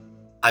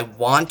I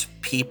want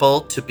people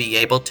to be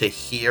able to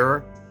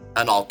hear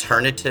an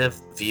alternative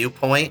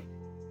viewpoint.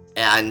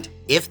 And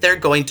if they're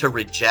going to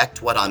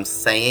reject what I'm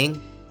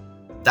saying,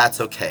 that's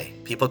okay.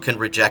 People can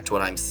reject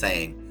what I'm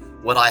saying.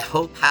 What I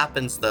hope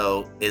happens,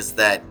 though, is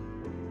that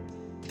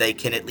they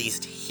can at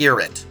least hear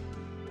it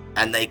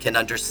and they can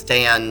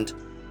understand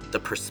the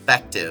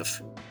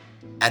perspective,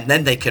 and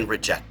then they can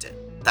reject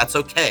it. That's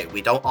okay.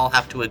 We don't all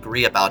have to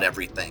agree about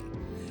everything,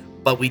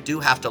 but we do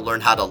have to learn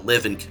how to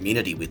live in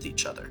community with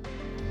each other.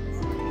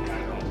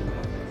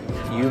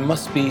 You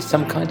must be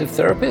some kind of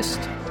therapist?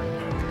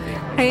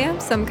 I am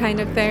some kind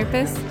of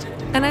therapist,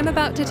 and I'm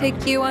about to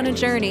take you on a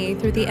journey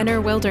through the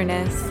inner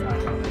wilderness.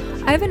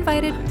 I've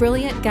invited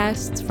brilliant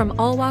guests from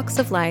all walks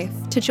of life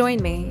to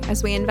join me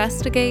as we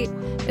investigate,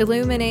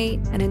 illuminate,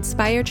 and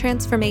inspire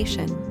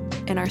transformation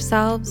in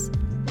ourselves,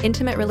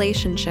 intimate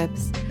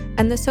relationships,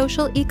 and the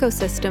social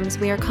ecosystems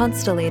we are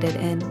constellated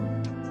in.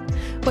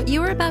 What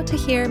you are about to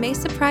hear may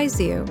surprise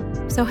you,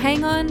 so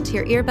hang on to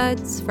your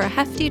earbuds for a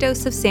hefty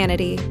dose of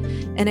sanity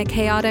in a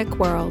chaotic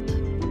world.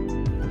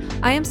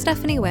 I am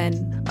Stephanie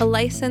Wynn, a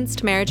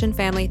licensed marriage and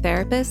family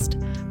therapist,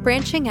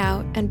 branching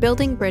out and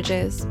building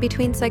bridges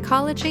between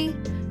psychology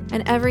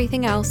and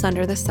everything else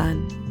under the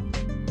sun.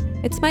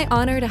 It's my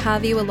honor to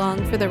have you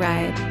along for the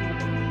ride.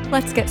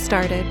 Let's get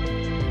started.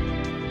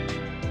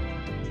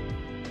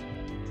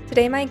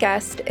 Today, my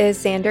guest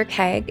is Zander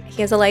Keig.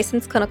 He is a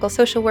licensed clinical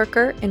social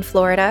worker in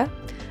Florida,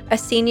 a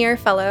senior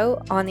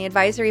fellow on the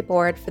advisory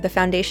board for the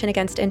Foundation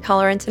Against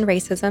Intolerance and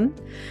Racism.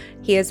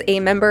 He is a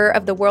member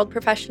of the World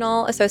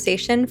Professional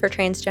Association for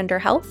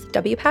Transgender Health,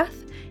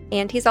 WPATH,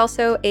 and he's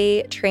also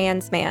a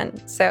trans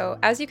man. So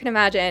as you can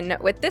imagine,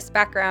 with this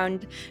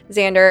background,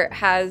 Zander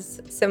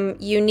has some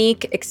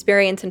unique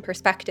experience and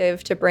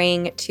perspective to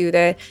bring to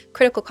the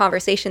critical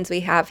conversations we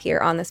have here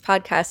on this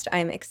podcast.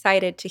 I'm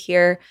excited to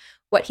hear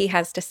what he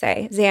has to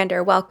say.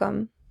 Zander,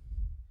 welcome.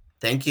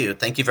 Thank you.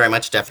 Thank you very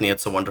much, Stephanie.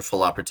 It's a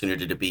wonderful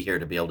opportunity to be here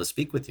to be able to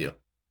speak with you.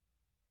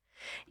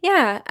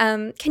 Yeah.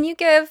 Can you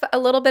give a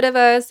little bit of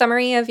a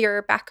summary of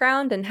your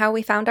background and how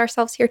we found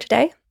ourselves here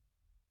today?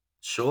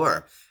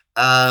 Sure.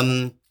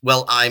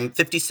 Well, I'm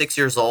 56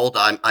 years old.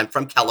 I'm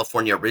from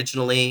California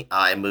originally.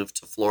 I moved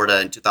to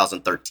Florida in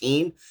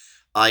 2013.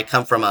 I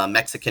come from a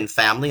Mexican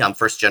family. I'm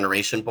first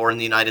generation born in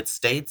the United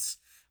States.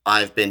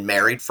 I've been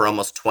married for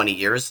almost 20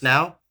 years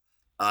now.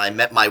 I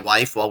met my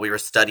wife while we were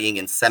studying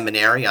in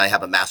seminary. I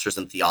have a master's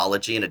in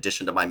theology in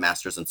addition to my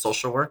master's in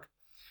social work.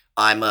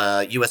 I'm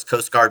a U.S.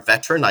 Coast Guard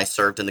veteran. I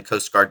served in the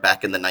Coast Guard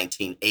back in the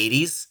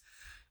 1980s.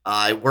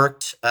 I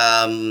worked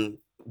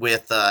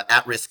with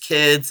at-risk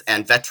kids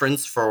and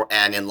veterans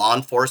and in law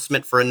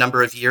enforcement for a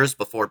number of years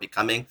before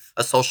becoming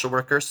a social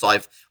worker. So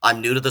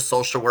I'm new to the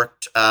social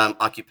work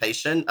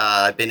occupation.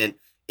 I've been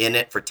in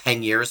it for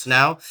 10 years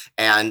now,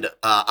 and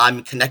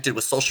I'm connected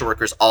with social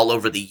workers all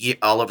over the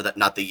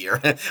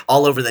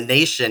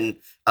nation,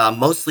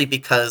 mostly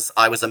because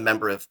I was a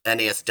member of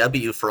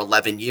NASW for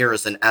 11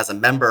 years, and as a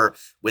member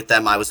with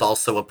them, I was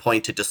also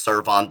appointed to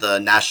serve on the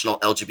National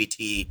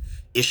LGBT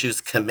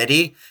Issues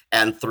Committee,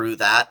 and through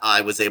that,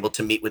 I was able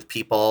to meet with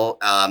people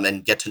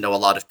and get to know a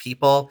lot of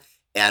people,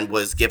 and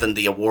was given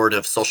the award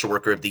of Social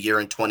Worker of the Year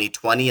in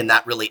 2020. And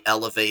that really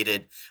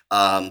elevated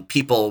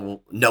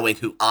people knowing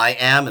who I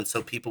am. And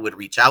so people would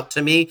reach out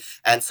to me.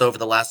 And so over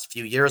the last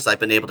few years, I've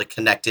been able to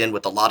connect in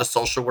with a lot of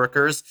social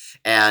workers.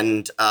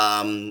 And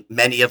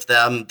many of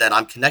them that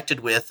I'm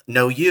connected with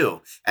know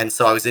you. And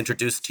so I was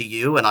introduced to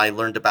you and I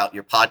learned about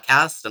your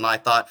podcast. And I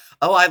thought,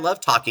 oh, I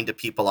love talking to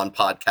people on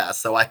podcasts.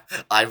 So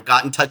I've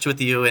got in touch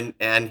with you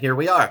and here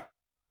we are.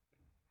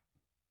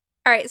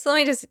 All right. So let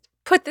me just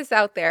put this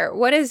out there.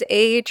 What is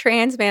a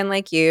trans man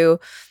like you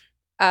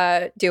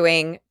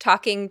doing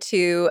talking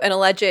to an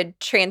alleged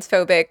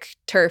transphobic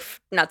TERF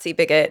Nazi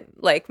bigot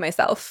like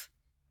myself?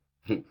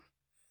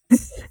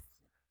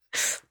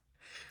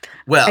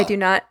 Well, I do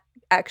not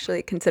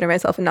actually consider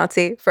myself a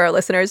Nazi, for our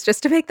listeners,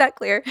 just to make that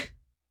clear.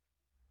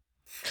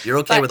 You're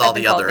okay with all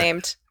the other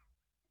named.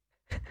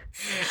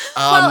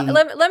 Well,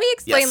 let me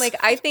explain. Yes.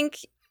 I think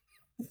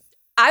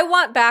I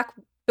want back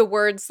the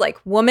words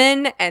like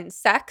woman and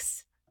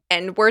sex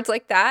and words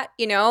like that.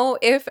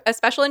 If a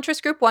special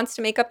interest group wants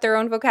to make up their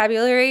own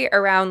vocabulary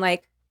around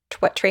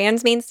what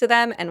trans means to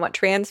them and what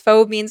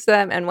transphobe means to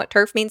them and what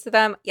TERF means to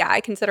them, yeah,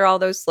 I consider all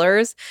those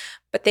slurs,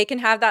 but they can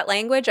have that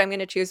language. I'm going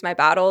to choose my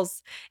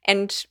battles,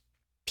 and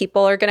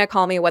people are going to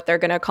call me what they're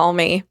going to call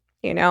me.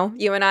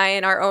 You and I,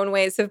 in our own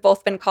ways, have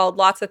both been called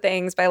lots of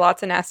things by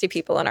lots of nasty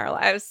people in our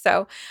lives.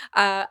 So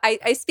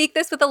I speak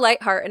this with a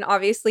light heart and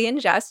obviously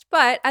in jest,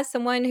 but as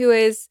someone who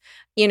is,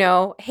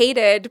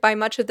 hated by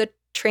much of the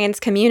trans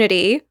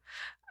community,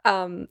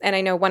 and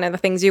I know one of the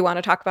things you want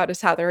to talk about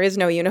is how there is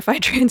no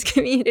unified trans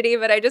community,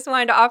 but I just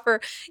wanted to offer,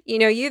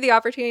 you the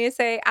opportunity to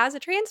say, as a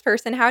trans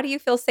person, how do you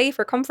feel safe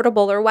or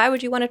comfortable, or why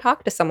would you want to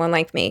talk to someone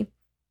like me?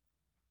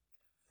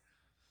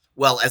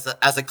 Well, as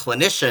a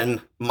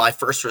clinician, my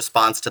first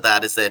response to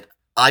that is that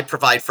I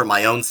provide for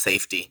my own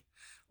safety,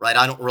 right?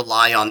 I don't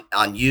rely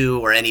on you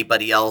or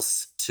anybody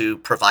else to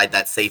provide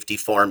that safety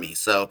for me.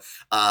 So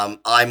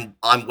I'm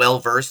well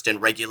versed in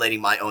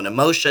regulating my own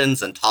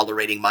emotions and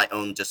tolerating my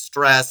own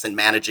distress and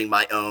managing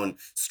my own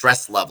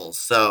stress levels.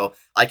 So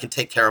I can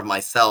take care of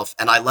myself.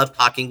 And I love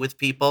talking with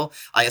people.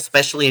 I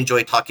especially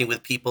enjoy talking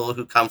with people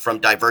who come from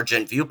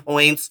divergent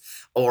viewpoints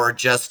or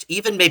just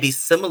even maybe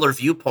similar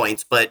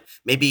viewpoints, but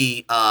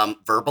maybe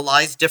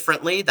verbalized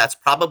differently. That's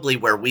probably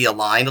where we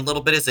align a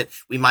little bit, is that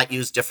we might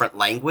use different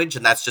language.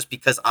 And that's just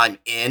because I'm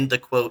in the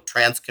quote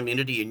trans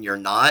community and you're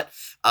not.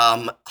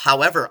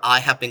 However, I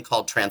have been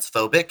called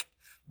transphobic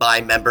by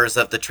members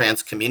of the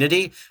trans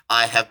community.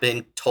 I have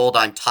been told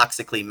I'm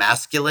toxically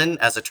masculine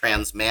as a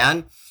trans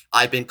man.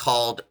 I've been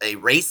called a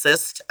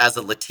racist as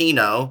a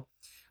Latino.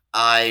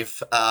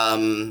 I've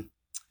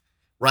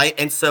right?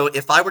 And so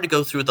if I were to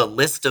go through the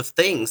list of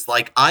things,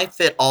 like I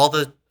fit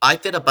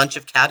a bunch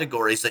of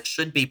categories that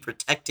should be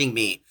protecting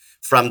me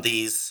from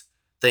these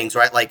things,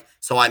 right? Like,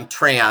 so I'm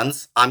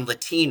trans, I'm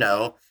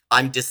Latino,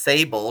 I'm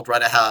disabled,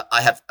 right?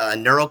 I have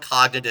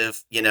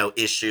neurocognitive,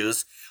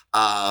 issues.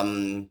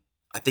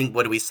 I think,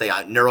 what do we say?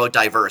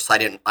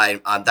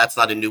 Neurodiverse. That's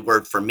not a new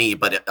word for me,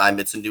 but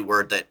it's a new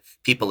word that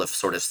people have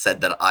sort of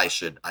said that I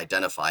should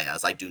identify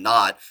as. I do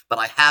not, but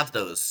I have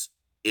those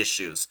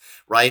issues,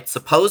 right?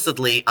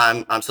 Supposedly,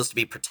 I'm supposed to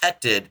be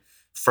protected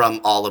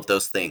from all of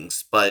those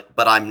things, but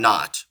I'm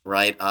not,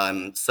 right?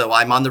 So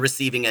I'm on the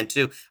receiving end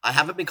too. I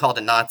haven't been called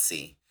a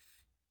Nazi.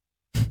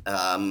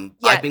 I've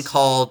been Yet.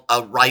 called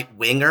a right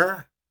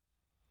winger,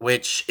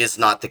 which is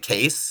not the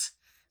case.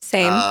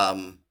 Same.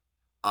 Um,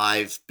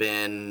 I've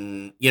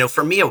been,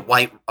 for me,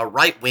 a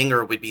right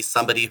winger would be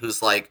somebody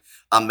who's like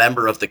a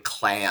member of the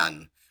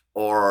Klan,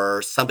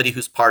 or somebody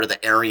who's part of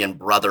the Aryan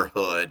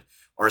Brotherhood,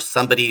 or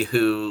somebody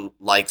who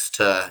likes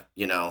to,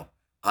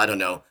 I don't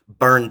know,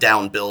 burn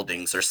down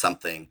buildings or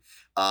something.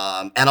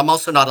 And I'm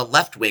also not a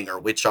left winger,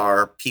 which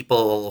are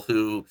people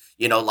who,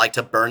 like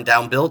to burn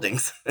down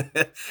buildings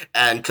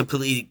and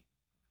completely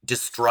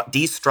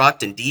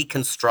destruct and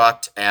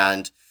deconstruct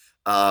and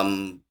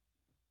um,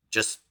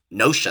 just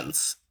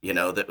notions,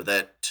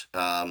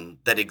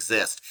 that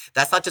exist.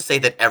 That's not to say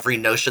that every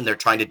notion they're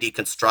trying to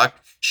deconstruct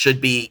should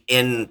be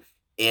in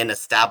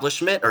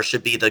establishment or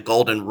should be the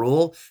golden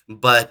rule,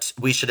 but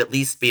we should at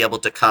least be able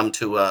to come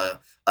to a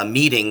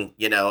meeting,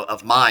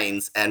 of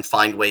minds and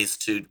find ways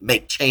to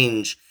make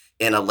change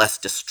in a less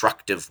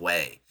destructive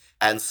way.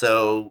 And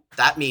so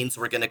that means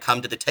we're going to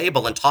come to the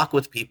table and talk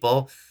with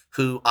people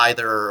who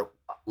either,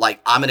 like,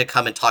 I'm going to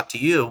come and talk to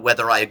you,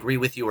 whether I agree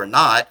with you or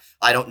not.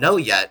 I don't know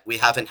yet. We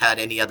haven't had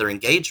any other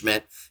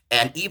engagement.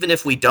 And even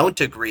if we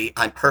don't agree,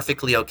 I'm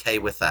perfectly okay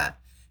with that.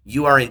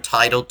 You are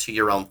entitled to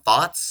your own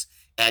thoughts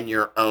and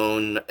your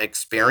own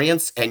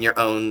experience and your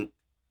own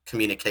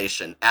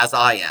communication, as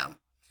I am.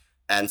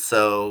 And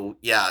so,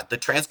 yeah, the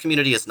trans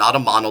community is not a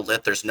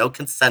monolith. There's no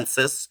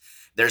consensus.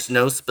 There's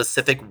no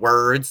specific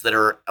words that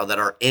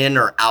are in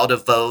or out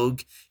of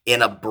vogue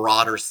in a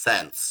broader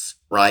sense,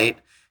 right?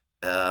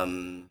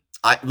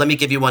 Let me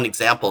give you one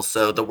example.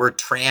 So the word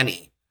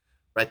tranny,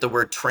 right? The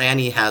word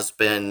tranny has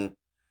been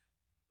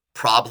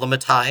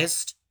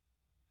problematized.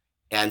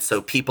 And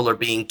so people are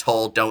being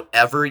told, don't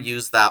ever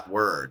use that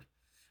word.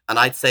 And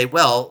I'd say,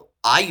 well,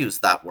 I use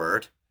that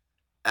word.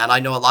 And I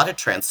know a lot of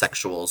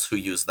transsexuals who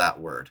use that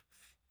word.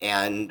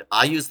 And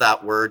I use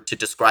that word to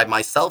describe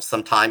myself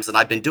sometimes. And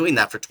I've been doing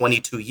that for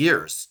 22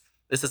 years.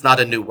 This is not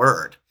a new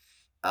word.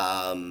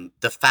 The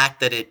fact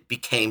that it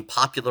became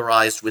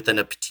popularized within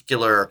a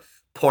particular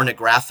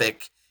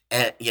pornographic,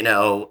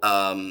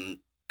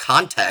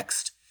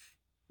 context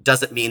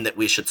doesn't mean that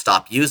we should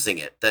stop using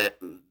it. That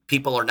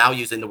people are now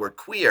using the word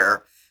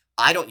queer.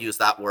 I don't use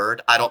that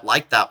word. I don't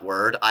like that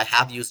word. I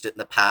have used it in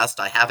the past.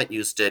 I haven't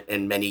used it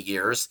in many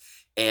years.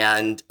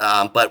 And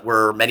but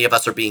many of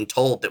us are being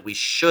told that we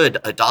should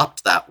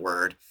adopt that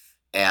word.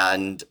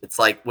 And it's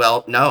like,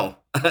 well, no,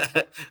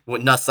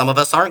 no, some of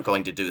us aren't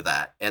going to do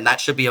that. And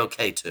that should be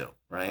okay too,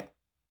 right?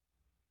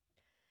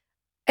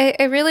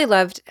 I really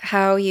loved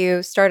how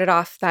you started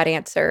off that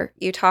answer.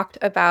 You talked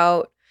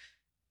about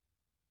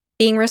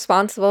being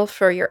responsible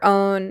for your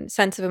own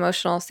sense of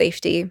emotional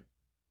safety.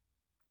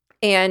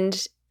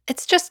 And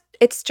it's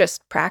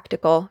just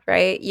practical,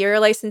 right? You're a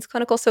licensed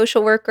clinical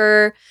social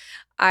worker.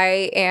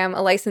 I am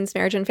a licensed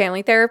marriage and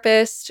family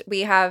therapist. We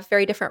have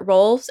very different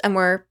roles, and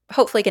we're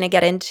hopefully going to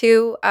get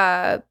into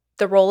the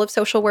role of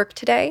social work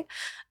today.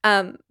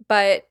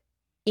 But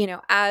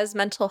as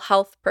mental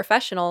health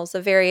professionals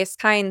of various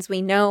kinds,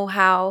 we know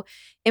how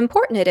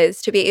important it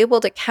is to be able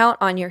to count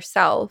on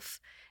yourself,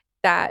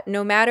 that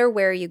no matter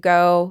where you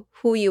go,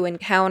 who you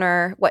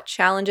encounter, what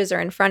challenges are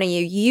in front of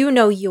you,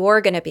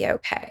 you're going to be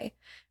okay.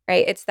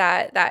 Right? It's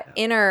that Yeah.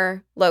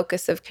 inner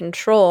locus of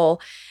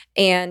control,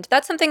 and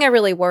that's something I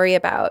really worry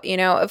about.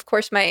 Of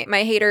course, my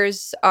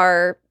haters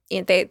are,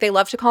 they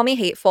love to call me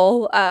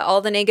hateful. All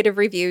the negative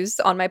reviews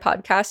on my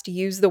podcast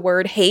use the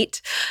word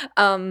hate,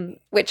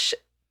 which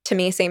to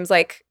me seems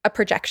like a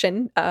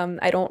projection.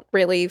 I don't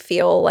really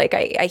feel like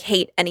I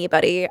hate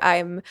anybody.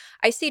 I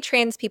see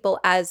trans people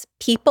as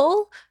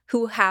people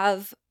who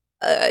have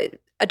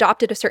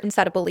adopted a certain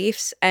set of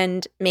beliefs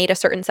and made a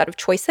certain set of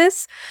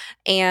choices.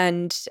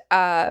 And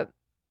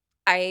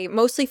I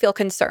mostly feel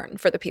concern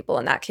for the people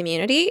in that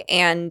community.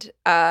 And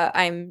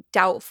I'm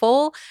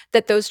doubtful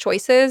that those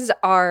choices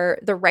are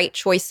the right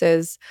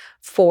choices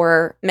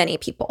for many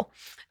people.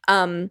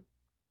 Um,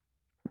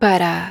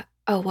 but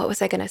what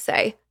was I going to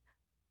say?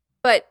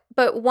 But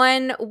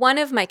one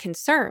of my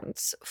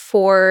concerns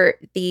for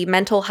the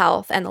mental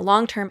health and the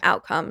long-term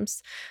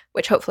outcomes,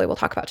 which hopefully we'll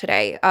talk about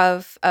today,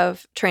 of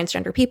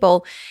transgender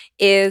people,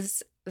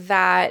 is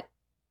that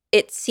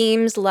it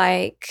seems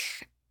like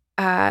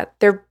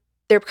they're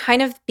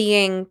kind of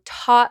being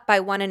taught by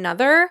one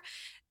another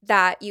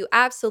that you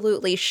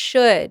absolutely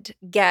should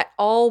get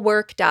all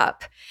worked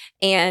up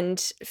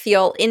and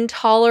feel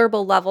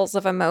intolerable levels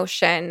of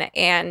emotion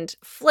and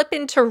flip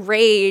into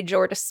rage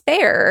or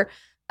despair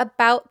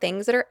about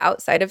things that are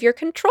outside of your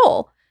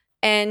control.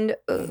 And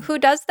who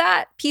does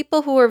that?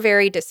 People who are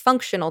very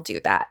dysfunctional do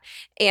that.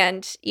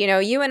 And,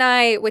 you and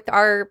I, with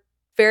our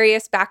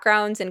various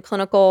backgrounds in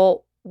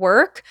clinical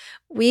work,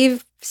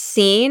 we've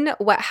seen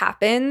what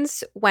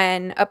happens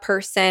when a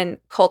person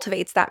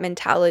cultivates that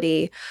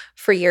mentality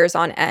for years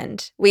on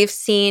end. We've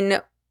seen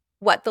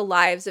what the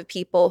lives of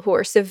people who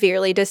are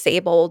severely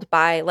disabled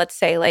by, let's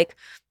say, like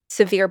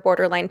severe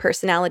borderline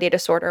personality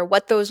disorder,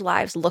 what those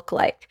lives look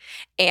like.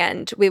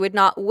 And we would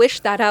not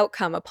wish that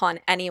outcome upon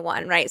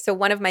anyone, right? So,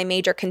 one of my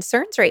major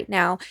concerns right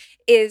now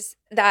is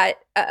that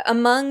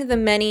among the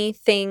many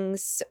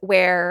things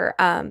where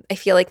I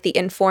feel like the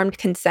informed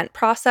consent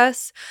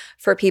process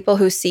for people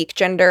who seek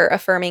gender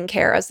affirming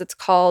care, as it's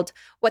called,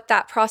 what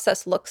that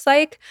process looks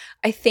like,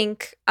 I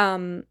think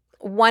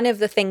one of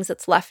the things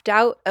that's left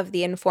out of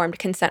the informed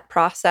consent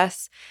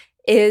process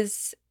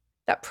is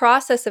that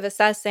process of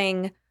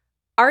assessing,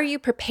 are you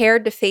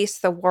prepared to face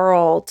the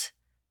world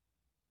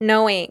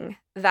knowing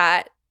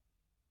that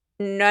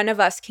none of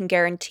us can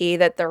guarantee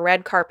that the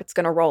red carpet's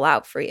going to roll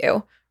out for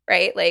you,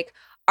 right? Like,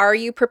 are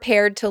you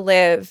prepared to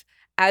live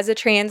as a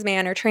trans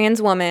man or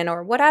trans woman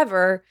or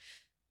whatever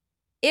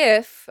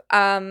if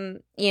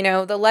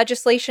the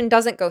legislation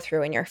doesn't go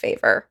through in your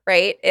favor,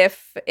 right?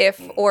 If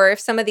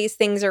some of these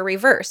things are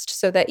reversed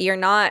so that you're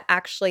not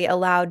actually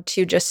allowed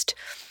to just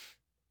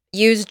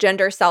use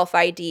gender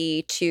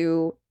self-ID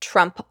to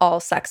trump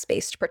all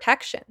sex-based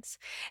protections.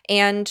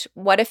 And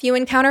what if you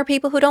encounter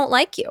people who don't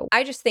like you?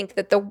 I just think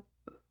that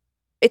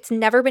it's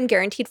never been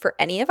guaranteed for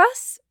any of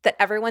us that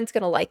everyone's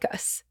going to like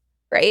us,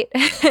 right?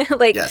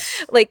 like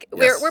Yes. like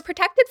Yes. we're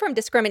protected from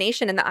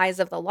discrimination in the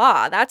eyes of the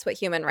law. That's what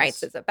human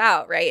rights is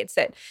about, right? It's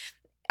that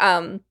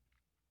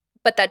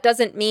but that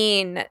doesn't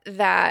mean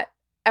that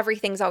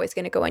everything's always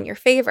going to go in your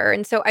favor.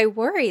 And so I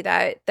worry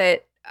that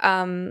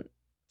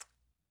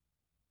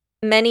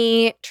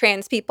many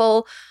trans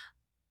people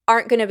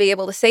aren't going to be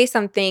able to say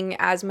something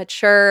as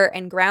mature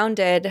and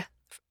grounded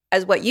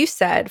as what you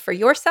said for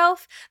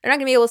yourself. They're not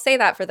going to be able to say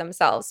that for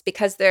themselves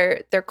because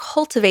they're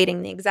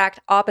cultivating the exact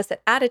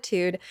opposite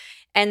attitude.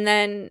 And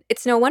then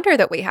it's no wonder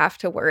that we have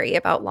to worry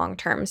about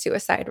long-term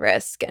suicide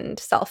risk and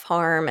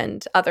self-harm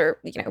and other,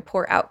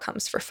 poor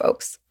outcomes for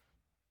folks.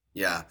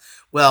 Yeah.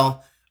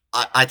 Well,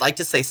 I'd like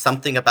to say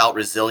something about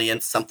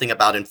resilience, something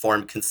about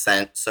informed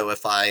consent. So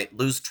if I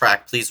lose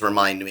track, please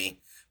remind me.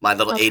 My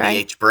little I'll try.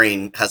 ADH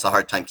brain has a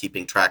hard time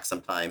keeping track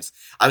sometimes.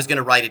 I was going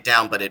to write it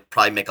down, but it'd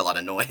probably make a lot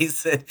of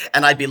noise.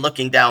 And I'd be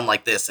looking down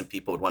like this, and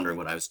people would wondering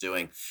what I was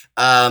doing.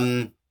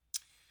 What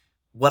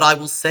I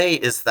will say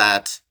is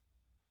that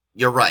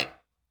you're right.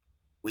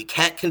 We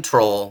can't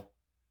control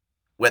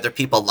whether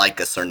people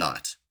like us or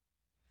not.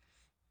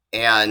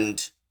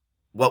 And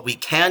what we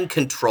can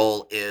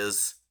control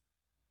is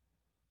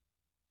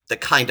the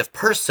kind of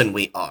person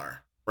we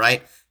are,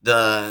 right?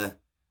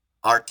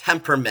 Our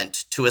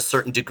temperament to a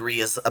certain degree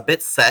is a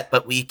bit set,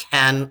 but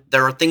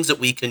there are things that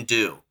we can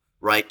do,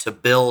 right, to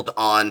build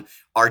on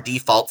our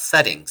default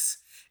settings.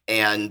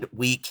 And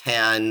we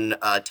can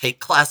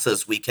take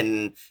classes, we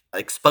can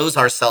expose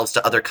ourselves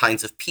to other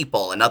kinds of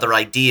people and other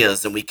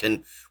ideas, and we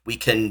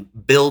can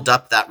build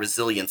up that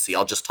resiliency.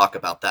 I'll just talk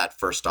about that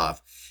first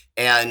off.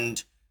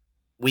 And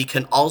we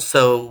can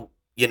also,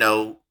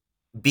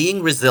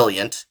 being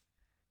resilient,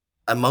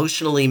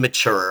 emotionally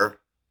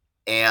mature,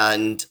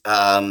 and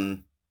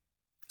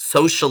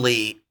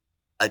socially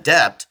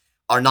adept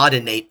are not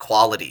innate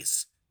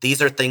qualities.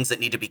 These are things that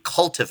need to be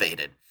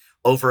cultivated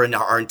over in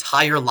our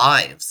entire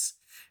lives,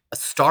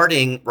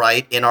 starting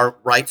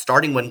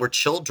when we're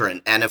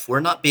children. And if we're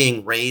not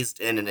being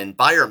raised in an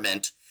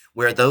environment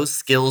where those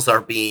skills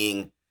are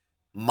being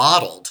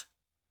modeled,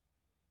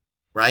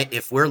 right?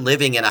 If we're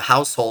living in a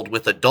household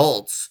with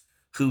adults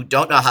who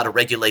don't know how to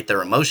regulate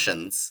their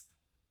emotions,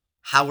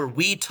 how are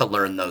we to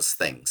learn those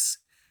things?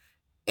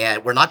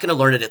 And we're not going to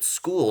learn it at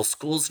school.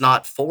 School's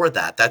not for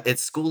that.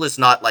 School is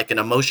not like an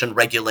emotion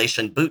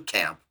regulation boot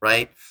camp,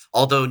 right?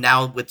 Although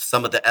now with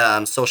some of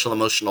the social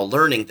emotional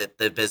learning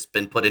that has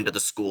been put into the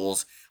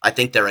schools, I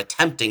think they're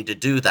attempting to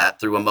do that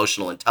through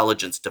emotional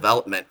intelligence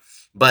development.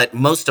 But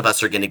most of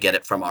us are going to get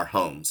it from our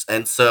homes.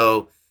 And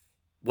so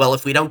Well,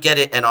 if we don't get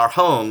it in our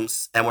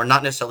homes and we're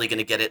not necessarily going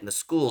to get it in the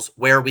schools,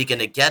 where are we going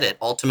to get it?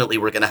 Ultimately,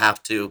 we're going to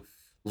have to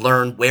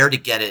learn where to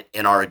get it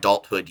in our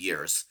adulthood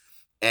years.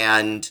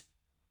 And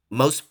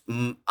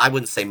I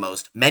wouldn't say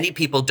most, many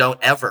people don't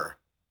ever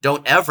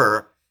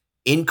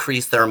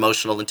increase their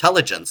emotional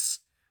intelligence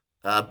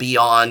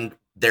beyond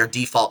their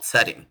default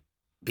setting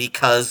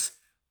because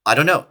I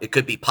don't know, it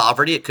could be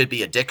poverty, it could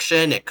be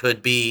addiction, it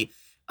could be,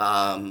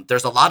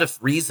 there's a lot of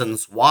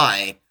reasons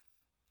why.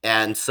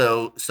 And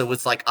so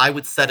it's like I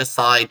would set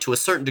aside to a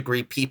certain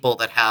degree people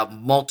that have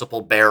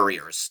multiple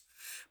barriers.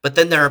 But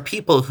then there are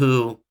people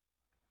who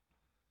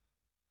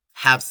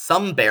have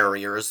some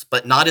barriers,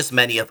 but not as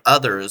many of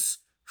others,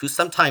 who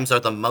sometimes are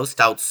the most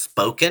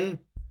outspoken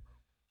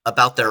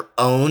about their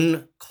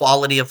own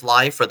quality of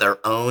life or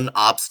their own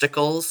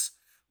obstacles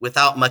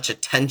without much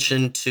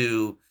attention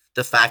to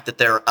the fact that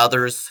there are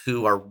others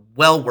who are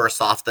well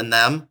worse off than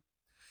them.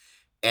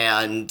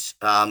 And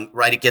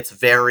right, it gets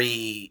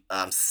very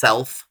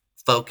self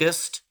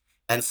focused.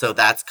 And so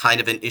that's kind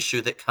of an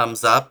issue that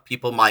comes up.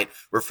 People might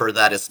refer to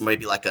that as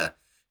maybe like a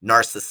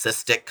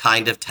narcissistic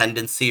kind of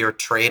tendency or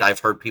trait.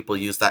 I've heard people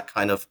use that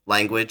kind of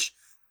language.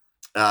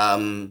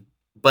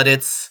 But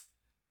it's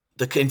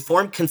the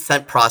informed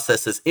consent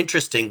process is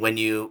interesting when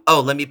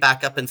let me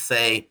back up and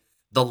say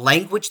the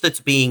language that's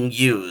being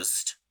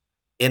used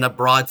in a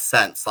broad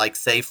sense, like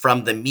say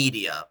from the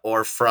media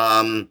or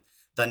from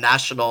the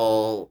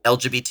national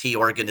LGBT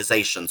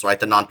organizations, right?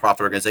 The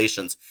nonprofit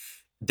organizations,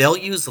 they'll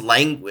use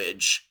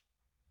language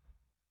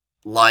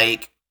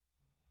like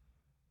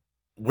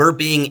we're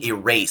being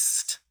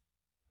erased,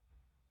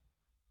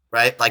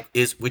 right?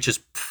 Which is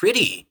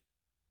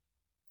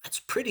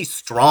that's pretty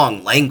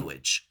strong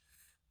language.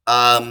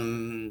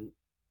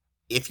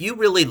 If you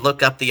really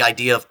look up the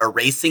idea of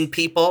erasing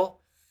people,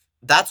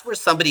 that's where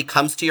somebody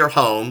comes to your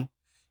home,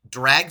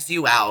 drags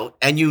you out,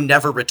 and you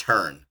never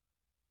return.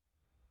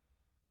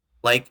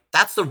 Like,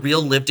 that's the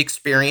real lived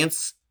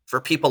experience for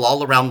people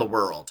all around the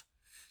world.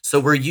 So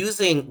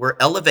we're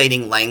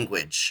elevating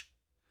language.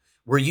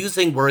 We're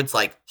using words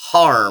like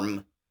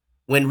harm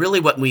when really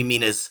what we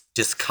mean is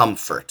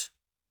discomfort,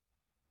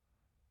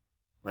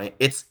 right?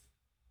 It's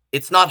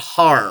not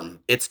harm,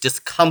 it's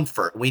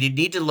discomfort. We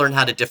need to learn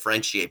how to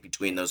differentiate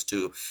between those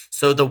two.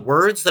 So the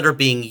words that are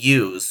being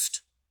used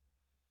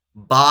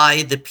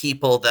by the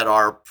people that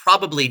are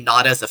probably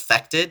not as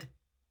affected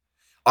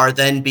are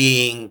then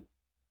being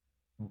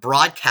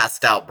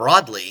broadcast out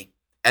broadly.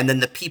 And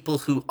then the people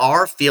who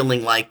are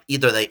feeling like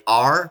either they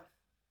are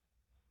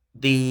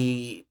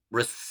the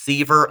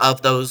receiver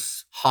of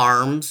those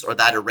harms or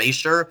that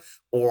erasure,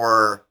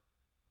 or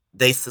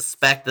they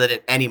suspect that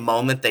at any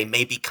moment they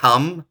may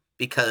become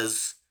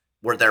because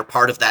they're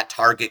part of that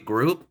target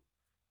group,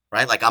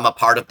 right? Like I'm a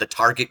part of the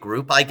target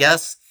group, I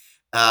guess.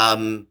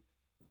 Then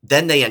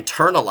they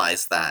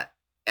internalize that,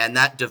 and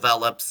that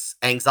develops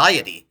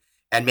anxiety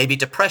and maybe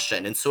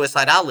depression and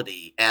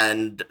suicidality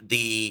and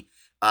the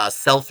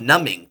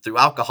self-numbing through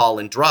alcohol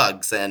and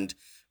drugs and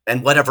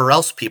whatever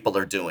else people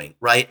are doing,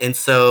 right? And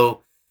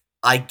so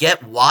I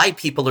get why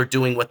people are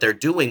doing what they're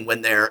doing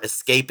when they're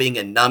escaping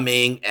and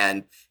numbing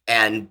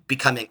and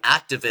becoming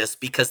activists,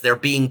 because they're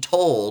being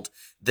told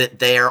that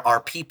there are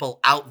people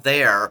out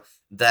there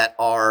that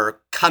are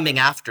coming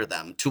after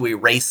them to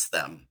erase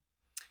them.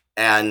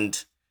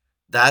 And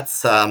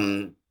that's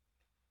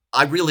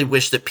I really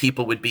wish that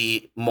people would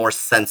be more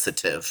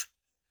sensitive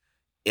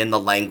in the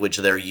language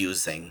they're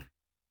using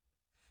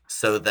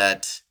so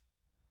that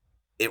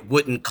it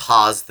wouldn't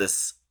cause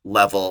this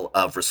level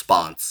of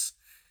response.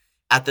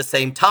 At the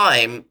same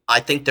time, I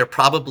think they're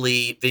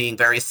probably being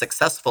very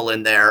successful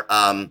in their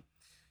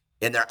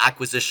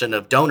acquisition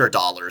of donor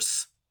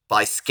dollars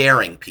by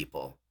scaring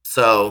people.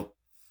 So,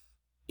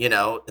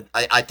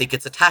 I think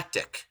it's a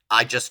tactic.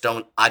 I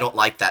don't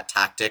like that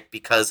tactic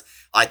because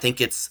I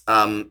think it's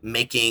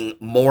making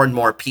more and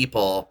more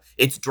people,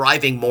 it's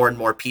driving more and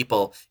more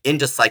people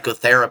into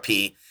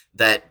psychotherapy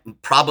that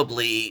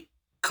probably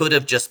could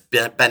have just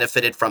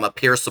benefited from a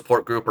peer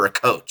support group or a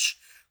coach,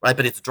 right?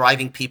 But it's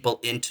driving people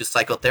into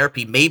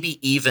psychotherapy, maybe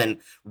even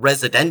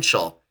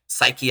residential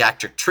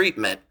psychiatric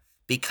treatment,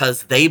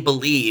 because they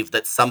believe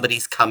that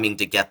somebody's coming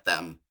to get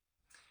them.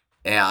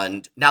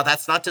 And now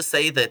that's not to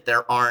say that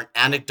there aren't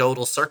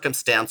anecdotal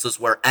circumstances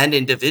where an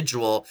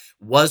individual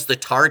was the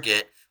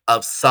target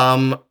of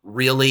some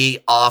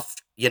really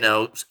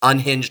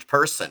unhinged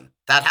person.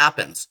 That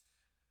happens.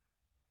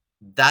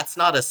 That's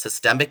not a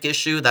systemic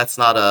issue. That's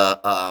not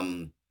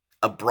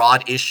a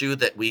broad issue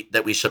that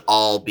we should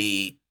all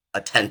be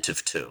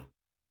attentive to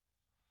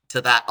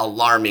that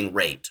alarming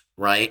rate,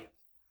 right?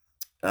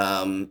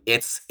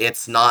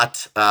 It's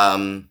not.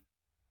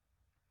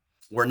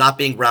 We're not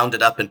being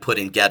rounded up and put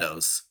in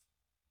ghettos,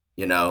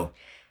 in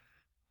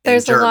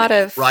There's Germany, a lot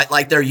of right?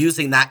 Like they're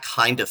using that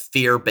kind of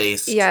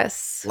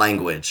fear-based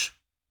language.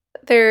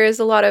 There's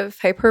a lot of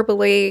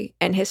hyperbole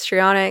and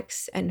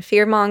histrionics and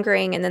fear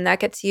mongering, and then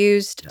that gets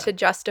used to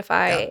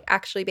justify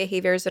actually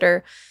behaviors that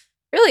are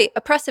really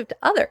oppressive to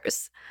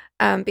others,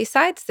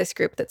 besides this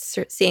group that's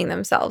seeing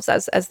themselves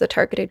as the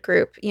targeted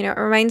group. You know, it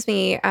reminds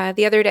me,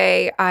 the other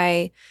day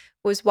I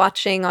was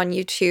watching on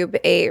YouTube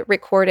a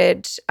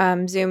recorded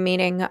Zoom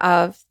meeting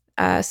of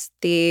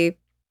the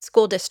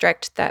school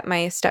district that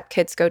my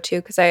stepkids go to,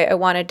 because I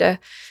wanted to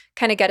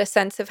kind of get a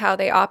sense of how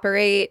they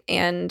operate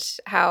and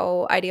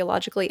how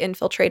ideologically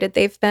infiltrated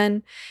they've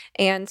been.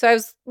 And so I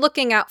was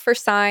looking out for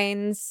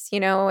signs. You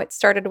know, it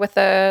started with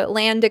a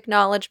land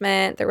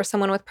acknowledgement. There was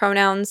someone with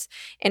pronouns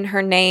in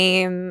her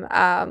name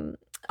on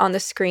the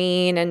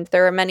screen, and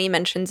there were many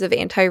mentions of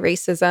anti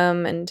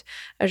racism. And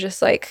I was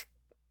just like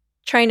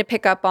trying to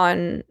pick up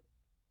on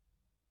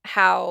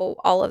how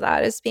all of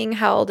that is being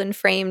held and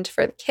framed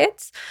for the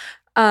kids.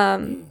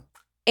 Um,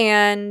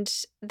 and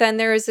then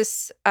there was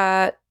this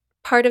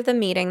part of the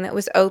meeting that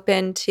was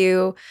open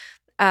to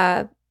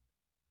uh,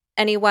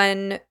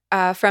 anyone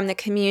from the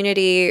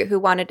community who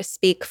wanted to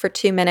speak for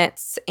 2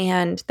 minutes.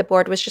 And the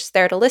board was just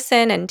there to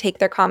listen and take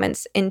their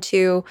comments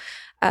into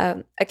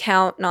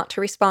account, not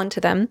to respond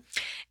to them.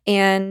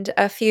 And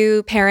a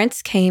few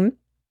parents came.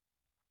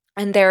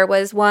 And there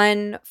was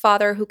one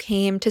father who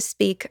came to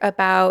speak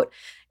about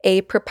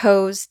a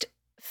proposed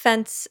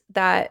fence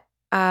that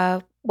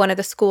one of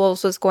the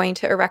schools was going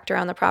to erect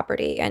around the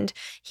property. And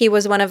he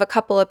was one of a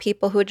couple of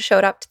people who had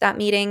showed up to that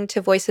meeting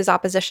to voice his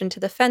opposition to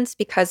the fence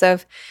because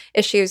of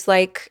issues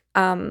like,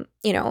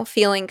 you know,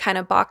 feeling kind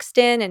of boxed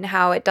in and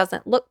how it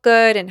doesn't look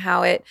good and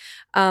how it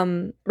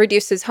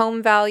reduces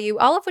home value,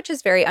 all of which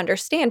is very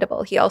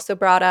understandable. He also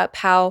brought up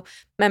how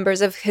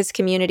members of his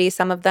community,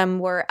 some of them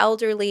were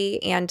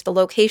elderly, and the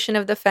location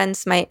of the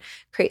fence might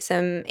create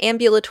some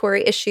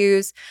ambulatory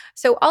issues.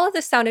 So all of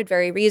this sounded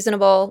very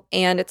reasonable.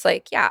 And it's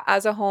like, yeah,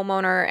 as a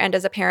homeowner and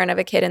as a parent of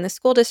a kid in the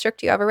school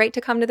district, you have a right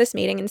to come to this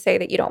meeting and say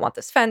that you don't want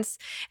this fence,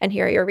 and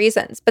here are your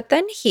reasons. But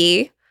then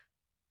he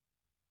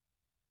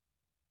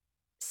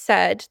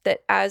said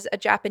that as a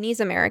Japanese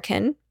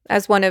American,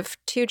 as one of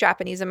two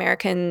Japanese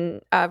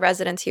American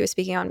residents he was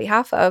speaking on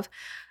behalf of,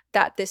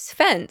 that this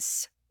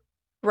fence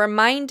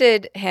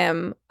reminded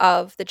him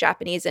of the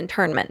Japanese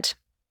internment.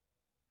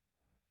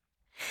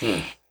 Hmm.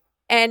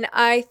 And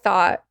I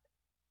thought,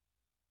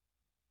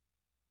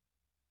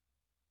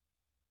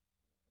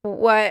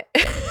 what?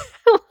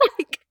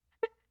 like,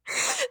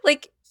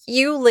 like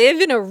you live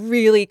in a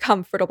really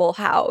comfortable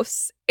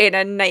house in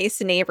a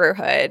nice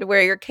neighborhood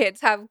where your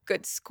kids have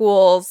good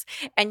schools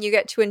and you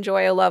get to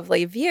enjoy a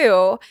lovely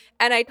view.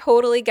 And I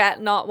totally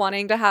get not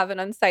wanting to have an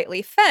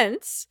unsightly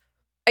fence.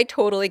 I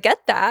totally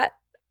get that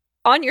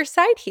on your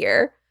side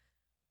here.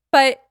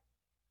 But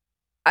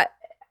I,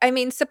 I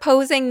mean,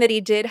 supposing that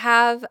he did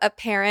have a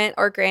parent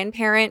or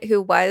grandparent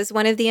who was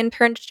one of the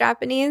interned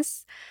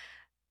Japanese,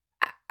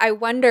 I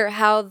wonder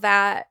how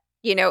that,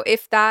 you know,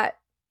 if that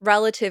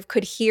relative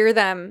could hear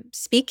them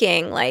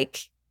speaking,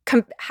 like,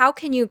 how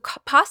can you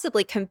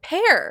possibly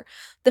compare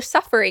the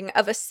suffering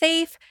of a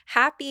safe,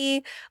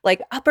 happy,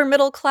 like upper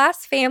middle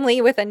class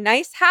family with a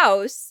nice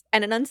house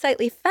and an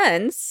unsightly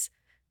fence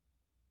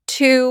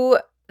to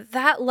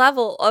that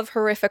level of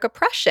horrific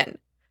oppression?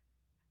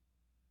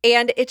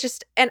 And it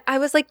just, and I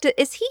was like,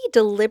 is he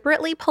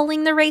deliberately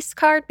pulling the race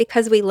card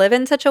because we live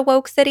in such a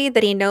woke city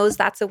that he knows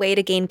that's a way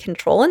to gain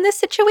control in this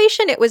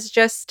situation? It was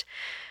just,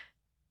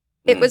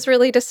 it was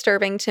really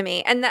disturbing to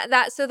me. And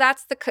so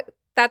that's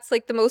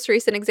like the most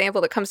recent example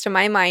that comes to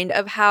my mind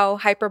of how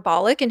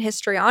hyperbolic and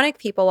histrionic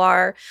people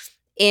are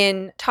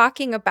in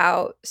talking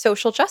about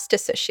social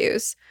justice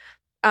issues.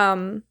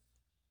 Yeah,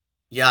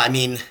 I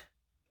mean,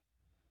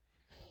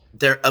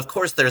 of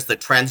course there's the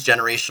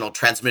transgenerational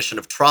transmission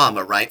of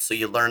trauma, right? So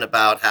you learn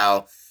about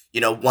how,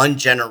 one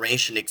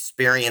generation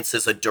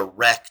experiences a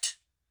direct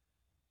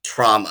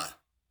trauma,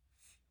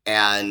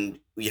 and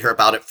we hear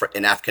about it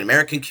in African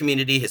American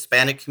community,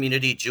 Hispanic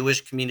community,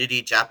 Jewish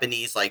community,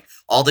 Japanese, like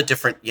all the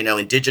different,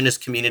 indigenous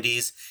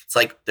communities. It's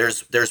like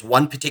there's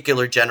one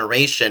particular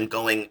generation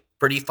going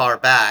pretty far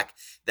back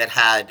that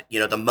had,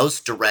 the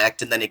most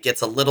direct, and then it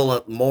gets a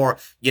little more,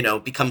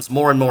 becomes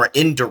more and more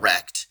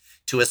indirect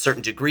to a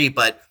certain degree.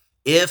 But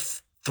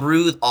if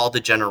through all the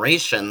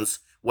generations,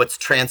 what's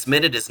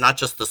transmitted is not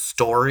just the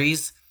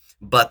stories,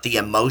 but the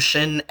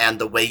emotion and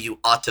the way you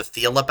ought to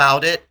feel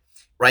about it,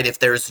 right? If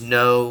there's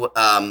no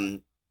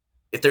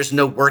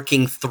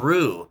working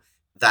through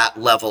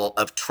that level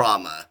of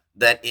trauma,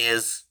 that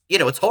is,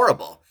 it's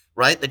horrible,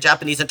 right? The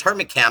Japanese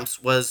internment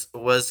camps was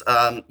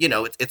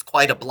it's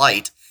quite a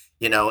blight,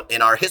 in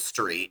our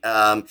history.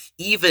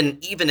 Even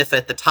if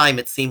at the time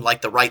it seemed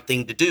like the right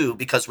thing to do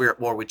because we're at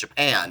war with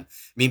Japan.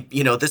 I mean,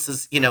 this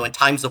is, in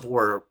times of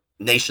war,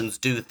 nations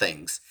do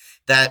things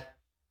that.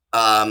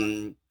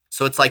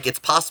 So it's like it's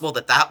possible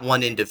that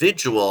one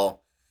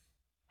individual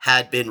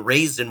had been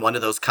raised in one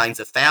of those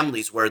kinds of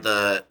families where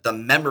the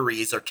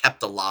memories are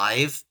kept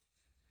alive,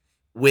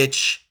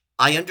 which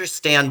I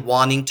understand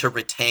wanting to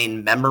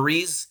retain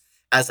memories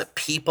as a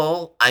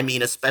people. I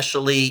mean,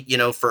 especially,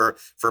 for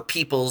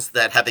peoples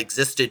that have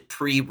existed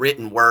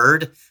pre-written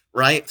word,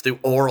 right? Through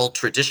oral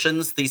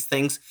traditions, these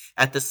things.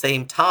 At the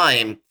same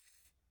time,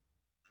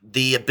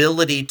 the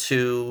ability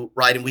to,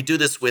 right, and we do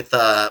this with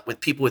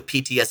people with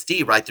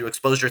PTSD, right, through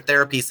exposure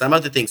therapy, some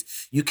other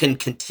things. You can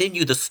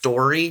continue the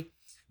story,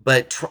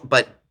 but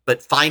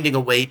finding a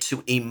way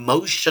to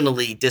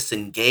emotionally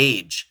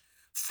disengage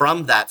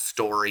from that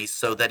story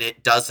so that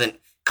it doesn't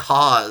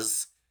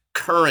cause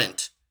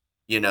current,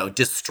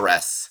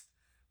 distress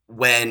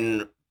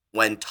when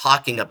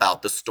talking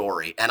about the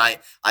story. And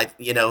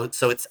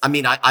so it's,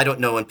 I don't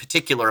know in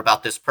particular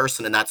about this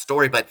person in that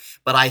story, but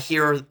I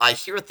hear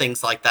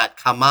things like that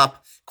come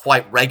up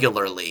quite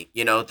regularly,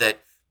 that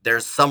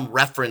there's some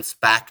reference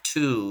back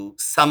to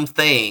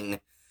something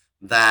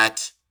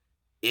that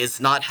is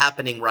not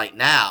happening right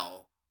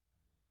now.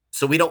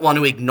 So we don't want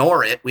to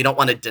ignore it. We don't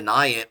want to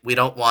deny it. We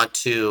don't want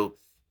to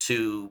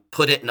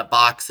put it in a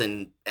box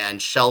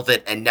and shelve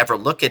it and never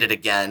look at it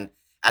again.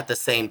 At the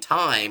same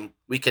time,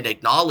 we can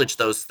acknowledge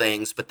those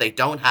things, but they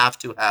don't have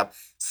to have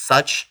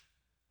such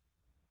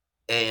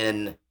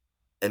an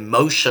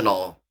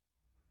emotional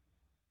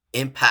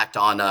impact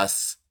on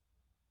us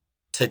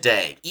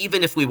today,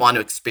 even if we want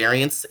to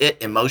experience it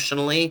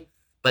emotionally,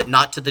 but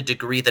not to the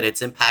degree that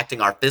it's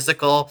impacting our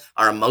physical,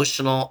 our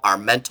emotional, our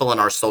mental, and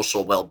our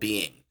social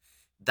well-being.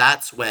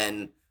 That's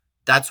when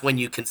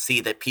you can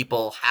see that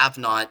people have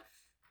not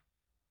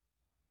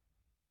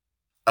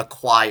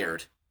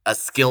acquired a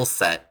skill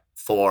set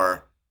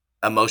for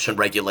emotion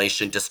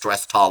regulation,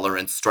 distress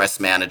tolerance, stress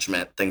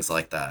management, things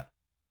like that.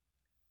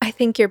 I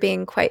think you're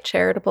being quite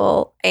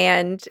charitable,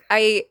 and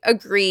I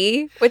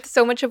agree with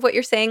so much of what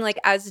you're saying, like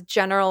as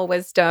general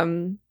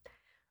wisdom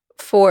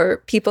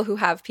for people who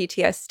have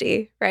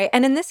PTSD, right?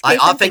 And in this I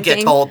case, I'm often get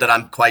thinking, told that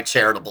I'm quite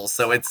charitable,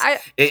 so I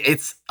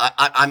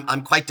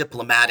I'm quite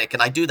diplomatic,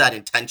 and I do that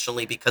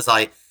intentionally because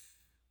I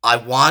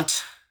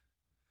want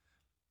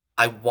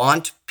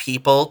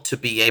people to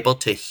be able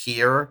to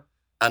hear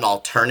an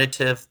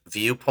alternative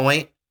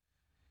viewpoint,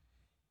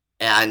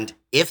 and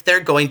if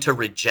they're going to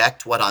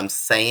reject what I'm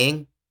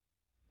saying,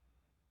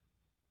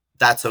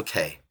 that's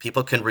okay.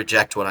 People can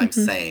reject what I'm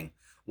Mhm. saying.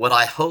 What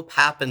I hope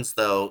happens,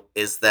 though,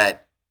 is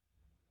that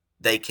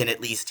they can at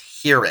least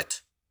hear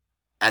it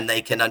and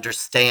they can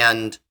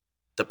understand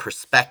the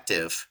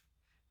perspective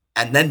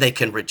and then they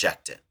can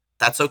reject it.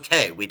 That's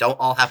okay. We don't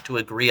all have to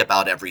agree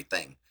about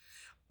everything,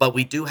 but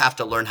we do have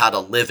to learn how to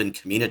live in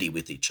community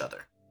with each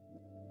other.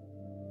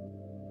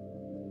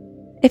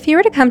 If you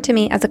were to come to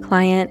me as a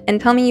client and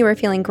tell me you were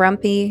feeling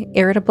grumpy,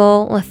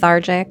 irritable,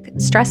 lethargic,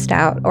 stressed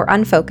out, or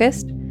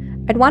unfocused,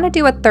 I'd want to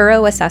do a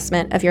thorough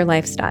assessment of your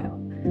lifestyle.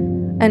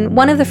 And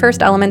one of the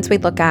first elements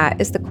we'd look at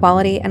is the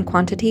quality and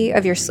quantity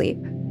of your sleep.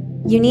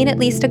 You need at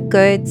least a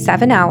good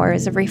 7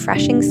 hours of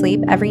refreshing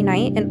sleep every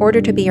night in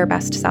order to be your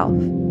best self.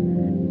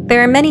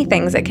 There are many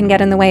things that can get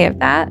in the way of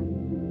that.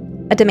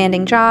 A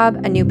demanding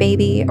job, a new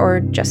baby, or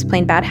just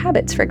plain bad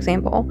habits, for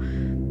example.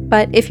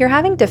 But if you're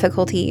having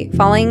difficulty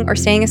falling or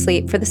staying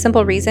asleep for the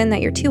simple reason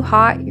that you're too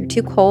hot, you're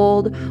too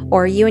cold,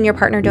 or you and your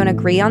partner don't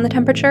agree on the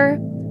temperature,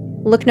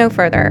 look no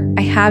further.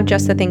 I have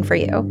just the thing for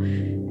you.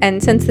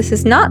 And since this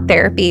is not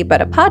therapy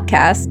but a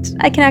podcast,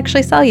 I can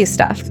actually sell you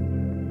stuff.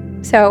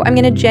 So I'm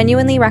going to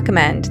genuinely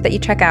recommend that you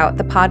check out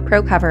the Pod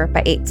Pro cover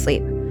by 8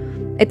 Sleep.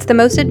 It's the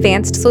most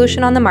advanced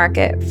solution on the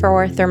market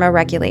for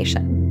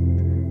thermoregulation.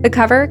 The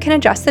cover can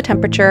adjust the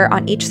temperature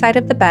on each side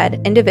of the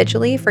bed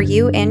individually for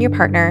you and your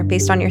partner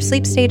based on your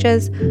sleep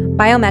stages,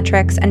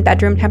 biometrics, and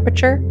bedroom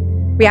temperature,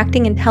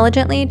 reacting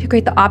intelligently to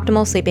create the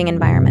optimal sleeping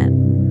environment.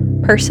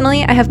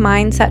 Personally, I have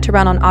mine set to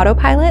run on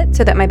autopilot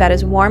so that my bed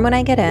is warm when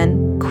I get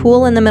in,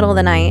 cool in the middle of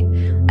the night,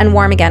 and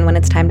warm again when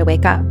it's time to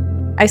wake up.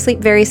 I sleep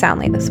very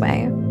soundly this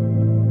way.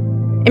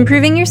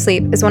 Improving your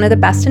sleep is one of the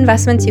best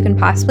investments you can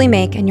possibly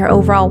make in your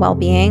overall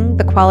well-being,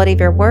 the quality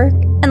of your work,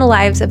 and the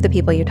lives of the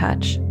people you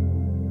touch.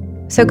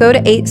 So go to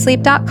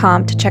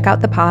 8sleep.com to check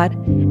out the pod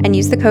and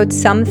use the code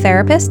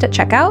SOMETHERAPIST at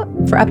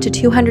checkout for up to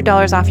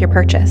 $200 off your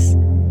purchase.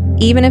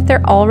 Even if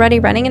they're already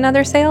running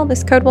another sale,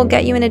 this code will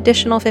get you an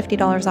additional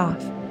 $50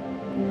 off.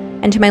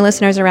 And to my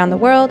listeners around the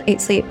world,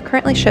 8Sleep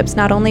currently ships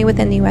not only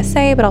within the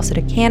USA, but also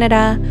to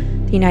Canada,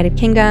 the United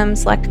Kingdom,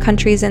 select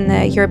countries in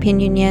the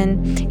European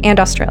Union, and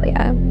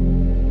Australia.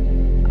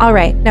 All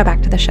right, now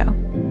back to the show.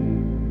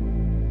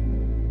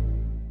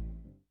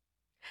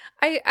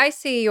 I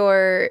see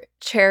your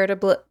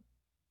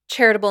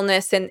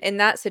charitableness in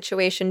that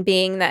situation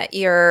being that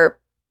you're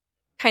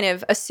kind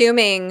of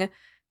assuming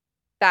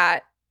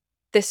that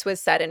this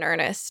was said in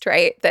earnest,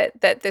 right?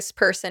 That this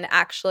person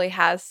actually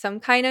has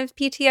some kind of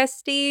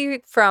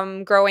PTSD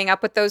from growing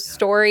up with those Yeah.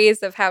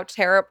 stories of how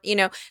terrible,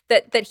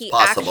 that It's he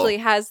actually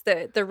possible. has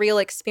the real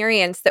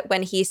experience that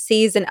when he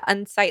sees an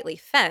unsightly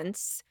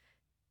fence,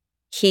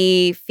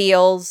 he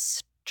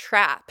feels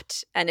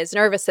trapped and his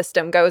nervous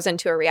system goes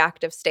into a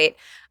reactive state.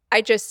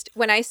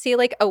 When I see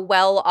like a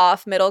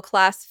well-off middle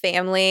class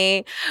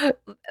family, Mm.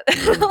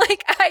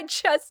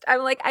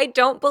 I'm like, I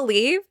don't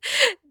believe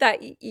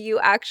that you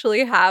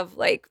actually have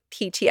like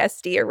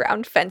PTSD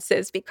around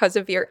fences because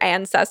of your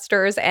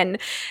ancestors. And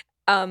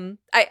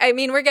I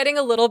mean, we're getting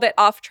a little bit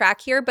off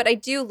track here, but I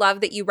do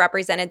love that you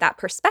represented that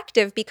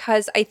perspective,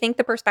 because I think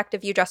the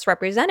perspective you just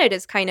represented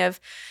is kind of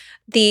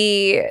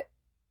the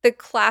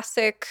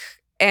classic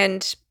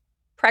and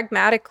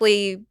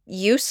pragmatically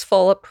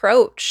useful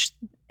approach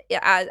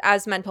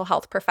as mental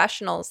health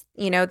professionals.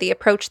 The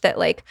approach that,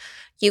 like,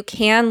 you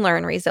can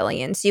learn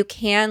resilience, you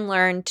can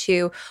learn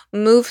to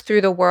move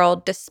through the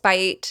world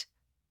despite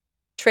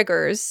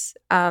triggers.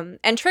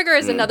 And trigger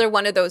is Mm, another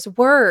one of those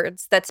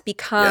words that's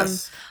become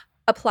yes.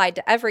 applied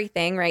to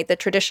everything, right? The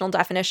traditional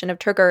definition of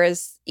trigger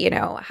is,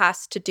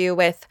 has to do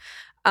with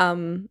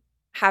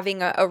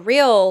having a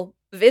real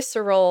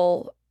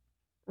visceral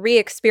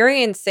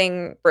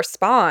re-experiencing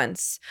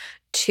response Yeah.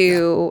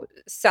 to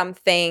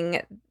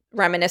something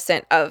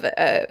reminiscent of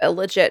a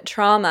legit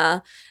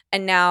trauma.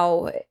 And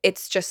now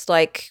it's just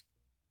like,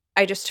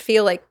 I just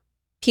feel like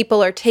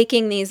people are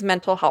taking these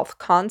mental health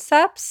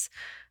concepts,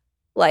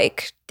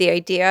 like the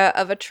idea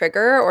of a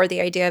trigger or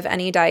the idea of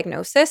any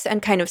diagnosis,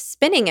 and kind of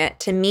spinning it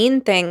to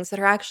mean things that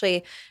are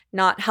actually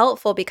not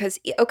helpful. Because,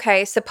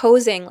 okay,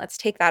 supposing, let's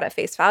take that at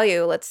face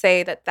value. Let's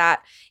say that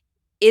that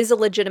is a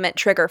legitimate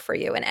trigger for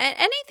you, and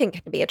anything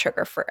can be a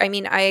trigger for, I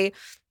mean,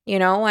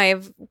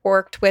 I've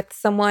worked with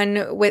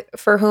someone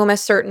for whom a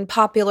certain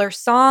popular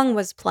song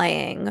was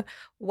playing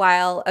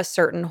while a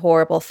certain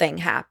horrible thing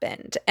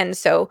happened. And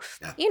so,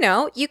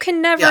 Yeah. you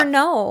can never Yeah.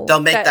 know They'll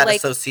make that, that like,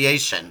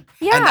 association, and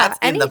yeah, that's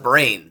in the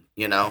brain,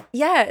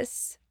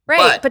 yes, right.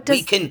 but But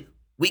we does, can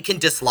we can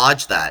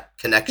dislodge that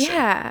connection.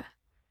 yeah,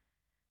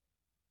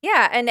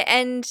 yeah.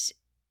 And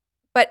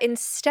but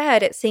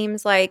instead, it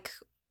seems like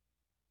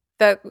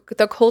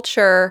the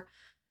culture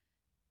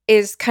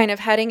is kind of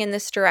heading in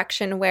this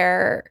direction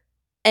where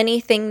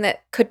anything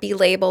that could be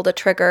labeled a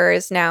trigger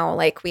is now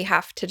like, we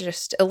have to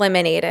just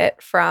eliminate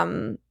it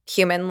from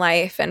human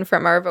life and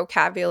from our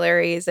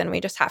vocabularies, and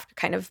we just have to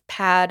kind of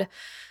pad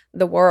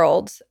the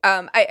world.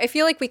 I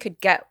feel like we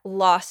could get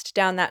lost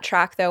down that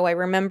track, though. I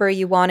remember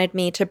you wanted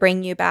me to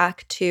bring you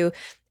back to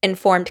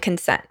informed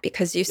consent,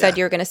 because you said Yeah.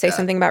 you were going to say Yeah.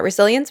 something about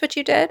resilience, which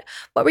you did.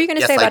 What were you going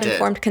to say Yes, I about did.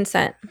 informed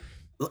consent?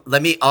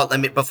 Let me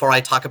before I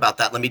talk about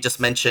that, let me just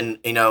mention,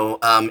 in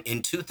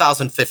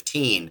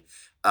 2015,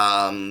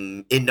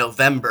 in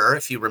November,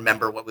 if you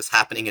remember what was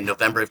happening in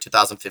November of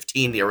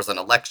 2015, there was an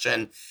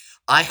election.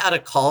 I had a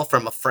call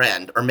from a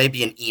friend, or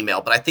maybe an email,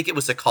 but I think it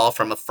was a call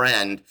from a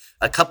friend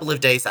a couple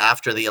of days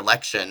after the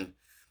election,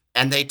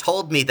 and they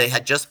told me they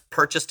had just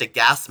purchased a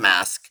gas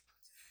mask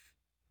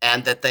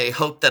and that they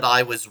hoped that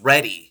I was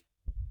ready.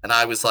 And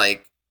I was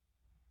like,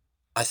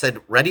 I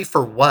said, ready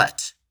for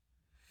what?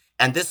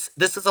 And this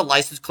is a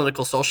licensed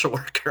clinical social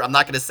worker. I'm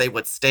not going to say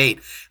what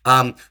state,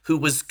 who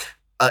was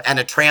and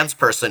a trans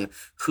person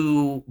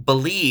who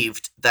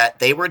believed that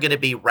they were going to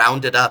be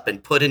rounded up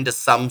and put into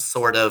some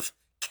sort of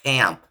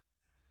camp,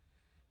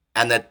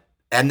 and that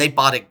and they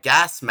bought a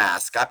gas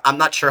mask. I'm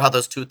not sure how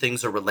those two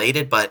things are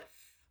related, but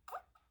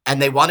and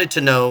they wanted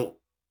to know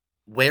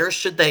where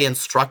should they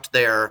instruct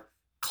their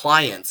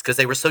clients, because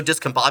they were so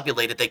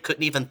discombobulated they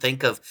couldn't even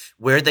think of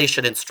where they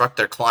should instruct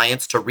their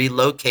clients to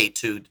relocate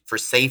to for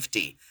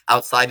safety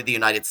outside of the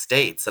United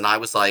States. And I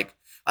was like,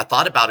 I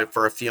thought about it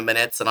for a few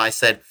minutes and I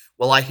said,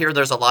 well, I hear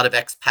there's a lot of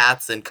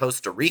expats in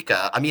Costa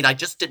Rica. I mean, I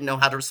just didn't know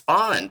how to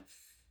respond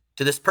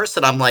to this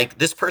person. I'm like,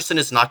 this person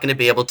is not going to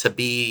be able to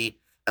be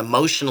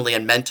emotionally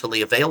and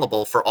mentally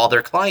available for all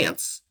their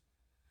clients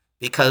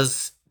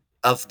because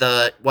of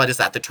the, what is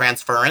that, the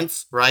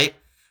transference, right?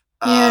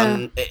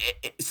 Yeah.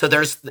 So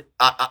there's,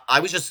 I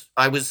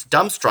was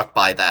dumbstruck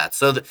by that.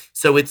 So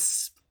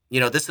it's,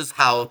 this is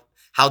how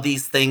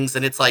these things,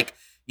 and it's like,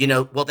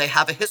 well, they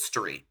have a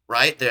history,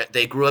 right?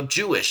 They grew up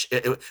Jewish.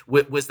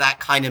 Was that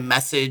kind of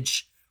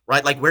message,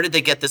 right? Like, where did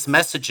they get this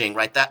messaging,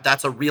 right?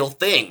 That's a real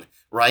thing,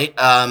 right?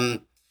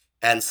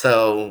 And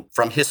so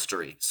from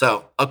history.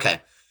 So,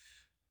 okay.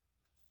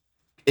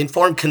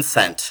 Informed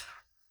consent.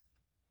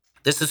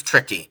 This is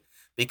tricky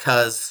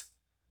because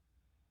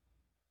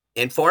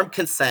informed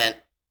consent,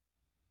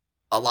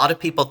 a lot of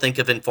people think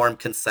of informed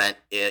consent.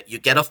 You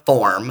get a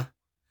form,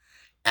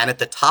 and at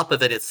the top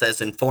of it, it says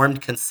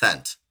informed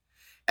consent.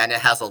 And it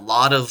has a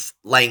lot of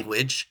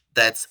language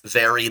that's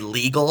very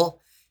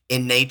legal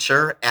in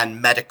nature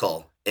and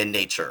medical in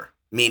nature,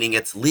 meaning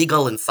it's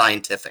legal and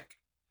scientific.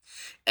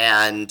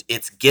 And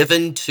it's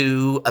given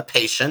to a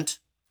patient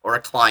or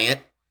a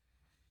client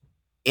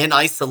in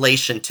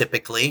isolation,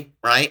 typically,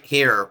 right?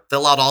 Here,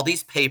 fill out all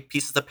these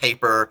pieces of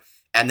paper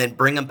and then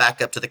bring them back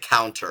up to the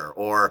counter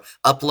or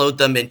upload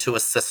them into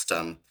a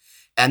system.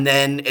 And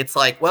then it's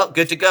like, well,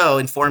 good to go,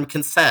 informed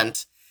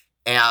consent.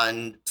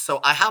 And so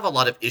I have a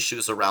lot of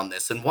issues around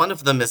this. And one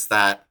of them is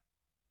that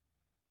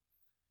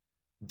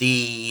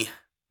the,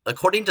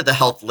 according to the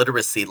Health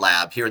Literacy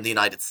Lab here in the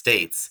United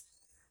States,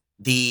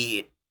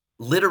 the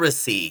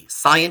literacy,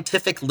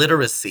 scientific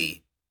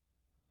literacy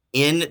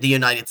in the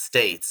United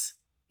States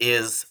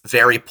is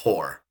very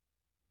poor,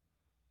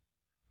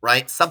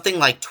 right? Something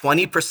like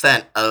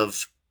 20%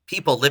 of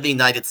people living in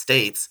the United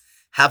States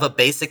have a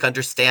basic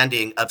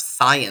understanding of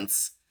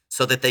science,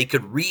 so that they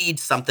could read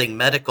something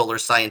medical or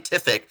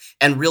scientific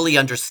and really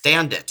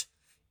understand it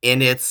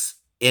in its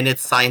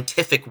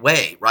scientific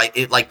way, right?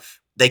 It like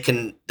they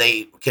can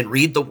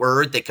read the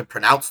word, they can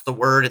pronounce the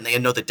word, and they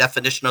know the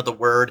definition of the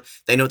word,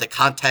 they know the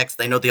context,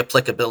 they know the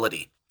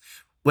applicability.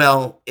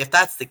 Well, if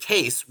that's the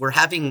case, we're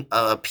having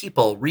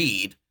people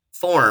read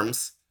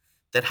forms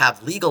that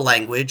have legal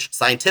language,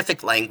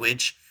 scientific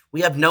language.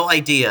 We have no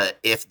idea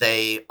if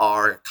they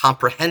are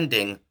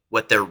comprehending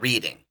what they're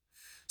reading.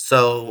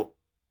 So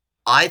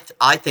I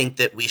think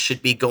that we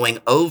should be going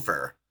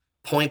over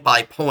point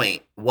by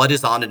point what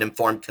is on an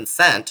informed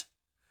consent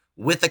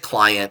with a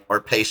client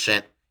or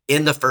patient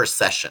in the first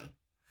session.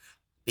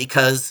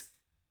 Because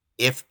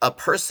if a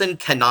person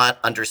cannot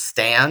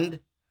understand,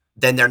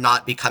 then they're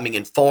not becoming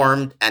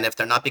informed. And if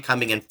they're not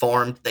becoming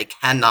informed, they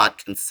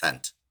cannot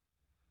consent.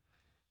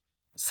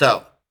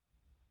 So,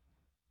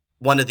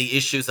 one of the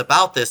issues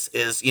about this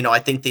is, I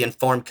think the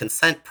informed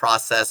consent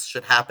process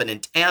should happen in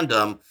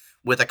tandem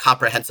with a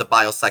comprehensive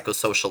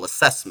biopsychosocial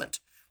assessment,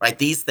 right?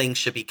 These things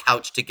should be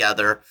couched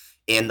together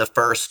in the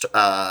first,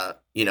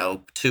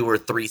 2 or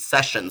 3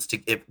 sessions,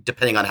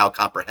 depending on how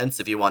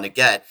comprehensive you want to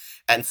get.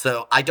 And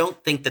so I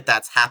don't think that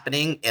that's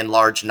happening in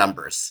large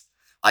numbers.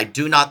 I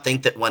do not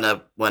think that when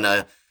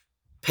a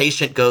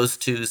patient goes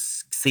to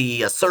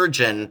see a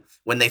surgeon,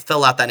 when they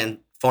fill out that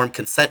informed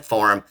consent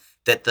form,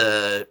 that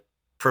the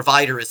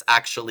provider is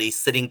actually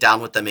sitting down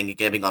with them and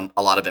giving them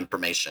a lot of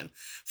information.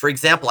 For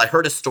example, I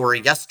heard a story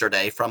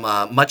yesterday from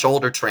a much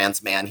older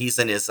trans man. He's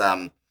in his,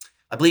 I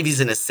believe he's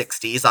in his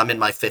 60s. I'm in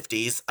my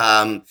 50s.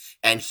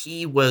 And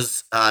he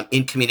was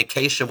in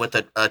communication with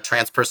a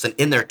trans person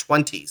in their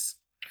 20s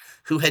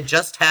who had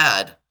just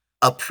had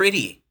a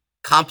pretty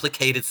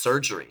complicated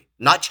surgery,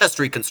 not chest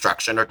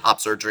reconstruction or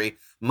top surgery,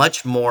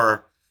 much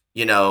more,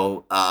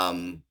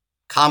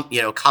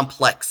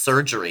 complex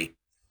surgery.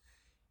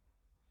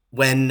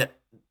 When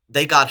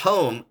they got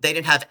home, they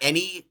didn't have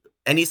any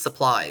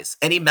supplies,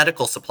 any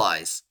medical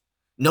supplies.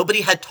 Nobody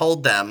had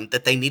told them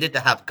that they needed to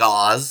have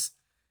gauze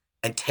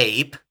and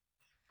tape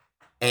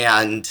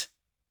and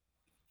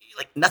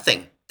like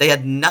nothing. They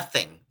had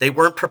nothing. They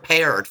weren't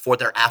prepared for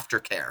their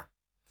aftercare.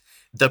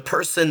 The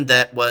person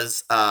that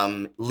was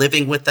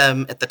living with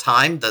them at the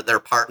time, their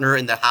partner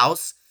in the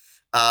house,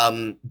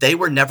 they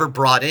were never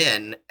brought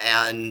in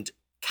and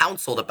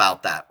counseled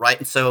about that, right?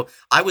 And so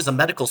I was a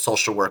medical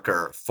social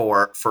worker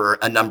for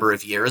a number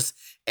of years,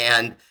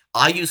 and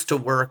I used to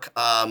work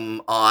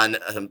on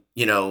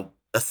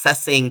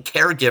assessing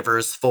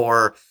caregivers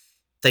for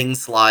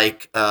things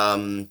like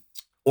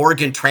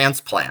organ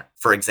transplant,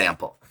 for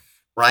example,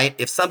 right?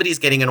 If somebody's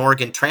getting an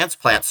organ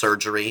transplant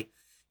surgery,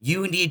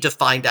 you need to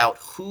find out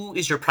who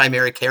is your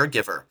primary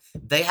caregiver.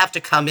 They have to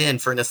come in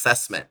for an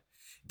assessment.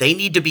 They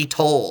need to be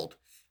told,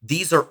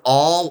 these are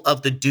all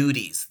of the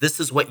duties. This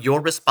is what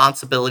your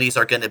responsibilities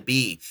are going to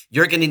be.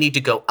 You're going to need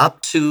to go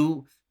up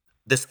to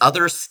this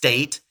other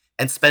state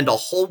and spend a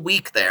whole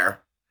week there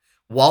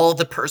while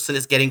the person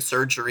is getting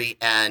surgery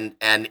and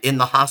in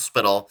the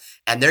hospital,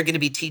 and they're going to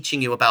be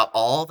teaching you about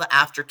all the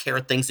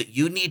aftercare things that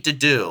you need to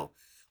do.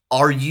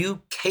 Are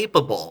you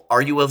capable?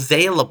 Are you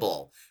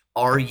available?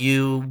 Are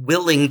you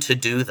willing to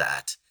do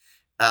that?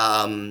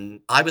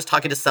 I was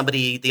talking to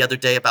somebody the other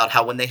day about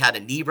how when they had a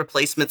knee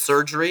replacement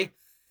surgery,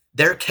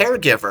 their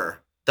caregiver,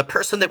 the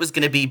person that was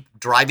going to be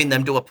driving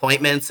them to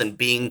appointments and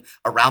being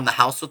around the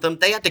house with them,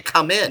 they had to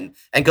come in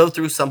and go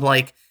through some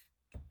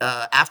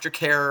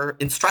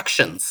aftercare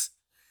instructions.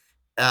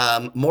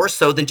 More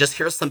so than just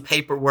here's some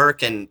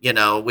paperwork and,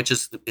 which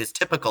is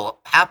typical,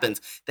 happens.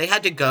 They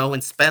had to go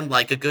and spend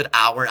like a good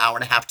hour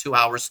and a half, 2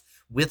 hours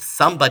with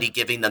somebody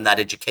giving them that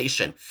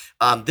education.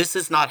 This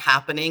is not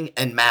happening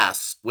en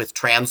masse with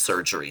trans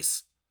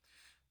surgeries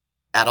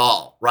at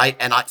all, right?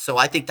 And so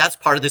I think that's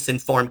part of this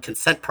informed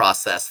consent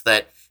process,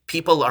 that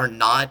people are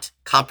not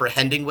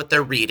comprehending what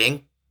they're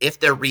reading, if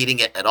they're reading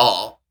it at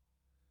all.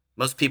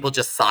 Most people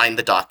just sign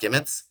the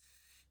documents.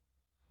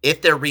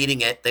 If they're reading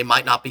it, they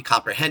might not be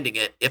comprehending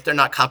it. If they're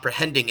not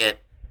comprehending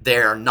it,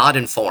 they're not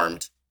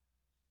informed,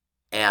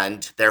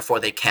 and therefore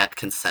they can't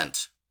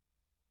consent.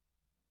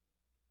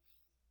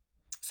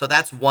 So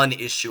that's one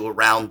issue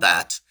around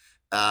that.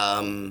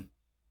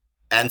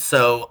 And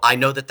so I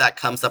know that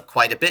comes up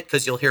quite a bit,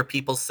 because you'll hear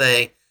people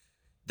say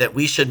that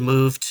we should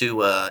move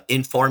to an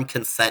informed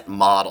consent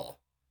model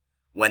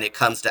when it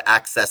comes to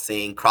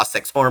accessing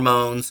cross-sex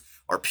hormones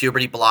or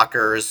puberty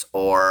blockers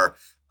or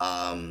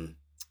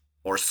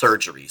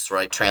surgeries,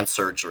 right? Trans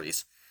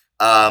surgeries.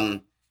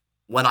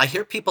 When I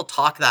hear people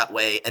talk that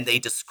way and they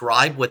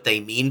describe what they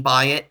mean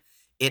by it,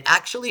 it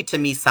actually to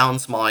me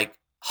sounds like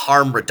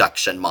harm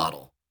reduction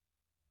model,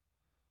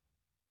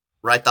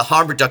 right? The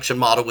harm reduction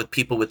model with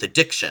people with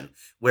addiction,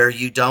 where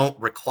you don't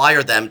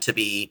require them to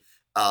be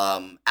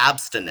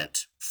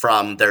abstinent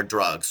from their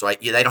drugs, right?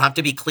 They don't have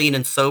to be clean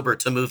and sober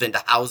to move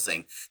into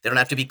housing. They don't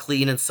have to be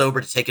clean and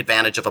sober to take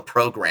advantage of a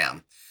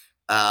program.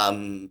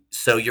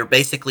 So you're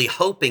basically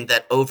hoping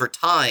that over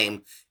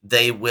time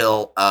they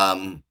will,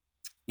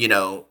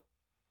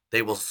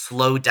 they will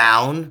slow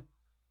down,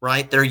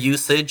 right, their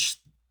usage,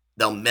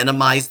 they'll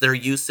minimize their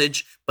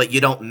usage, but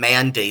you don't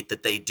mandate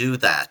that they do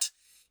that.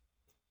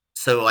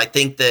 So I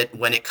think that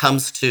when it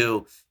comes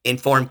to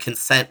informed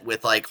consent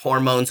with like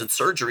hormones and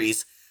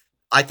surgeries,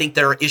 I think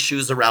there are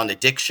issues around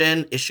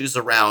addiction, issues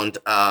around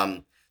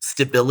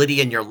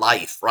stability in your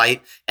life,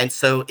 right? And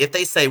so if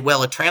they say,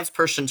 well, a trans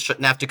person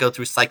shouldn't have to go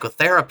through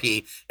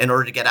psychotherapy in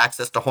order to get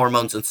access to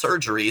hormones and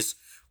surgeries,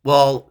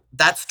 well,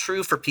 that's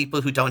true for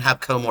people who don't have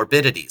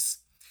comorbidities.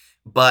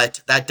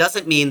 But that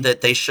doesn't mean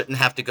that they shouldn't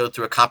have to go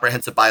through a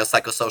comprehensive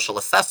biopsychosocial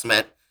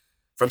assessment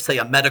from, say,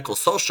 a medical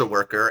social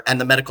worker, and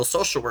the medical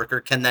social worker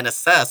can then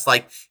assess,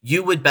 like,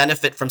 you would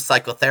benefit from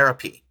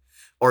psychotherapy,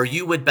 or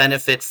you would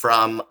benefit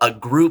from a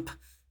group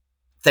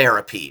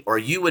therapy, or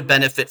you would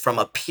benefit from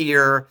a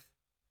peer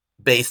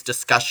based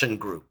discussion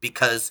group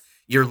because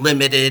you're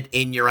limited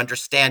in your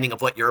understanding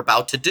of what you're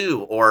about to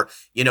do, or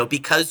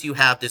because you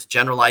have this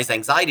generalized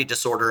anxiety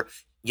disorder,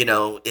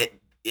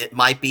 it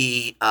might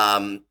be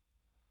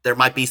there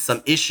might be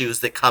some issues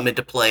that come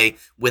into play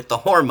with the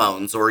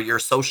hormones or your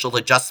social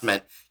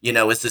adjustment,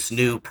 as this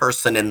new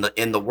person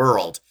in the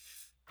world.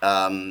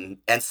 And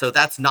so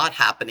that's not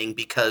happening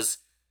because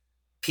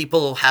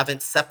people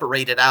haven't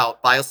separated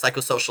out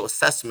biopsychosocial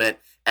assessment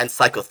and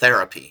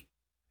psychotherapy,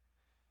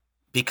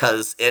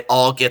 because it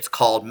all gets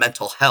called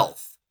mental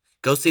health.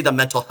 Go see the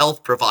mental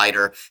health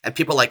provider. And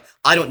people are like,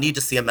 I don't need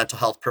to see a mental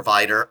health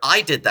provider.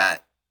 I did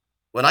that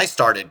when I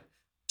started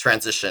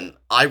transition.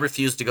 I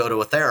refused to go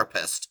to a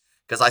therapist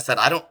because I said,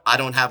 I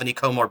don't have any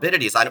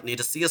comorbidities. I don't need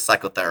to see a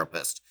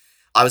psychotherapist.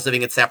 I was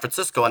living in San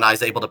Francisco and I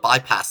was able to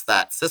bypass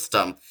that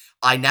system.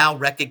 I now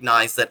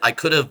recognize that I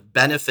could have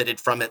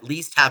benefited from at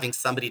least having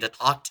somebody to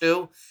talk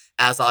to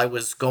as I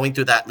was going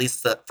through that, at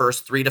least the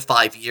first 3 to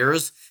 5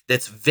 years.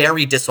 That's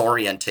very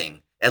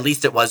disorienting. At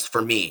least it was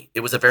for me. It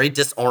was a very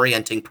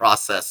disorienting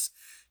process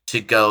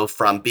to go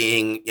from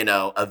being,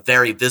 a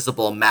very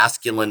visible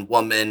masculine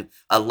woman,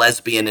 a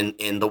lesbian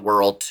in the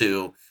world,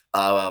 to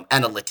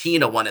and a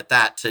Latina one at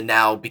that, to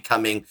now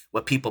becoming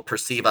what people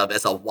perceive of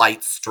as a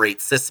white, straight,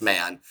 cis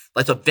man.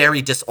 That's a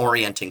very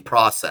disorienting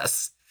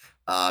process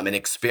and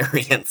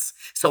experience.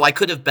 So I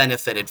could have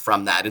benefited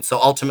from that. And so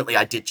ultimately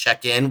I did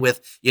check in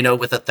with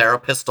a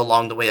therapist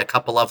along the way, a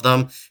couple of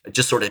them,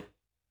 just sort of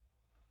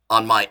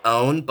on my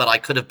own, but I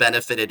could have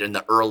benefited in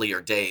the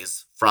earlier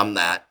days from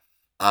that.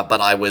 But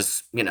I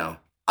was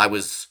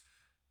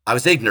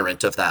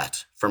ignorant of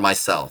that for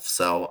myself.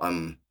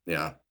 So,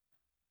 yeah.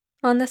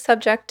 On the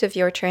subject of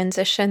your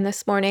transition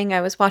this morning, I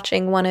was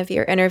watching one of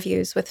your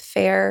interviews with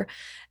Fair,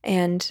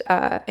 and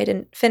I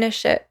didn't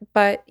finish it,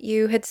 but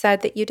you had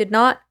said that you did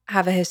not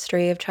have a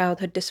history of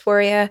childhood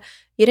dysphoria.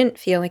 You didn't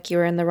feel like you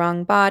were in the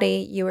wrong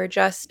body. You were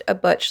just a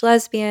butch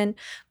lesbian.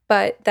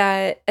 But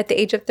that at the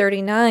age of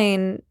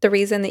 39, the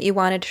reason that you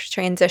wanted to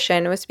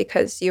transition was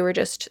because you were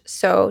just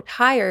so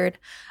tired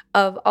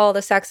of all the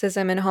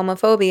sexism and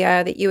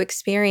homophobia that you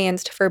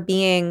experienced for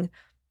being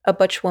a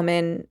butch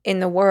woman in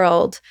the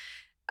world.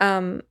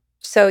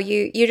 So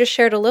you just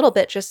shared a little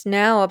bit just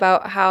now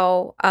about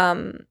how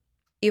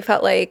you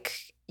felt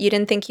like you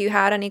didn't think you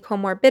had any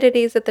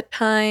comorbidities at the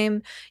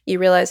time. You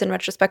realized in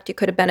retrospect you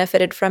could have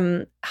benefited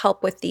from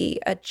help with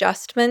the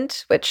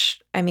adjustment, which,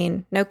 I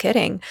mean, no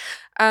kidding.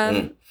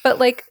 Mm. But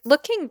like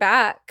looking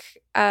back,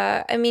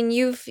 I mean,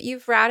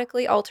 you've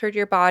radically altered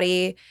your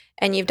body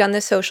and you've done the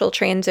social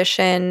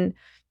transition.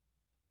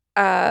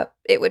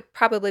 It would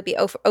probably be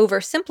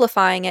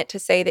oversimplifying it to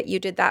say that you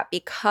did that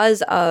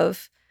because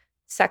of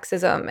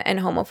sexism and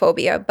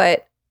homophobia.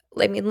 But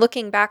I mean,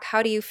 looking back,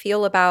 how do you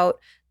feel about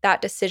that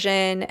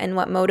decision and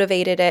what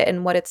motivated it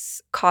and what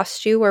it's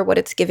cost you or what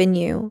it's given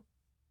you?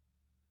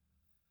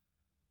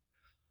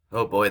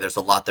 Oh boy, there's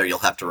a lot there. You'll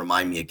have to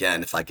remind me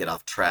again if I get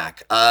off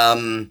track.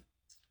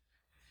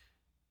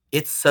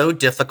 It's so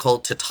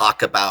difficult to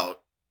talk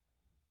about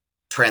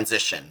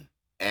transition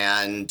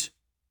and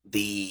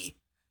the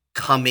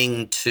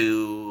coming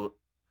to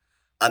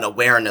an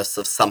awareness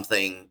of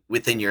something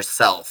within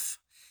yourself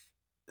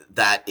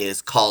that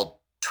is called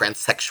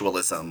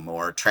transsexualism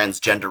or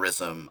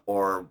transgenderism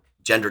or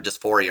gender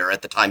dysphoria, or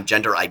at the time,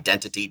 gender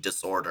identity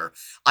disorder.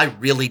 I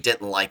really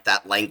didn't like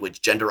that language,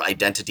 gender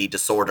identity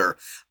disorder.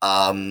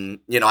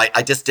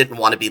 I just didn't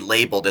want to be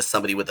labeled as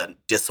somebody with a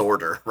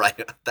disorder, right?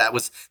 That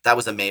was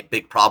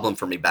big problem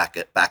for me back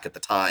at the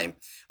time.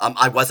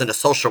 I wasn't a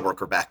social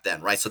worker back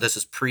then, right? So this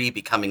is pre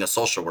becoming a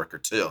social worker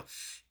too,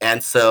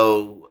 and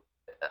so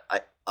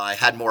I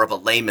had more of a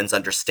layman's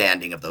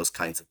understanding of those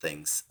kinds of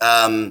things.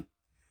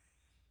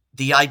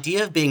 The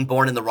idea of being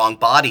born in the wrong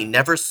body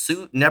never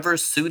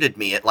suited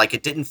me.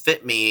 It didn't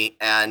fit me.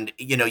 And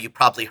you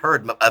probably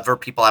heard, other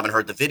people haven't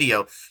heard the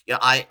video.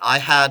 I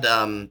had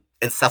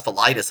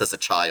encephalitis as a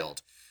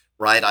child,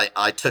 right?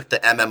 I took the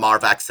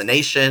MMR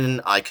vaccination.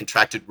 I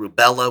contracted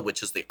rubella,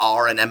 which is the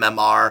R in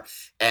MMR,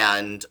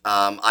 and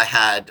I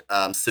had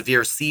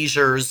severe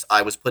seizures.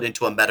 I was put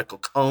into a medical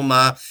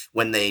coma.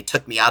 When they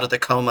took me out of the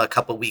coma a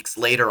couple weeks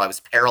later, I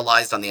was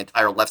paralyzed on the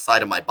entire left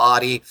side of my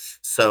body.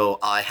 So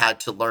I had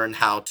to learn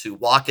how to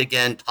walk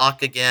again,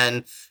 talk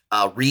again,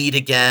 read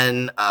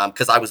again,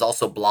 because I was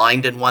also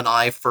blind in one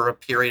eye for a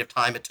period of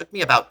time. It took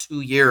me about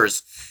 2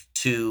 years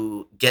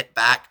to get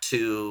back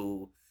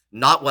to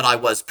not what I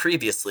was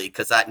previously,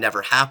 because that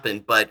never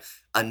happened, but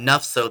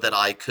enough so that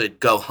I could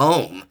go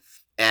home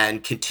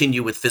and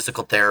continue with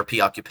physical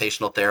therapy,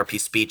 occupational therapy,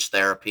 speech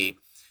therapy.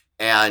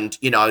 And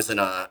I was in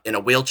a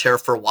wheelchair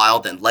for a while,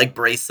 then leg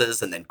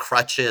braces, and then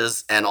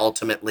crutches, and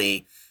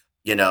ultimately,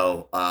 you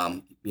know,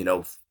 um, you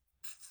know,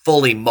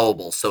 fully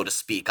mobile, so to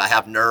speak. I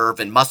have nerve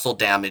and muscle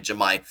damage in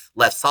my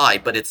left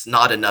side, but it's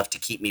not enough to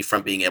keep me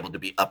from being able to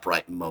be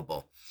upright and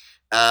mobile.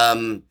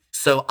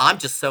 So I'm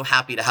just so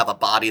happy to have a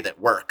body that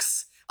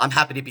works. I'm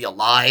happy to be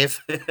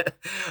alive.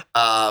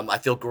 I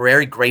feel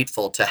very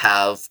grateful to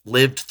have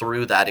lived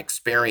through that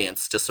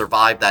experience, to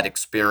survive that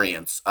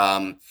experience.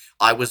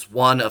 I was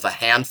one of a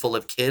handful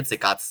of kids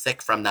that got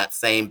sick from that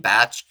same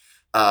batch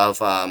of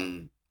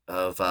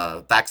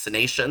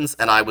vaccinations,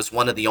 and I was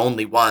one of the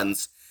only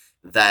ones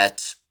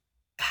that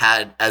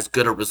had as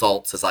good a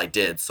results as I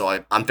did.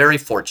 So I'm very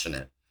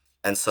fortunate,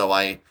 and so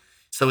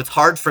it's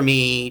hard for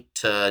me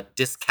to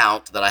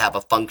discount that I have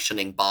a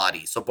functioning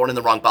body. So born in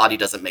the wrong body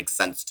doesn't make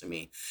sense to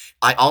me.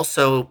 I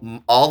also,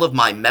 all of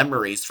my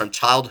memories from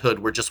childhood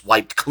were just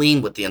wiped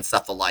clean with the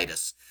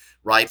encephalitis,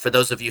 right? For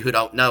those of you who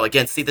don't know,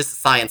 again, see, this is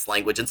science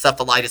language.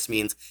 Encephalitis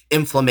means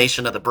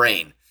inflammation of the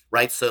brain,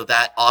 right? So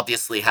that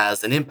obviously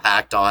has an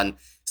impact on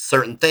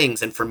certain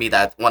things. And for me,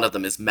 that one of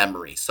them is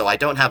memory. So I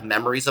don't have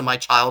memories of my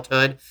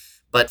childhood.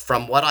 But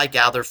from what I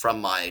gather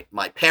from my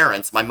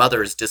parents, my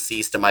mother is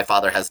deceased and my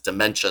father has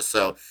dementia.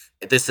 So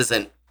this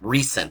isn't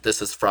recent.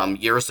 This is from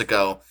years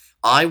ago.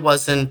 I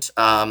wasn't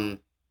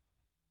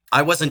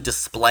I wasn't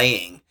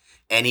displaying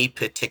any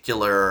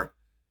particular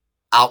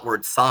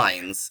outward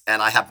signs,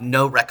 and I have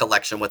no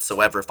recollection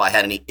whatsoever if I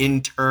had any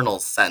internal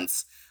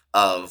sense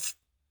of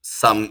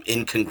some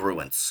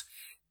incongruence.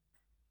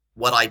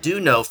 What I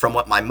do know from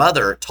what my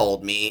mother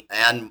told me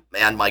and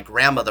my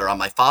grandmother on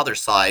my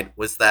father's side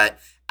was that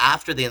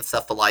after the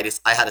encephalitis,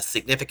 I had a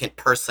significant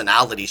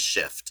personality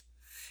shift.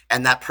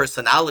 And that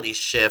personality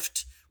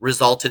shift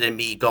resulted in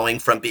me going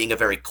from being a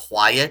very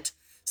quiet,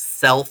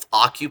 self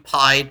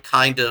occupied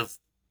kind of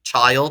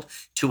child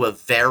to a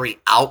very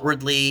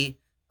outwardly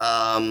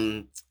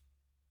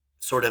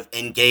sort of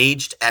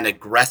engaged and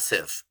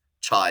aggressive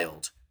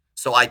child.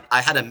 So I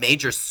had a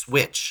major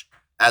switch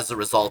as a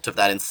result of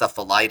that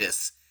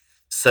encephalitis.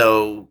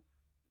 So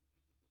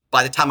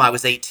by the time I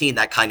was 18,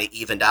 that kind of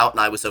evened out and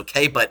I was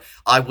okay. But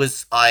I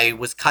was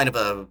kind of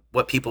a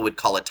what people would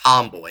call a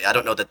tomboy. I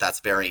don't know that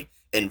that's very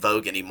in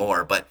vogue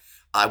anymore, but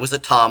I was a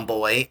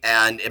tomboy,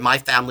 and in my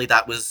family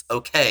that was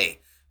okay.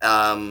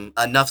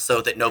 Enough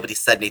so that nobody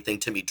said anything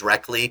to me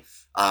directly.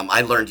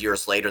 I learned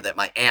years later that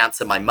my aunts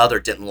and my mother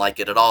didn't like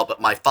it at all,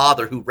 but my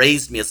father, who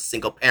raised me as a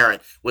single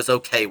parent, was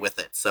okay with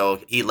it.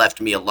 So he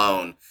left me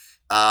alone.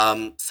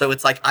 So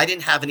it's like I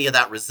didn't have any of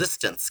that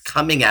resistance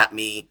coming at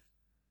me,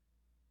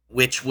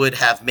 which would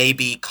have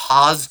maybe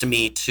caused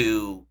me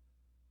to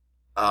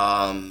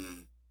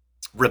um,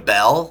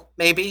 rebel,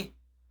 maybe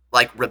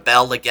like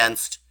rebel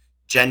against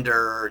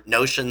gender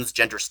notions,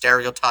 gender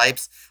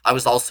stereotypes. I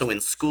was also in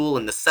school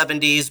in the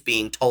 70s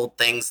being told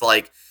things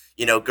like,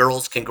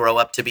 girls can grow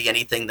up to be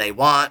anything they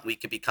want. We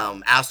could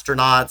become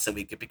astronauts and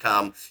we could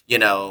become,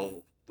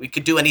 we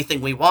could do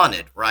anything we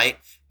wanted, right?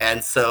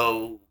 And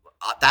so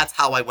that's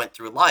how I went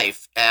through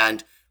life.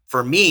 And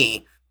for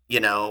me,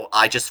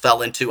 I just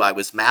fell into, I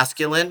was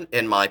masculine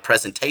in my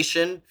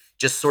presentation,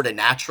 just sort of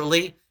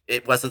naturally.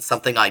 It wasn't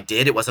something I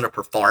did. It wasn't a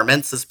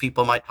performance, as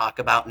people might talk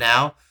about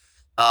now.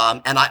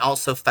 And I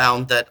also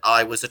found that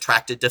I was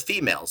attracted to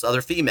females,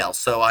 other females.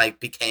 So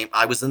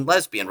I was in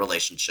lesbian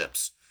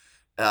relationships.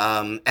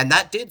 And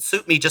that did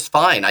suit me just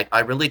fine. I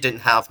really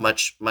didn't have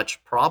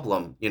much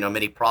problem,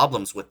 many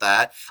problems with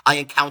that. I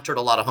encountered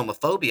a lot of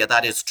homophobia.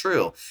 That is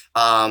true.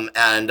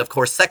 And of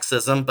course,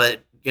 sexism,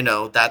 but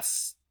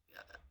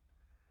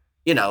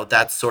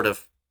that's sort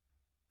of,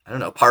 I don't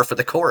know, par for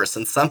the course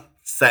in some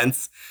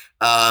sense.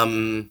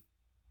 Um,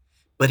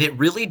 but it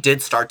really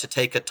did start to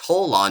take a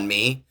toll on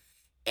me.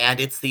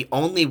 And it's the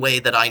only way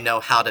that I know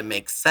how to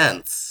make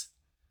sense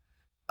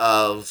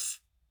of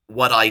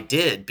what I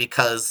did,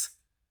 because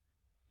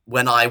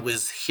when I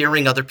was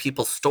hearing other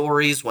people's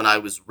stories, when I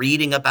was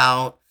reading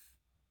about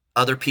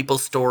other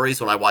people's stories,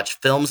 when I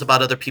watched films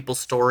about other people's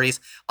stories,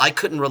 I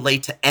couldn't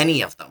relate to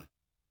any of them.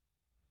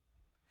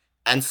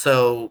 And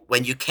so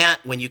when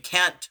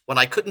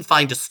I couldn't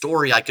find a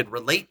story I could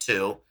relate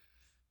to,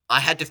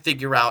 I had to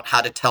figure out how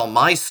to tell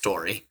my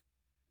story.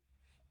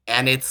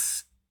 And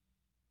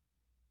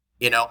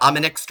I'm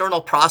an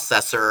external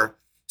processor.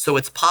 So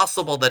it's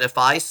possible that if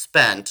I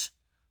spent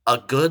a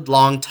good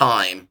long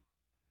time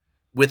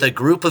with a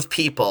group of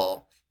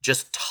people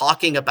just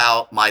talking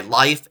about my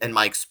life and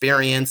my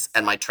experience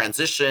and my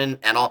transition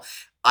and all,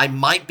 I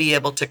might be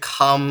able to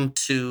come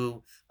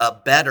to a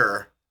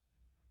better,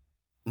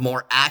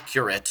 more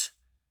accurate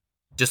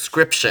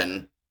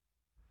description,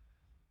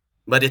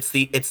 but it's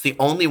the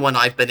only one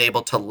I've been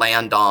able to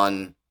land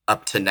on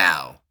up to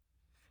now.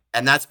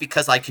 And that's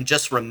because I can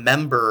just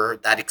remember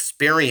that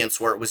experience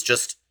where it was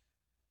just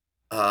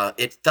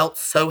it felt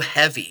so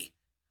heavy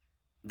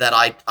that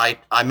I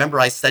remember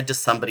I said to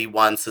somebody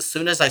once, as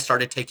soon as I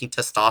started taking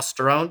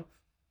testosterone,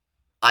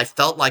 I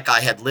felt like I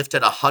had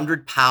lifted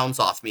 100 pounds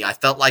off me. I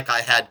felt like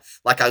I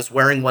was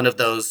wearing one of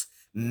those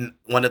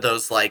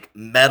like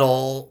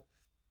metal,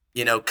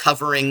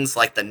 coverings,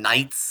 like the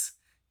knights,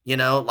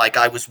 like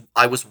I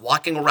was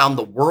walking around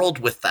the world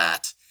with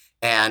that.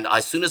 And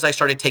as soon as I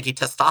started taking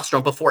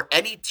testosterone, before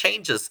any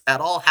changes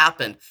at all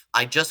happened,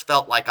 I just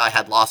felt like I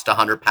had lost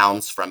 100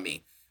 pounds from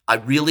me. I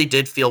really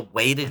did feel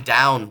weighted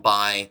down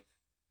by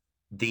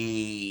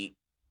the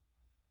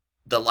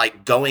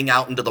like going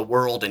out into the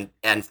world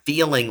and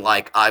feeling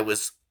like I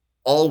was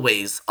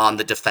always on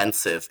the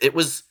defensive. It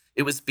was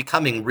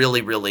becoming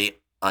really, really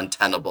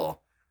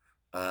untenable.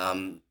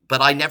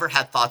 But I never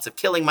had thoughts of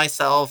killing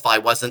myself. I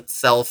wasn't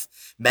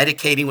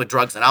self-medicating with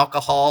drugs and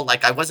alcohol.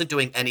 Like, I wasn't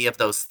doing any of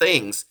those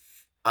things.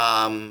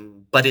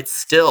 But it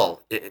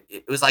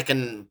was like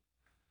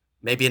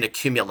maybe an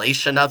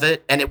accumulation of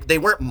it. And they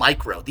weren't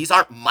micro. These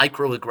aren't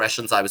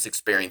microaggressions I was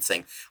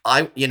experiencing.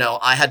 I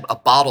had a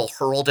bottle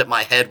hurled at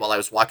my head while I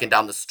was walking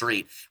down the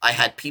street. I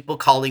had people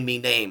calling me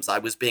names. I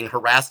was being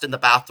harassed in the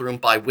bathroom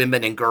by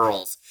women and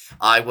girls.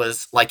 I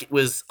was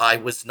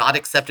not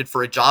accepted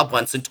for a job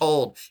once and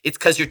told, it's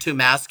because you're too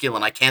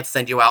masculine. I can't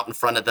send you out in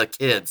front of the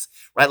kids,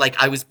 right? Like,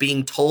 I was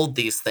being told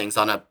these things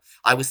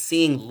I was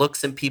seeing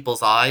looks in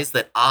people's eyes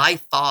that I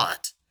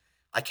thought,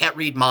 I can't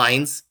read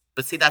minds,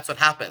 but see, that's what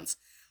happens.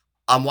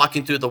 I'm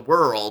walking through the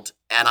world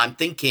and I'm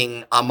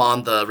thinking I'm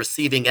on the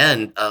receiving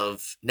end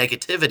of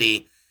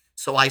negativity.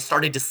 So I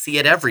started to see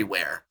it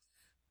everywhere.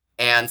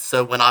 And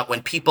so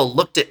when people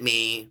looked at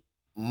me,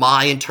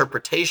 my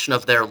interpretation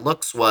of their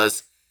looks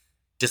was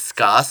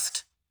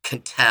disgust,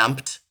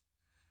 contempt,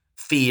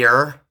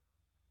 fear,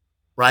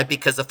 right?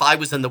 Because if I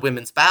was in the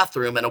women's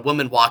bathroom and a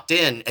woman walked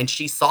in and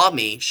she saw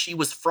me, she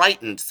was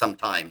frightened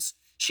sometimes.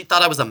 She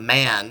thought I was a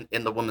man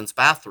in the women's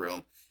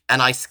bathroom,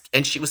 and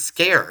she was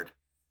scared.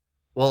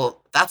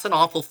 Well, that's an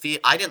awful feel.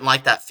 I didn't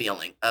like that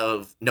feeling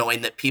of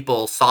knowing that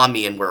people saw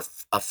me and were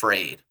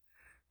afraid.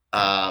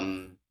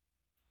 Um,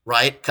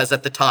 right? Because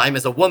at the time,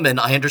 as a woman,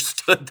 I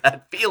understood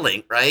that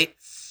feeling, right?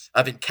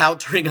 Of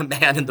encountering a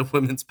man in the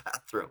women's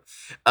bathroom.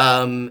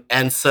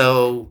 And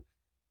so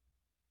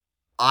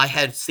I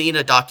had seen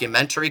a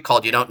documentary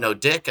called You Don't Know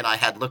Dick, and I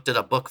had looked at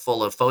a book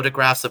full of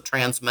photographs of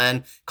trans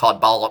men called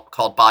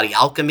Body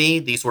Alchemy.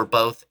 These were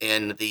both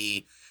in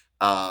the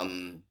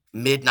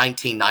mid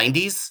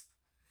 1990s.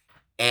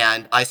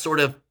 And I sort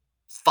of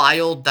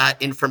filed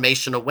that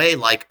information away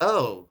like,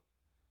 oh,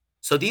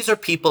 so these are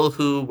people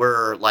who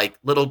were like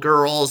little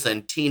girls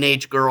and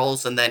teenage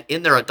girls. And then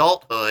in their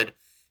adulthood,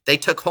 they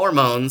took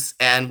hormones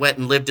and went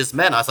and lived as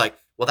men. I was like,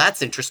 well,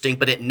 that's interesting.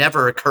 But it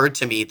never occurred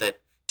to me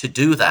that to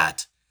do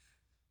that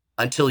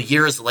until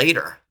years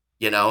later.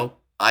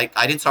 I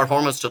didn't start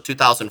hormones till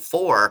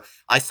 2004.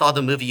 I saw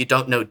the movie You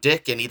Don't Know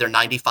Dick in either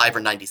 95 or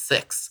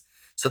 96.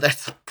 So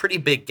that's a pretty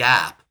big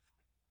gap.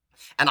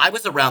 And I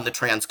was around the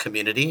trans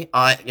community.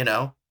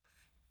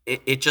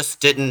 It just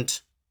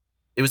didn't.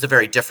 It was a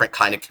very different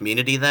kind of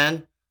community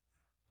then.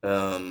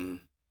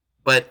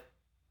 But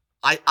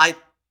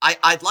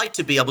I'd like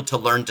to be able to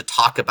learn to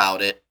talk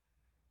about it,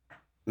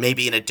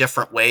 maybe in a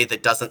different way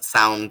that doesn't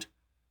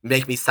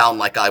make me sound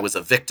like I was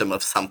a victim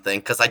of something,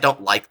 because I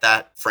don't like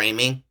that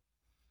framing.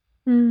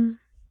 Mm.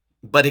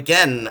 But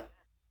again,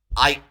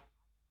 I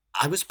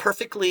I was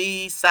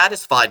perfectly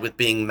satisfied with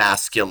being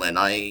masculine.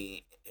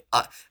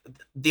 Uh,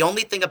 the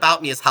only thing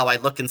about me is how I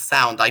look and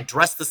sound. I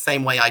dress the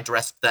same way I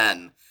dressed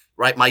then,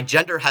 right? My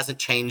gender hasn't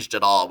changed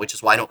at all, which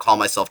is why I don't call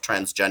myself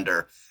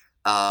transgender.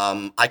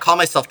 I call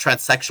myself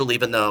transsexual,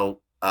 even though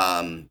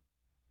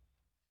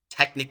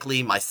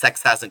technically my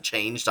sex hasn't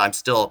changed. I'm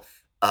still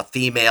a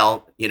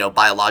female,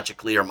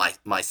 biologically, or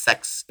my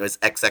sex is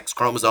XX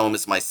chromosome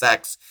is my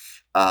sex.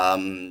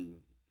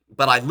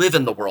 But I live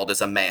in the world as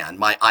a man.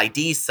 My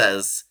ID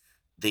says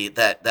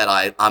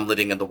I'm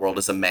living in the world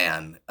as a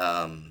man.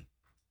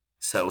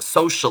 So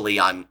socially,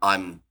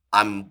 I'm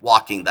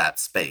walking that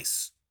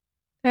space.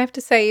 I have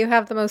to say, you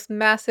have the most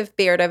massive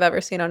beard I've ever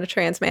seen on a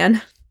trans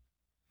man.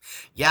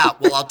 Yeah,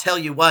 well, I'll tell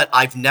you what,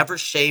 I've never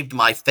shaved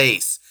my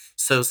face.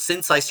 So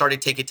since I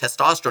started taking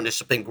testosterone, it's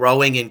just been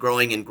growing and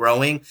growing and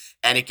growing,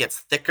 and it gets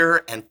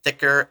thicker and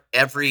thicker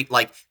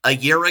like a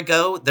year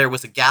ago, there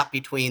was a gap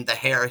between the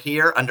hair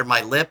here under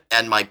my lip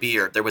and my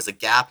beard. There was a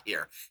gap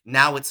here.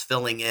 Now it's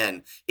filling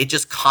in. It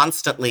just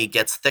constantly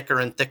gets thicker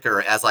and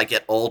thicker as I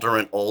get older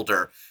and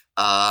older.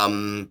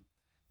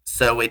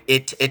 So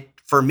it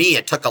for me,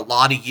 it took a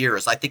lot of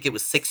years. I think it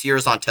was 6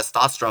 years on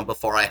testosterone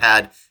before I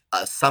had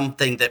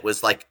something that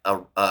was like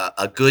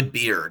a good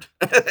beard.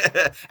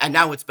 And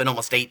now it's been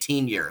almost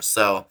 18 years.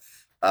 So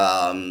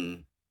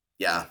Um,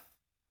 yeah.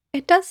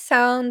 It does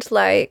sound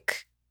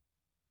like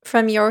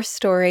from your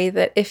story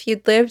that if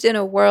you'd lived in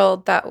a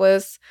world that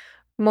was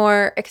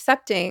more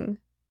accepting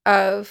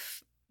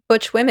of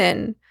butch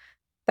women,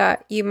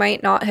 that you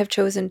might not have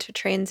chosen to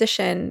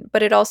transition.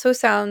 But it also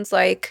sounds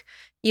like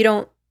you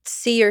don't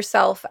see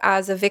yourself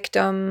as a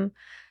victim.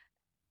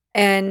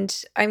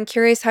 And I'm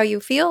curious how you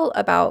feel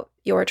about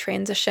your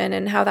transition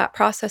and how that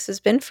process has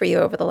been for you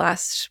over the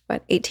last,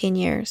 18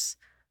 years.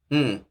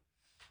 Hmm.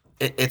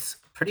 It's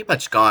pretty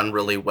much gone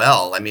really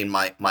well. I mean,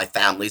 my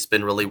family's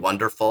been really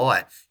wonderful.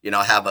 I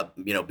have a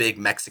big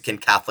Mexican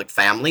Catholic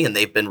family, and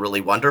they've been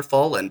really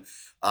wonderful. And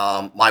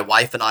my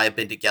wife and I have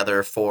been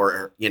together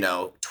for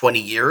 20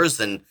 years,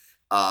 and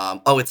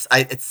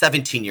it's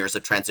 17 years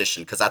of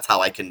transition because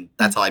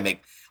Mm.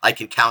 I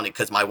can count it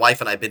because my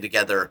wife and I have been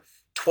together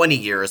 20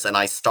 years, and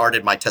I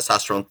started my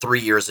testosterone 3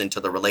 years into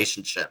the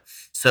relationship.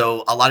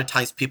 So a lot of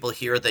times people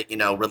hear that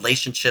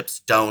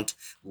relationships don't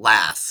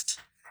last.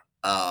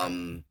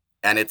 um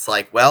and it's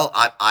like, well,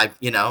 I'm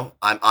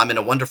in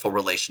a wonderful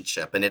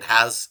relationship, and it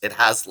has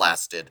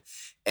lasted.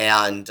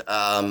 And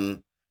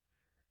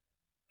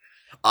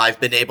I've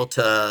been able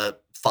to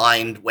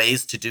find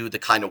ways to do the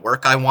kind of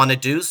work I want to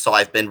do, so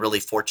I've been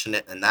really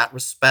fortunate in that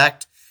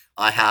respect.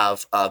 I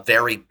have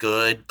very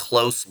good,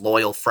 close,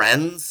 loyal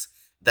friends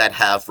that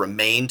have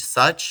remained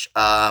such,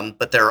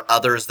 but there are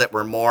others that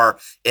were more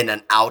in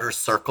an outer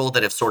circle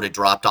that have sort of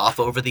dropped off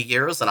over the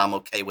years, and I'm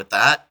okay with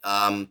that.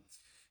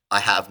 I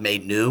have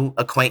made new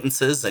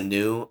acquaintances and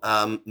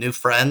new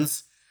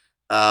friends.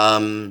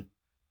 Um,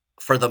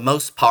 for the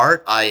most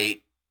part,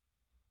 I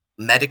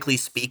medically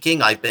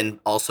speaking, I've been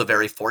also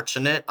very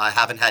fortunate. I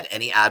haven't had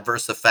any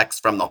adverse effects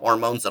from the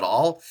hormones at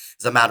all.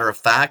 As a matter of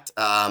fact,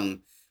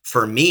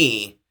 for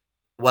me,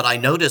 what I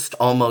noticed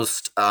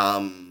almost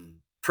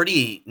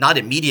pretty, not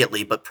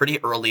immediately, but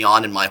pretty early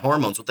on in my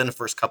hormones, within the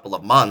first couple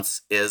of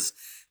months, is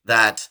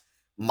that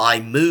my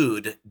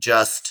mood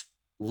just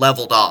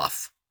leveled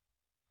off,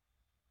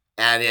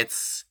 and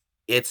it's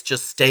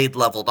just stayed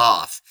leveled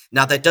off.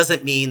 Now that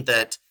doesn't mean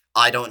that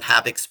I don't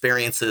have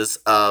experiences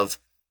of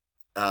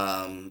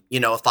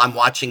if I'm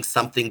watching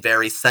something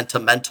very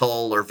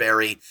sentimental or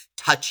very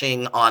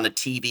touching on a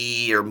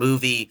TV or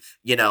movie,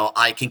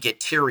 I can get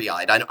teary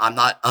eyed. I'm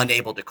not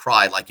unable to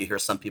cry like you hear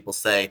some people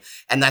say.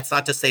 And that's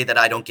not to say that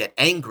I don't get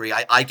angry.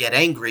 I get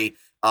angry.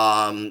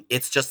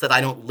 It's just that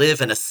I don't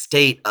live in a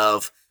state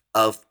of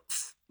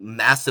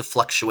massive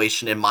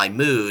fluctuation in my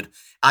mood.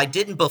 I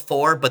didn't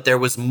before, but there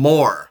was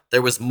more.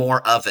 There was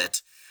more of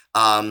it.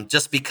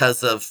 Just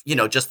because of,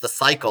 just the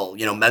cycle,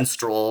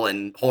 menstrual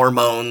and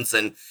hormones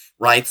and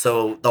right?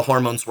 So the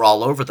hormones were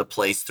all over the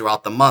place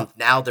throughout the month.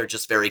 Now they're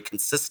just very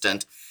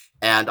consistent.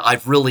 And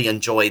I've really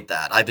enjoyed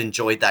that. I've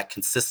enjoyed that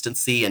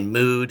consistency and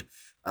mood.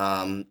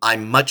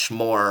 I'm much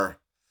more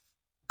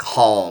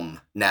calm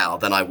now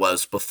than I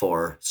was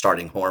before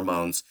starting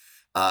hormones.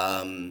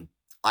 Um,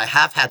 I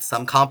have had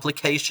some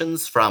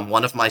complications from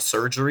one of my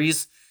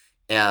surgeries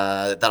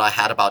that I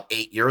had about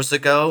 8 years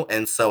ago.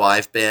 And so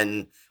I've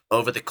been,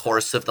 over the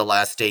course of the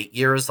last 8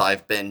 years,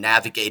 I've been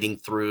navigating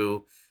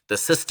through the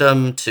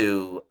system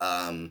to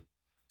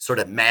sort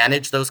of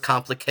manage those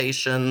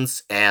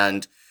complications.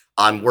 And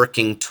I'm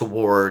working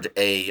toward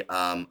a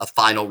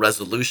final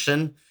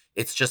resolution.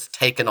 It's just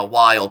taken a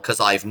while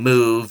because I've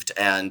moved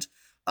and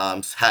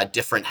had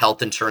different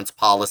health insurance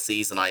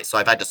policies, and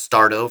I've had to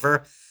start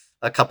over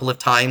a couple of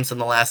times in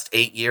the last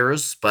 8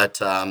 years.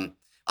 But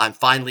I'm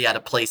finally at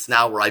a place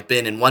now where I've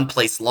been in one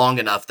place long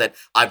enough that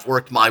I've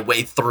worked my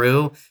way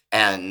through,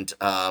 and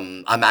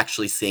I'm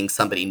actually seeing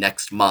somebody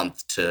next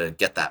month to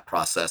get that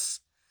process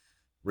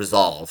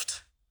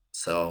resolved.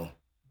 So,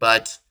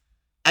 but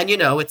and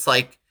it's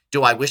like,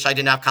 do I wish I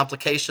didn't have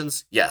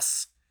complications?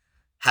 Yes.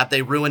 Have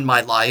they ruined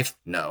my life?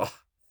 No,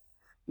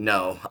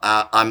 no.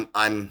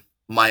 I'm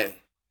my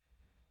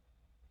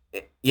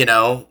you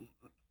know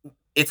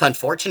it's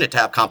unfortunate to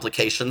have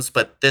complications,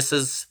 but this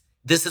is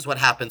what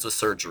happens with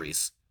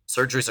surgeries.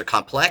 Surgeries are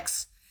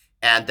complex,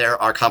 and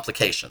there are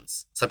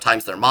complications.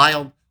 Sometimes they're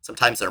mild,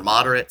 sometimes they're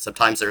moderate,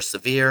 sometimes they're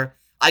severe.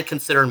 I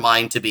consider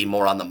mine to be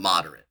more on the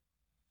moderate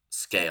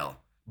scale,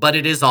 but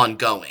it is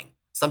ongoing.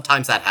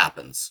 Sometimes that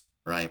happens,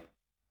 right?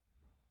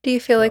 Do you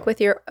feel like So,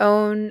 with your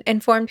own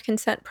informed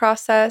consent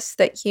process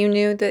that you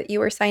knew that you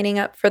were signing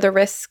up for the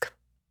risk,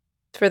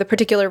 for the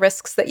particular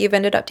risks that you've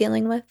ended up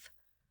dealing with?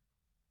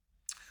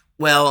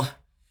 well,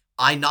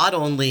 I not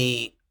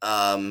only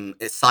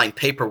signed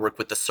paperwork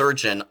with the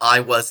surgeon, I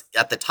was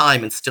at the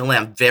time and still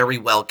am very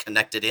well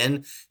connected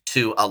in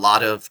to a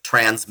lot of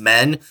trans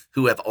men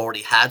who have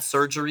already had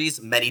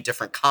surgeries, many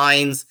different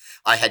kinds.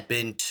 I had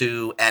been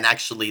to and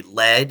actually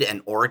led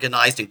and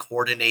organized and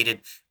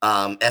coordinated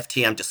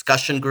FTM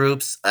discussion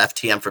groups.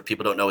 FTM, for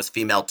people who don't know, is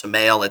female to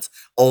male. It's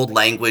old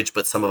language,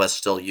 but some of us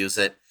still use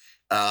it.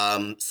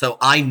 So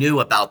I knew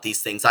about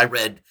these things. I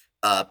read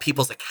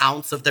people's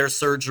accounts of their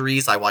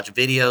surgeries. I watched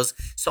videos.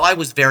 So I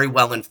was very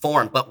well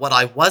informed. But what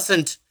I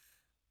wasn't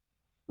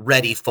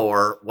ready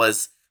for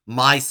was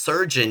my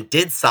surgeon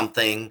did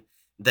something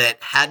that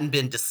hadn't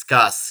been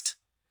discussed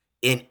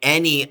in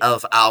any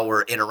of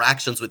our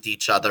interactions with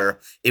each other.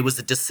 It was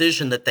a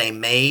decision that they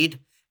made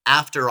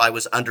after I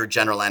was under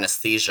general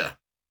anesthesia.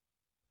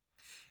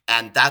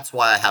 And that's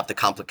why I have the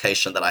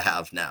complication that I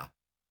have now,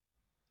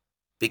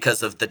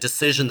 because of the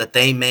decision that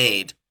they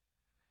made.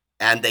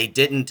 And they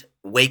didn't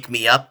wake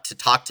me up to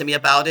talk to me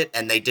about it,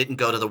 and they didn't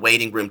go to the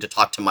waiting room to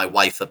talk to my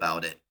wife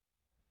about it.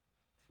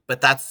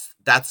 But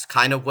that's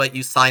kind of what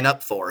you sign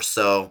up for.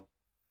 So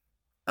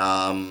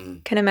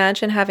Can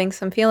imagine having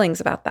some feelings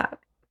about that.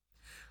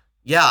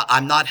 yeah,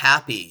 I'm not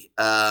happy.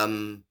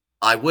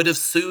 I would have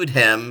sued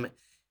him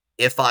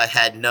if I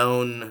had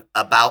known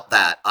about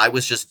that. I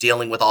was just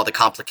dealing with all the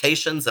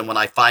complications, and when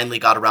I finally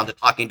got around to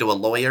talking to a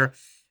lawyer,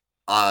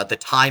 the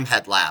time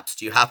had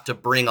lapsed. You have to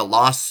bring a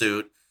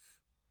lawsuit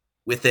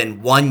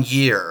within 1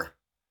 year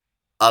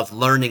of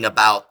learning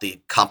about the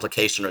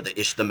complication or the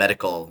issue, the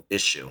medical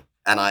issue,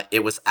 and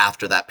it was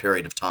after that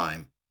period of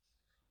time.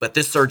 But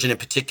this surgeon in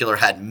particular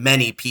had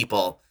many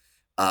people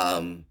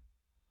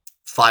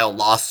file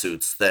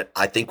lawsuits that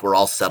I think were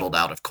all settled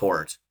out of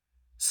court.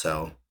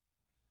 So,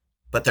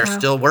 but they're Wow.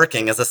 still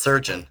working as a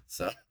surgeon.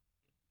 So,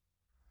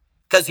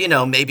 because,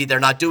 maybe they're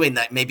not doing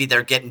that. Maybe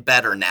they're getting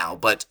better now,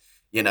 but,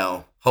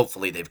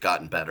 hopefully they've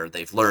gotten better.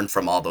 They've learned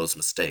from all those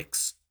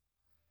mistakes.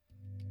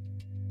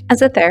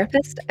 As a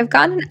therapist, I've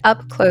gotten an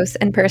up close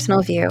and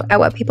personal view at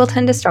what people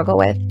tend to struggle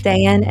with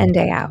day in and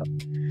day out.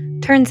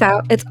 Turns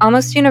out it's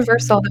almost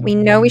universal that we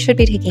know we should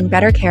be taking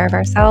better care of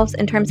ourselves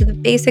in terms of the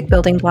basic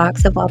building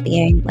blocks of well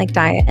being, like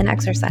diet and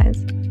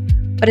exercise.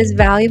 But as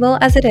valuable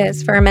as it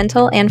is for our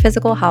mental and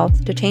physical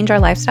health to change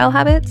our lifestyle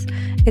habits,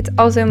 it's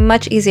also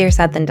much easier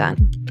said than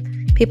done.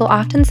 People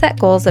often set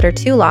goals that are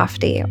too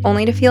lofty,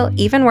 only to feel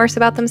even worse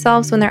about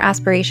themselves when their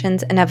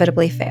aspirations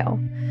inevitably fail.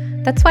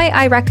 That's why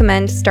I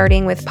recommend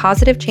starting with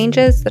positive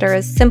changes that are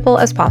as simple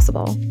as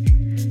possible.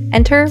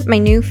 Enter my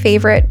new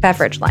favorite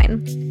beverage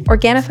line.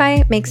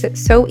 Organifi makes it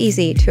so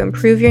easy to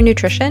improve your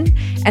nutrition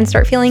and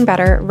start feeling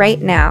better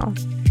right now,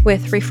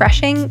 with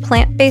refreshing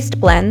plant-based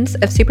blends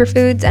of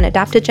superfoods and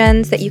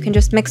adaptogens that you can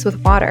just mix with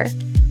water.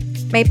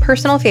 My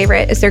personal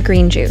favorite is their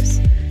green juice.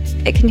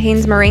 It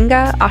contains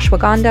moringa,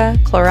 ashwagandha,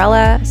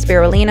 chlorella,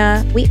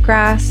 spirulina,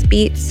 wheatgrass,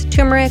 beets,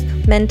 turmeric,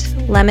 mint,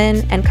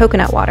 lemon, and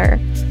coconut water.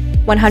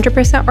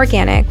 100%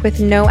 organic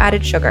with no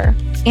added sugar,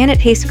 and it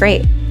tastes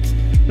great.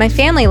 My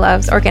family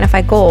loves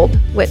Organifi Gold,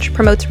 which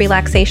promotes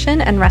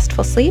relaxation and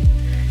restful sleep,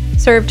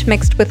 served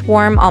mixed with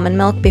warm almond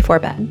milk before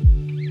bed.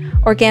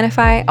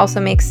 Organifi also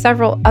makes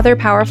several other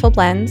powerful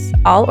blends,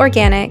 all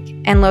organic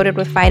and loaded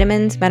with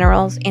vitamins,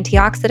 minerals,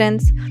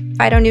 antioxidants,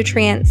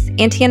 phytonutrients,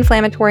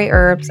 anti-inflammatory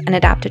herbs, and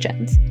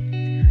adaptogens.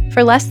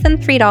 For less than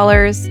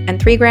 $3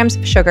 and 3 grams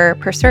of sugar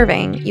per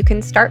serving, you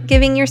can start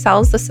giving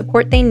yourselves the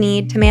support they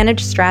need to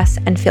manage stress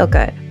and feel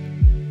good.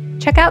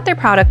 Check out their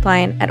product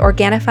line at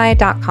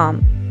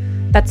Organifi.com.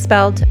 That's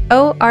spelled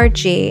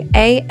Organifi.com,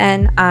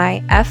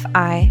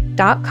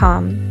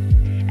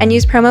 and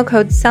use promo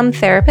code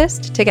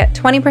SOMETherapist to get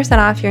 20%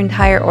 off your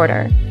entire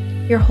order.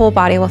 Your whole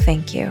body will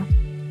thank you.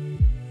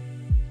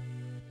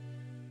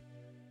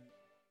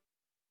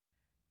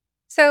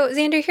 So,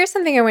 Zander, here's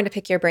something I want to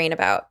pick your brain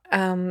about.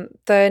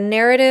 The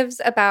narratives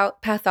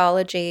about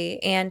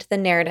pathology and the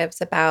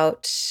narratives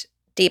about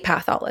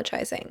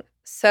depathologizing.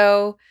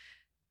 So,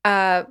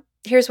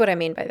 here's what I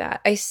mean by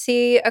that. I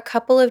see a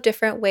couple of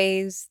different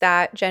ways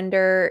that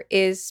gender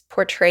is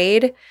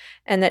portrayed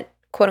and that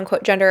quote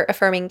unquote gender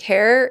affirming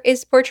care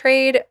is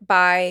portrayed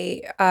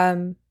by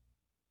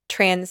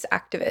trans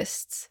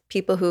activists,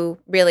 people who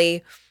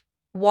really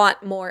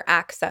want more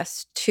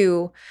access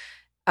to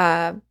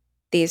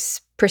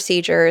these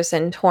procedures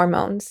and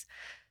hormones.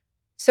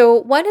 So,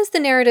 what is the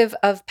narrative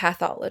of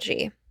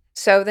pathology?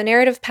 So, the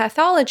narrative of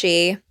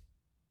pathology,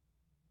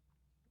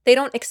 they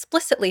don't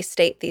explicitly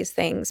state these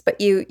things, but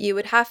you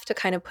would have to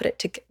kind of put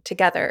it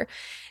together.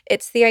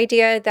 It's the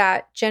idea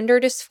that gender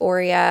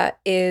dysphoria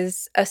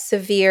is a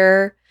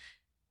severe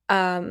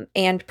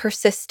and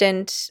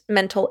persistent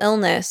mental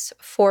illness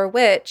for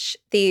which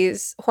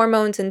these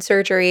hormones and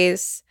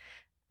surgeries,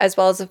 as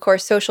well as, of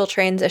course, social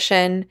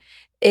transition,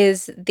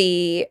 is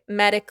the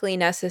medically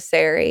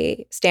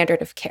necessary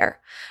standard of care.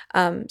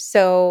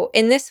 So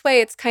in this way,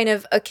 it's kind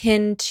of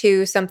akin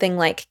to something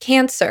like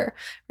cancer,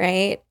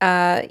 right?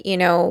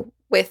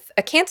 With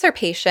a cancer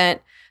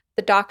patient,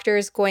 the doctor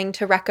is going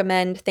to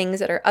recommend things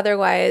that are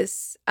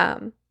otherwise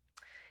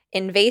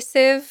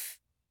invasive,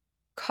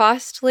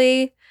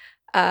 costly,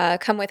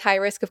 come with high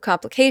risk of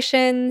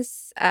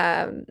complications.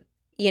 They're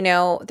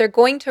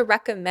going to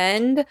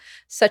recommend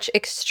such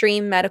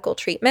extreme medical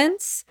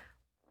treatments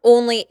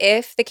only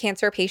if the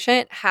cancer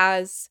patient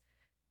has,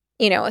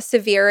 a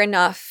severe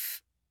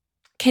enough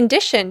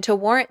condition to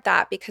warrant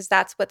that, because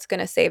that's what's going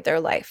to save their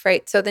life,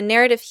 right? So the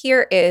narrative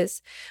here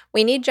is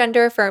we need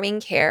gender affirming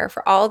care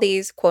for all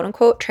these quote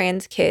unquote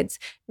trans kids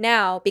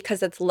now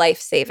because it's life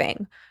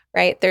saving,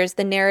 right? There's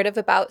the narrative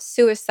about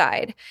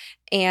suicide.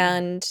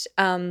 And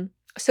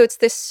so it's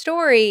this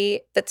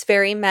story that's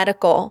very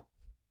medical,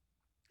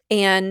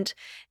 and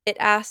it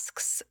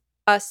asks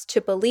us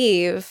to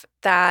believe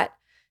that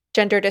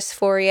gender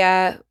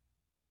dysphoria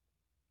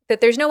that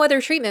there's no other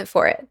treatment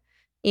for it.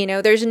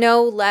 There's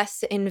no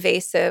less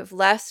invasive,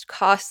 less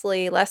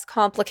costly, less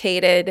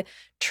complicated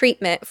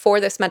treatment for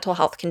this mental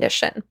health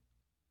condition.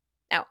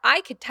 Now,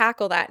 I could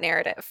tackle that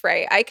narrative,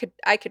 right? I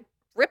could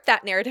rip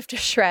that narrative to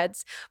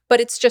shreds, but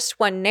it's just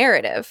one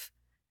narrative,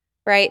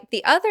 right?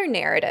 The other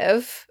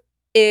narrative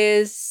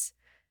is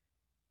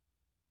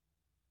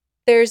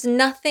there's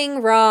nothing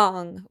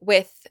wrong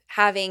with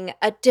having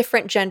a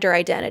different gender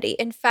identity.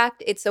 In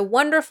fact, it's a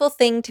wonderful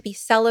thing to be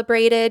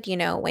celebrated.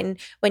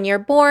 When you're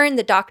born,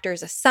 the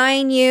doctors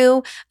assign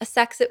you a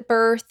sex at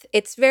birth.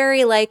 It's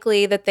very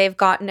likely that they've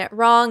gotten it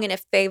wrong. And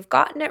if they've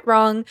gotten it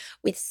wrong,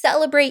 we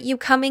celebrate you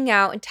coming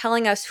out and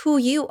telling us who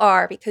you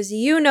are, because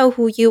you know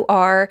who you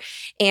are.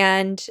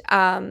 And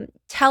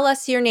tell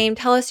us your name,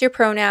 tell us your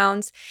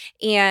pronouns.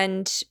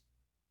 And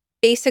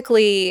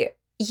basically,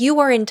 you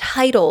are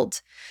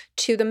entitled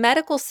to the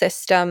medical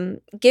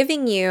system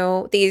giving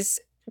you these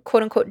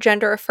quote unquote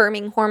gender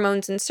affirming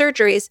hormones and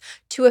surgeries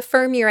to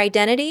affirm your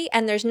identity,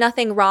 and there's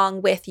nothing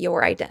wrong with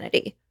your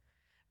identity.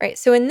 Right?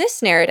 So in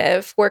this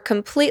narrative, we're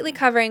completely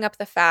covering up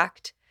the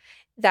fact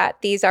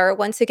that these are,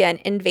 once again,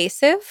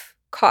 invasive,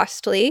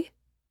 costly,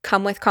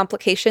 come with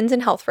complications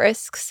and health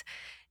risks,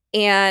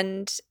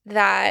 and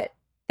that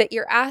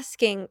you're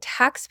asking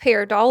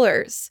taxpayer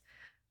dollars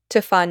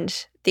to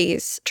fund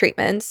these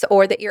treatments,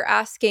 or that you're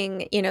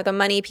asking, the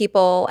money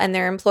people and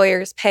their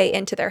employers pay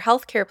into their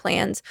healthcare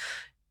plans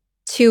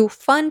to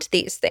fund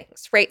these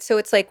things, right? So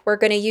it's like we're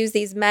going to use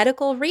these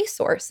medical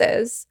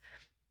resources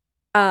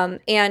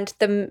and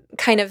the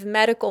kind of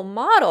medical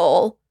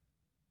model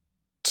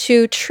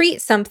to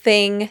treat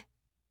something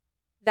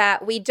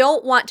that we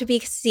don't want to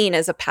be seen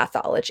as a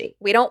pathology.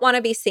 We don't want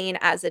to be seen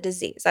as a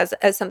disease,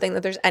 as something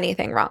that there's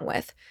anything wrong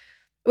with,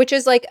 which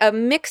is like a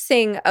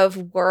mixing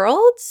of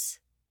worlds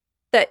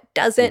that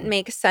doesn't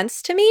make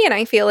sense to me, and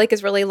I feel like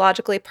is really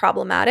logically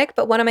problematic.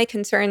 But one of my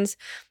concerns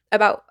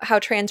about how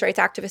trans rights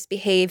activists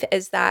behave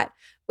is that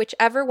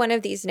whichever one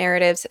of these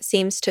narratives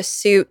seems to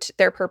suit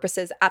their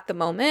purposes at the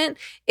moment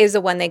is the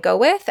one they go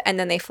with, and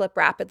then they flip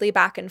rapidly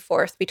back and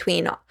forth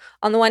between,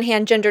 on the one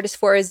hand, gender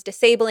dysphoria is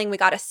disabling, we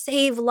got to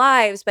save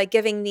lives by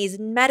giving these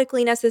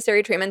medically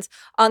necessary treatments.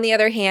 On the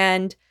other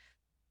hand,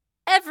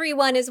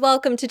 everyone is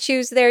welcome to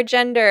choose their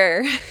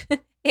gender.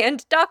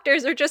 And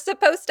doctors are just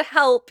supposed to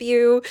help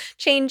you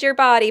change your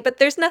body, but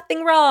there's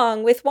nothing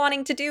wrong with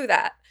wanting to do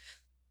that.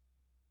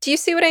 Do you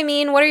see what I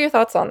mean? What are your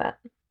thoughts on that?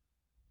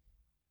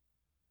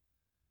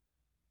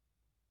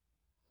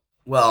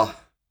 Well,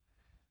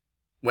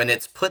 when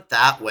it's put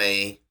that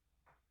way,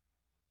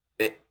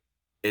 it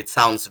it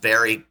sounds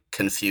very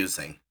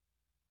confusing.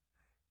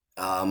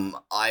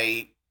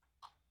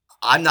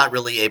 I'm not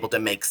really able to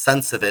make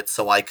sense of it,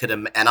 so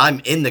and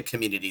I'm in the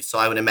community, so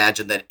I would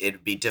imagine that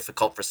it'd be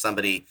difficult for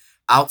somebody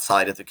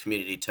outside of the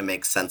community to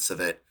make sense of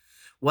it.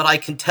 What I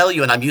can tell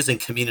you, and I'm using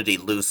community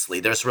loosely,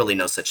 there's really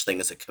no such thing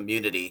as a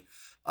community.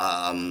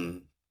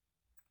 Um,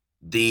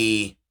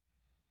 the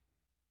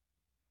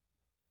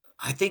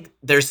I think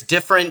there's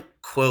different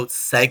quote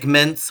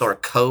segments or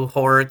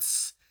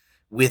cohorts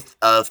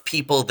of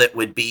people that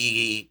would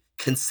be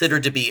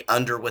considered to be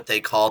under what they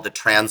call the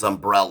trans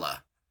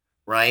umbrella,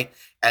 right?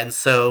 And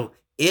so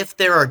if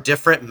there are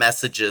different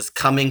messages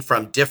coming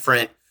from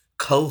different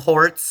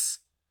cohorts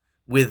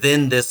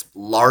within this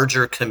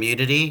larger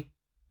community,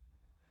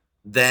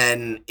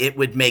 then it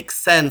would make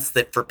sense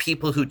that for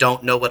people who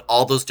don't know what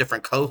all those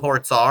different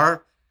cohorts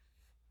are,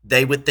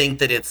 they would think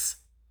that it's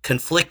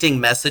conflicting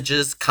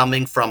messages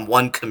coming from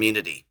one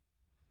community.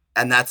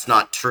 And that's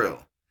not true.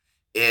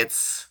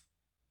 It's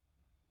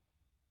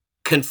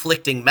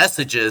conflicting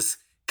messages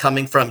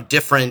coming from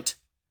different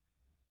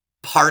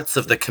parts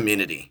of the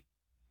community.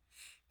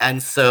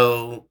 And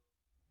so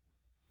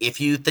if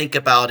you think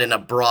about in a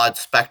broad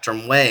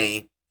spectrum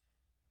way,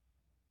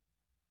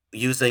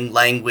 using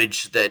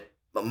language that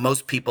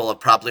most people have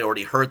probably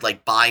already heard,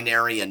 like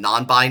binary and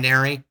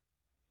non-binary,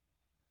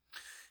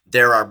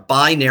 there are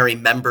binary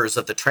members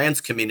of the trans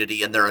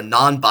community and there are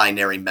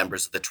non-binary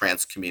members of the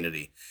trans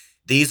community.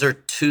 These are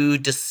two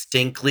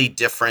distinctly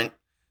different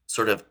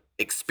sort of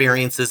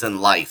experiences in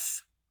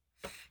life.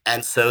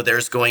 And so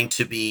there's going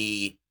to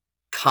be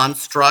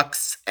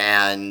constructs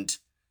and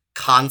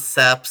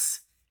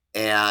concepts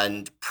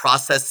and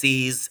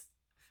processes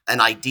and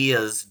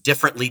ideas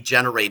differently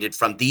generated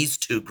from these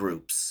two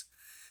groups.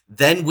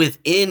 Then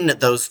within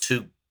those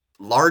two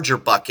larger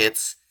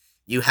buckets,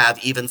 you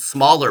have even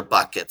smaller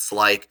buckets,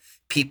 like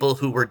people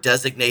who were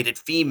designated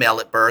female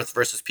at birth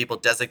versus people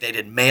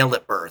designated male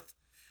at birth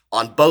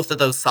on both of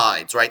those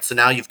sides, right? So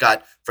now you've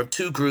got from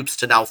 2 groups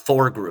to now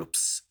 4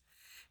 groups.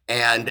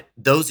 And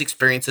those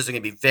experiences are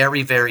going to be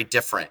very, very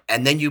different.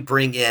 And then you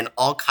bring in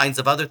all kinds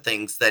of other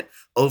things that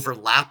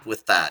overlap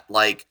with that,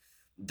 like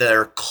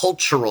their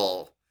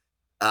cultural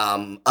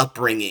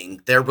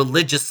upbringing, their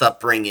religious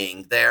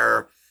upbringing,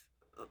 their,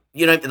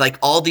 like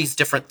all these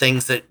different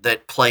things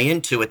that play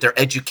into it, their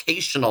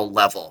educational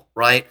level,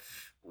 right?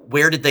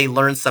 Where did they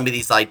learn some of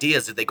these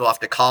ideas? Did they go off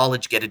to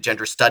college, get a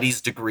gender studies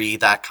degree,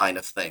 that kind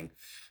of thing?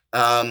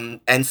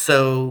 And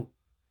so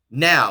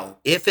Now,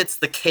 if it's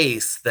the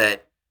case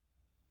that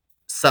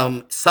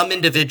some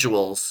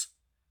individuals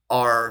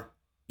are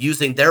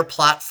using their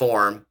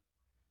platform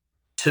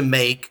to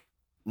make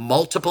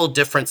multiple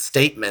different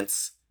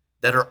statements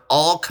that are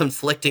all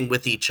conflicting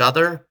with each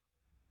other,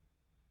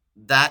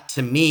 that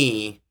to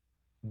me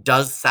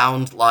does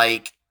sound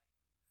like,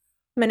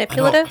 I don't,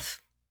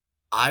 Manipulative?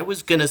 I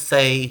was going to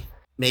say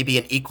maybe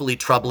an equally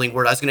troubling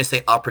word. I was going to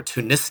say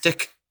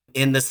opportunistic,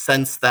 in the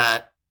sense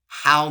that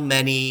how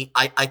many,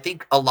 I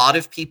think a lot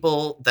of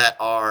people that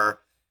are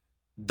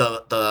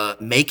the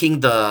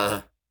making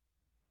the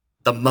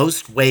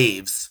most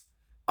waves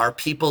are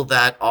people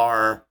that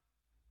are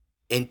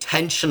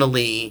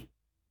intentionally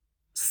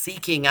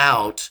seeking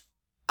out,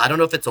 I don't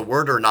know if it's a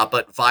word or not,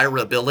 but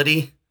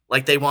virability.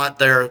 Like they want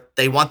their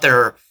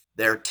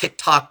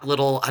TikTok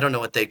little, I don't know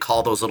what they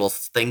call those little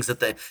things,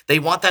 that they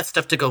want that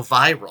stuff to go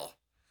viral.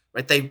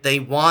 Right? They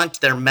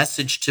want their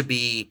message to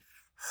be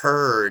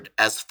heard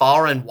as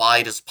far and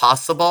wide as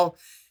possible,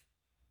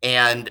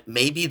 and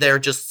maybe they're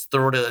just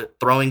sort of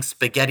throwing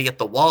spaghetti at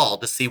the wall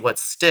to see what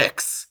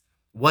sticks,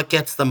 what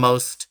gets the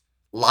most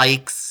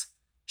likes,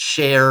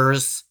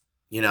 shares,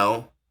 you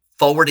know,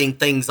 forwarding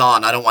things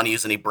on. I don't want to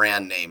use any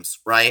brand names,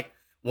 right?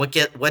 What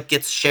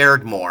gets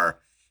shared more,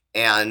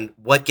 and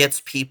what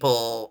gets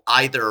people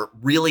either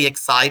really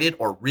excited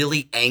or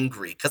really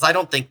angry, because I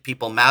don't think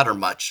people matter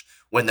much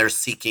when they're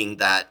seeking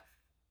that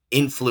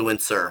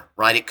influencer,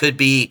 right? It could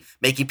be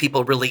making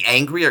people really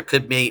angry, or it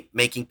could be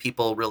making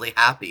people really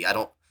happy. I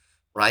don't,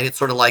 right? It's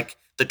sort of like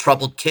the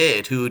troubled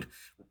kid who'd,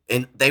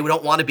 and they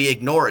don't want to be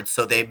ignored,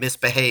 so they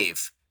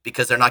misbehave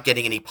because they're not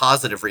getting any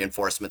positive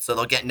reinforcement, so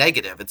they'll get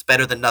negative. It's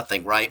better than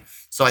nothing, right?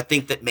 So I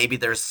think that maybe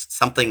there's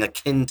something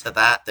akin to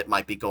that that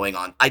might be going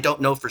on. I don't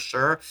know for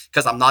sure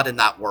because I'm not in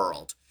that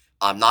world.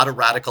 I'm not a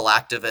radical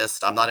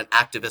activist. I'm not an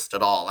activist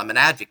at all. I'm an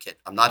advocate.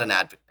 I'm not an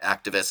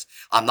activist.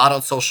 I'm not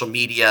on social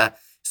media,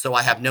 so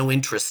I have no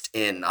interest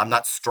in, I'm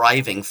not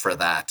striving for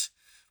that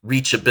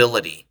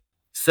reachability.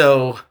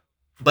 So,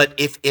 but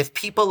if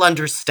people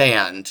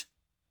understand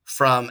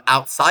from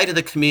outside of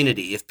the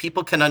community, if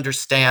people can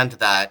understand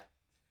that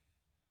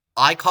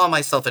I call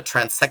myself a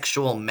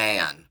transsexual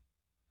man.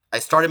 I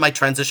started my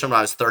transition when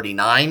I was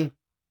 39.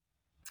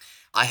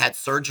 I had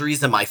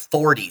surgeries in my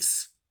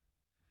 40s.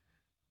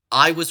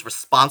 I was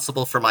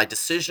responsible for my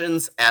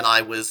decisions, and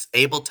I was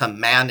able to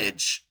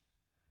manage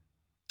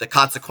the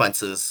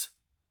consequences,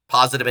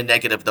 positive and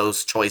negative,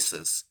 those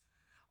choices.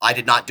 I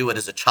did not do it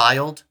as a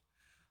child.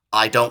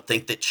 I don't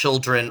think that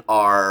children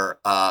are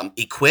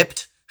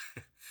equipped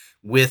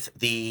with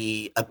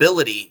the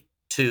ability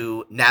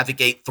to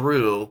navigate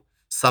through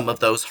some of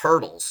those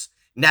hurdles.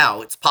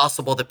 Now, it's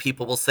possible that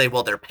people will say,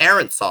 well, their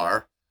parents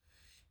are.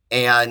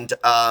 And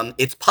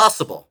it's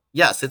possible.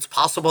 Yes, it's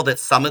possible that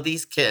some of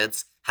these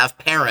kids have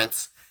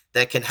parents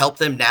that can help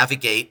them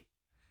navigate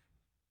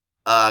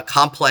a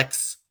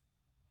complex,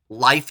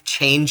 life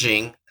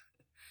changing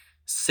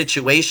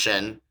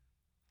situation.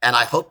 And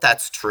I hope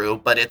that's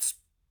true, but it's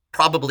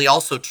probably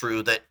also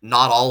true that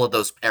not all of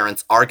those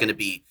parents are going to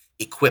be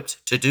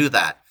equipped to do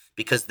that,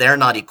 because they're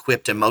not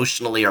equipped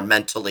emotionally or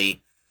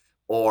mentally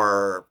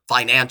or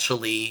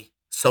financially,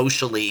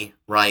 socially,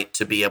 right,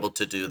 to be able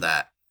to do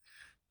that.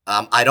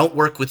 I don't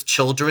work with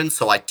children,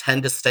 so I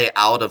tend to stay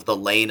out of the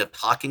lane of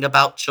talking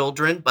about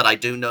children, but I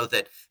do know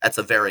that that's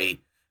a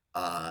very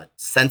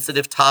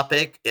sensitive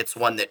topic. It's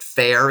one that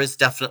FAIR is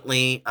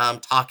definitely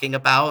talking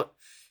about.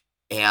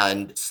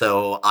 And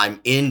so I'm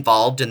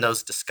involved in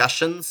those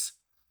discussions.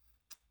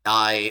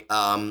 I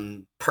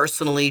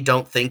personally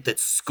don't think that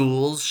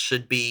schools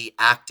should be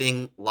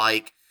acting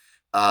like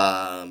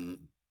um,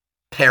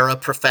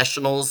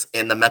 paraprofessionals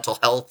in the mental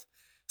health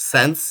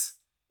sense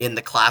in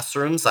the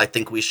classrooms. I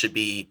think they should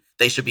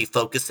be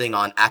focusing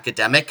on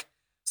academic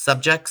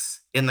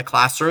subjects in the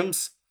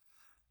classrooms.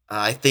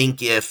 I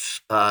think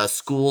if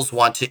schools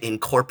want to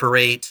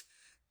incorporate,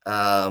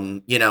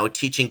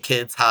 teaching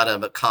kids how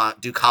to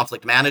do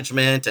conflict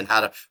management and how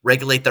to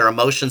regulate their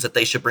emotions, that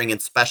they should bring in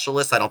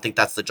specialists. I don't think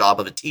that's the job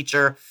of a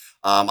teacher.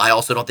 I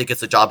also don't think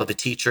it's the job of a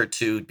teacher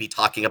to be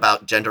talking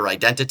about gender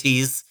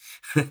identities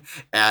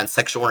and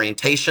sexual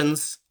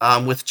orientations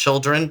with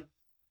children.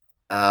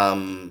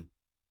 Um,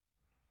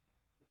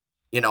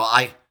 you know,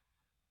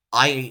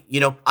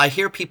 I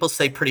hear people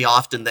say pretty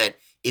often that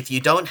if you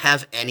don't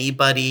have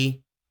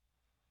anybody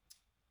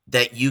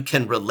that you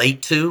can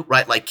relate to,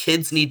 right? Like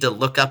kids need to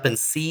look up and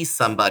see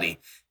somebody.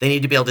 They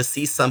need to be able to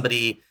see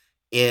somebody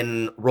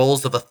in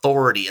roles of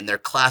authority in their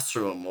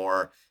classroom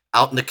or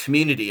out in the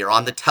community or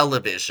on the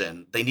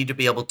television. They need to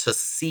be able to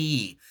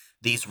see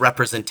these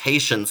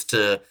representations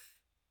to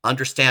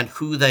understand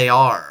who they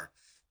are.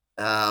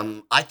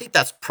 I think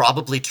that's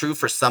probably true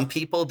for some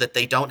people, that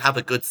they don't have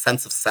a good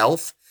sense of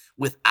self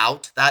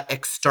without that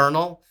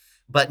external,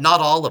 but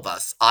not all of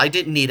us. I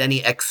didn't need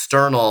any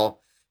external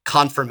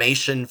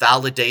confirmation,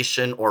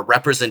 validation, or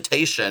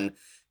representation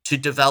to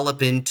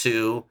develop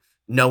into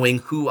knowing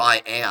who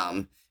I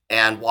am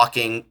and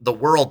walking the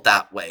world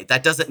that way.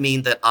 That doesn't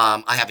mean that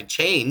I haven't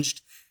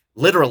changed,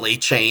 literally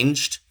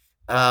changed.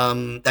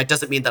 That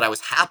doesn't mean that I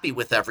was happy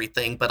with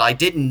everything, but I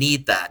didn't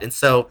need that. And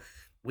so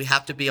we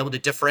have to be able to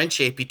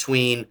differentiate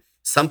between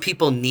some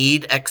people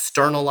need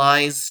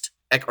externalized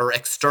or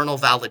external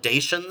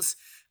validations.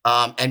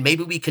 And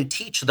maybe we can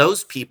teach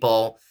those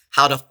people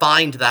how to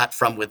find that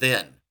from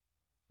within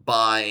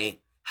by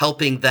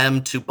helping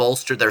them to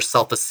bolster their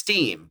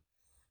self-esteem,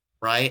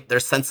 right? Their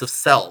sense of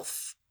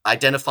self,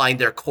 identifying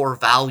their core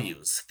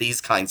values,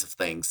 these kinds of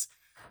things.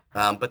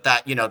 But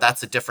that,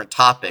 that's a different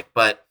topic.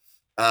 But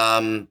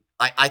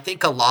I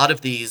think a lot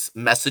of these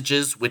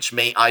messages, which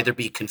may either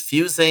be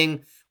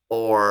confusing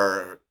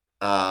or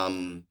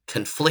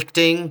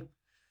conflicting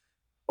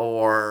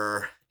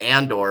or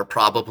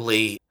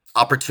probably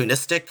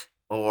opportunistic,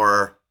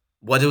 or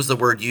what was the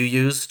word you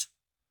used?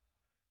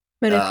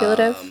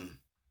 Manipulative. Um,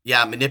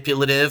 yeah,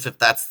 manipulative. If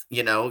that's,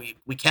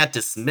 we can't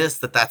dismiss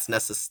that that's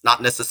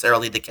not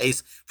necessarily the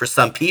case for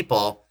some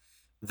people.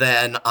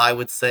 Then I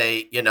would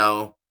say,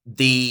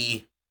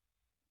 the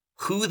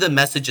who the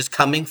message is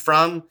coming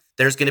from,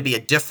 there's going to be a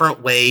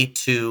different way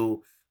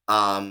to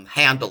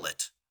handle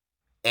it.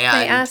 Can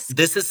I And ask?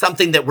 this is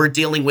something that we're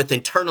dealing with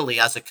internally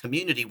as a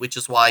community, which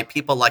is why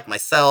people like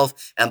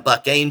myself and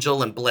Buck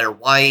Angel and Blair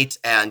White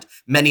and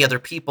many other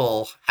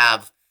people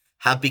have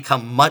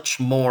become much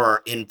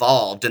more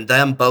involved, and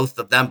both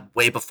of them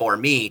way before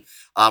me.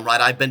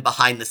 Right, I've been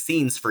behind the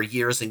scenes for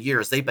years and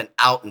years. They've been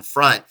out in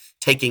front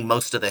taking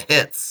most of the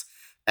hits.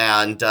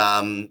 And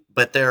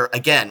but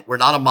we're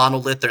not a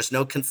monolith. There's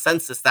no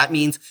consensus. That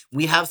means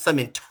we have some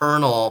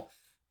internal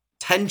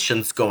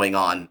tensions going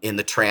on in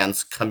the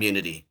trans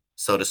community,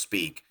 so to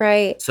speak.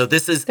 Right. So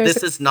this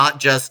is not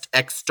just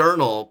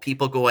external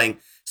people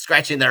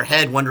scratching their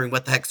head wondering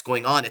what the heck's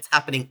going on. It's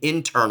happening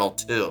internal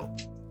too.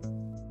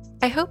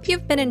 I hope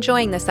you've been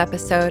enjoying this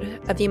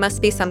episode of You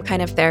Must Be Some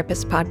Kind of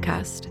Therapist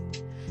podcast.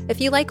 If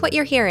you like what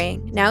you're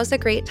hearing, now's a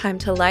great time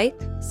to like,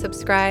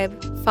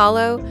 subscribe,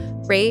 follow,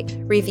 rate,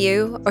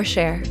 review, or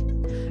share.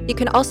 You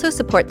can also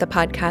support the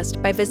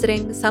podcast by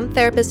visiting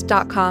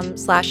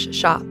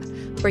sometherapist.com/shop,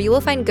 where you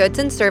will find goods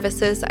and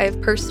services I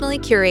have personally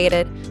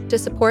curated to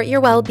support your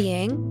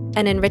well-being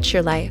and enrich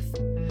your life.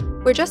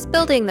 We're just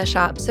building the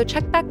shop, so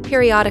check back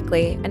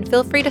periodically and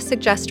feel free to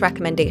suggest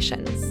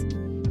recommendations.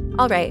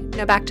 All right,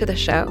 now back to the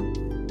show.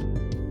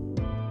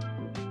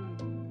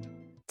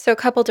 So a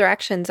couple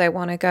directions I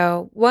want to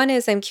go. One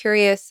is I'm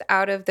curious,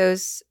 out of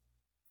those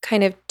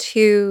kind of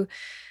two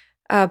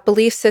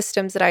belief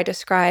systems that I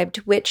described,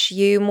 which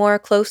you more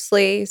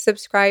closely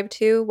subscribe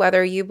to,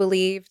 whether you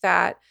believe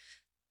that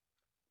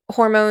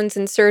hormones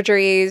and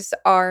surgeries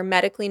are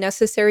medically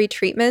necessary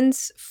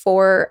treatments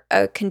for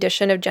a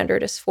condition of gender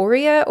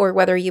dysphoria, or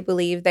whether you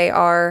believe they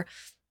are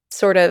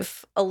sort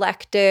of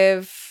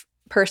elective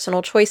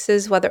personal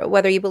choices,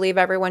 whether you believe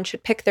everyone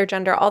should pick their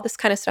gender, all this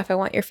kind of stuff I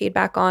want your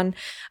feedback on.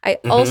 I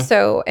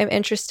also am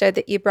interested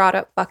that you brought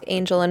up Buck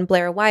Angel and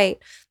Blair White,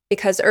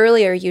 because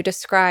earlier you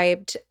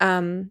described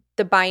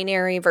the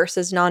binary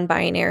versus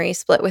non-binary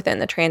split within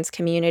the trans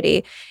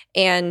community.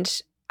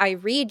 And I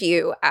read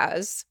you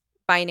as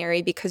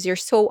binary because you're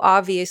so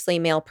obviously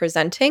male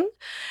presenting.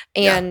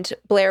 And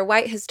Blair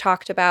White has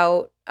talked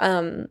about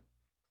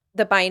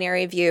the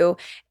binary view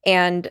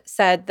and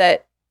said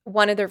that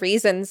one of the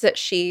reasons that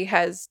she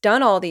has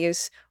done all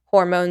these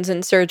hormones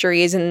and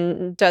surgeries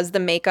and does the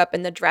makeup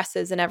and the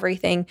dresses and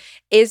everything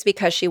is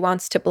because she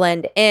wants to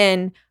blend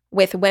in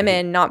with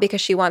women, not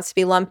because she wants to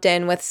be lumped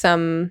in with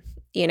some,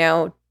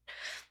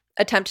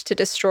 attempt to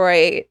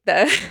destroy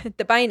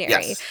the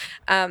binary.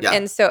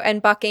 Yes.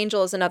 And Buck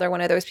Angel is another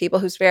one of those people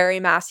who's very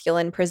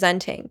masculine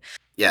presenting.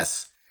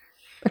 Yes.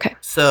 Okay.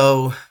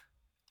 So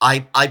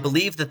I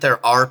believe that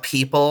there are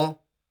people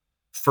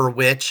for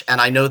which,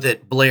 and I know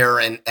that Blair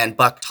and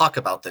Buck talk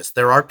about this,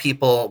 there are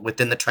people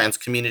within the trans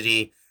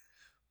community,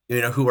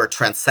 who are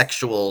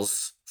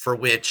transsexuals, for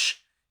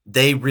which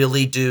they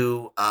really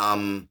do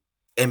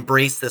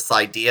embrace this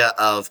idea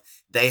of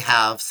they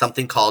have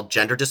something called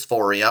gender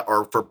dysphoria,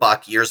 or for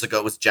Buck years ago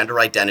it was gender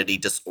identity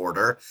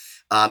disorder.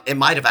 It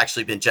might have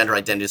actually been gender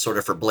identity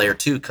disorder for Blair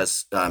too,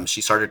 because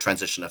she started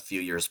transition a few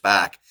years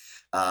back.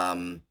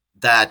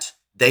 That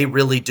they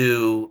really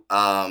do.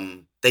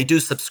 They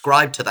do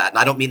subscribe to that. And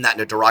I don't mean that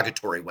in a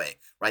derogatory way,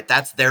 right?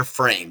 That's their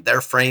frame.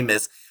 Their frame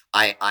is,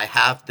 I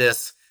have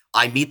this,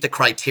 I meet the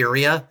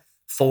criteria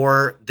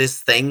for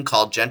this thing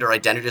called gender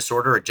identity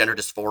disorder or gender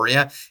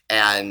dysphoria.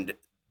 And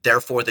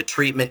therefore the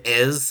treatment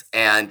is,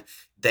 and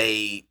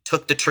they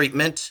took the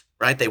treatment,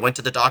 right? They went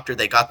to the doctor,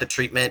 they got the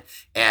treatment,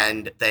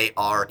 and they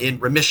are in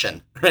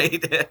remission,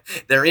 right?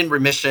 They're in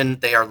remission.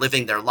 They are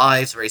living their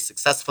lives very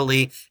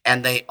successfully,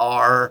 and they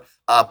are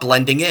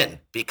blending in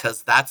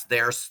because that's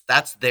their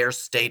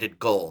stated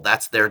goal.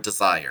 That's their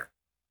desire.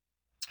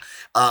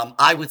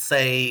 I would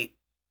say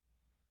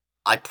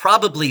I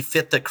probably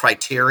fit the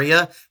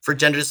criteria for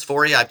gender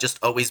dysphoria. I've just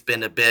always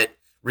been a bit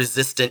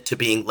resistant to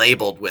being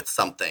labeled with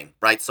something,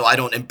 right? So I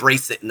don't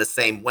embrace it in the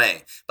same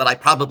way, but I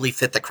probably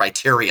fit the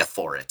criteria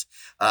for it.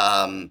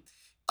 I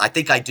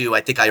think I do.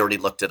 I think I already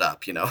looked it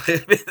up,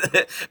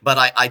 but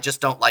I just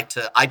don't like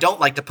to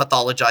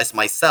pathologize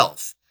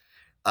myself.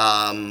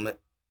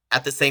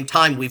 At the same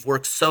time, we've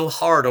worked so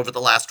hard over the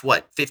last,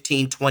 what,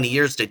 15, 20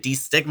 years to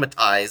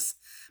destigmatize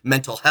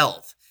mental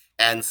health.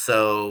 And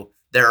so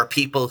there are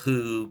people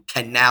who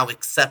can now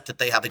accept that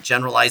they have a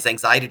generalized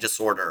anxiety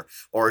disorder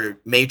or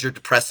major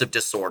depressive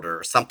disorder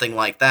or something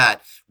like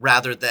that,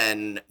 rather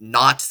than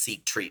not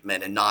seek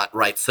treatment and not,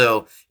 right?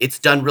 So it's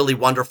done really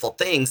wonderful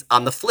things.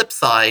 On the flip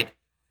side,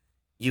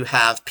 you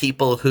have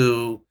people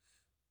who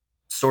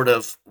sort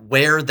of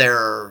wear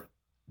their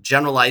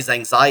generalized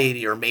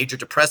anxiety or major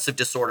depressive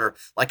disorder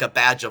like a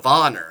badge of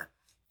honor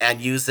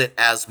and use it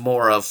as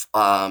more of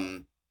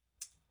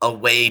a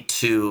way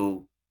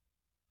to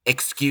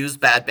excuse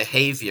bad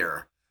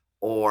behavior,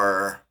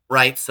 or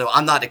right. So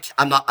I'm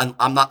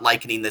not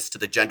likening this to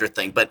the gender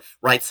thing, but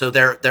right. So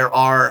there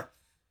are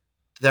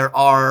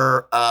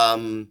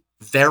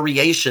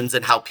variations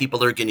in how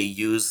people are going to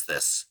use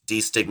this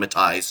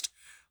destigmatized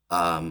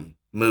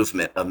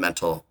movement of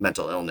mental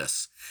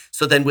illness.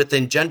 So then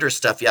within gender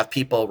stuff, you have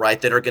people, right,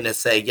 that are going to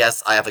say,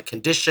 yes, I have a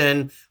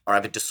condition or I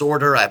have a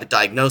disorder, I have a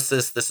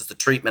diagnosis, this is the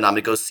treatment, I'm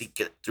going to go seek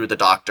it through the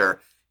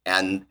doctor,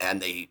 and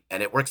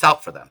it works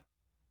out for them.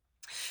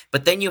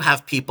 But then you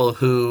have people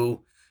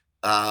who,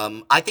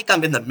 I think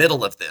I'm in the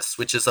middle of this,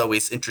 which is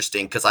always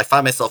interesting because I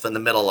find myself in the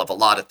middle of a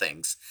lot of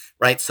things,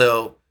 right?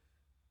 So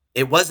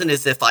it wasn't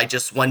as if I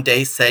just one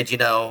day said,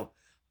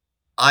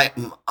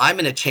 I'm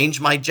going to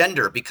change my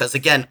gender, because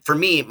again, for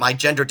me, my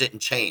gender didn't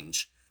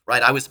change,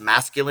 right? I was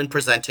masculine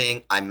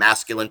presenting. I'm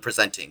masculine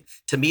presenting.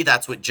 To me,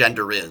 that's what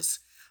gender is.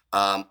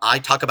 I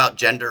talk about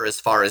gender as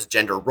far as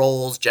gender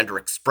roles, gender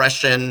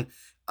expression,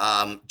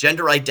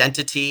 gender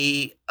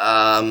identity.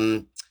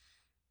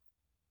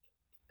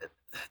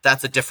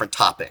 That's a different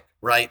topic,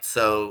 right?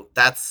 So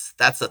that's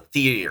a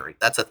theory.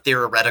 That's a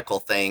theoretical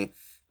thing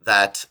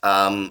that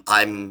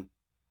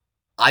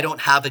I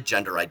don't have a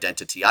gender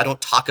identity. I don't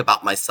talk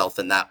about myself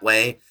in that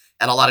way,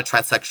 and a lot of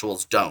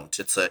transsexuals don't.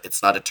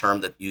 It's not a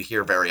term that you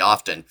hear very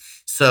often.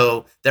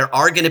 So there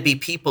are going to be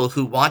people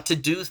who want to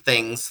do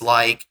things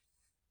like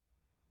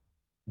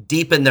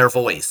deepen their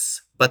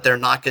voice, but they're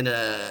not going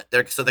to.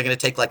 They're going to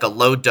take like a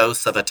low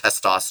dose of a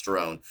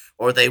testosterone,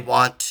 or they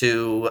want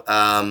to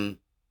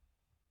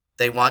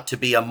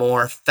be a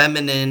more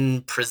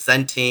feminine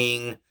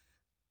presenting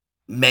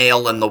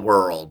male in the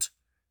world.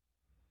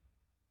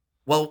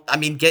 Well, I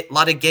mean, a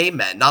lot of gay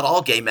men, not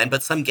all gay men,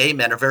 but some gay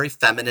men are very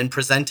feminine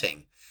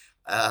presenting,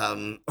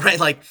 right?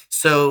 Like,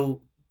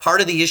 so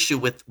part of the issue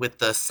with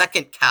the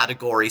second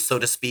category, so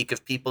to speak,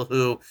 of people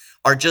who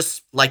are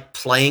just like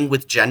playing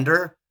with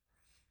gender,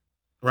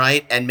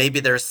 right? And maybe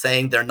they're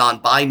saying they're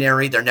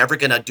non-binary, they're never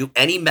going to do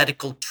any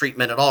medical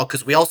treatment at all,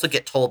 because we also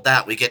get told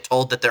that. We get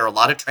told that there are a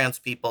lot of trans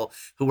people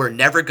who are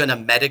never going to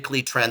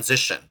medically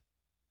transition.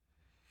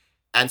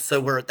 And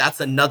so that's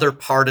another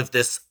part of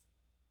this.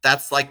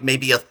 That's like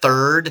maybe a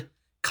third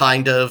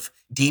kind of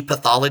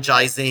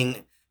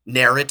depathologizing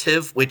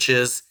narrative, which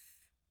is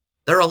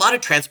there are a lot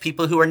of trans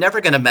people who are never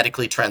going to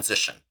medically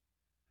transition.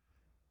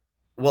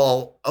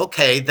 Well,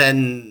 okay,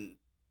 then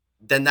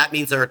that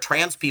means there are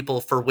trans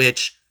people for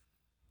which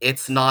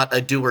it's not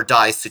a do or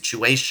die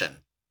situation,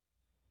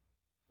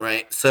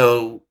 right?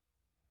 So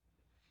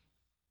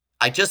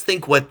I just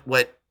think what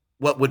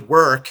would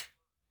work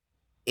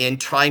in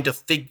trying to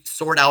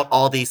sort out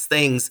all these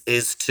things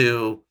is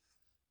to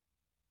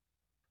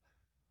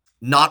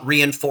not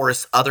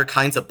reinforce other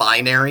kinds of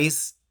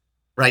binaries,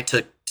 right?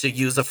 To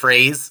use a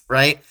phrase,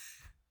 right?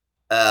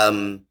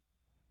 The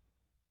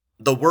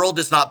world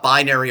is not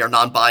binary or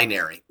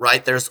non-binary,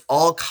 right? There's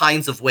all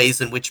kinds of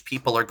ways in which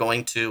people are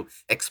going to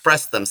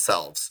express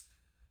themselves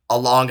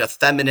along a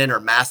feminine or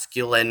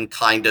masculine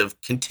kind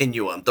of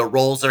continuum. The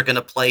roles they're going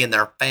to play in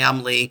their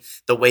family,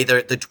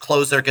 the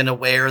clothes they're going to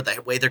wear,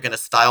 the way they're going to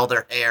style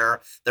their hair,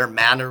 their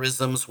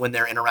mannerisms when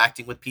they're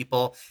interacting with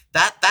people.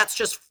 That's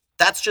just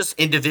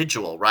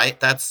individual, right?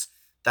 That's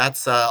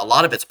a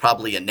lot of it's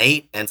probably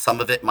innate, and some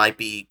of it might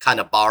be kind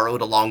of borrowed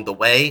along the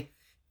way.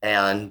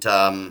 And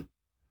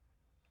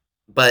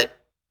but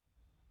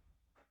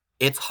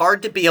it's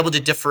hard to be able to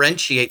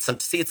differentiate some.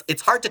 See,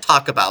 it's hard to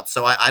talk about.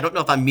 So I don't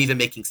know if I'm even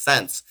making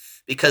sense,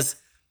 because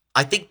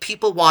I think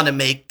people want to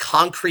make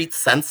concrete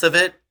sense of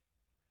it,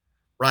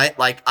 right?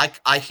 Like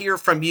I hear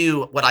from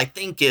you what I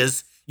think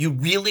is you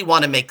really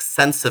want to make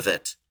sense of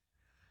it.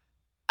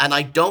 And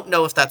I don't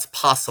know if that's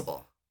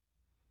possible,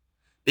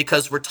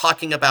 because we're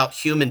talking about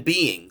human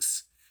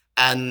beings,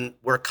 and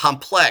we're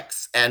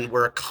complex and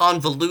we're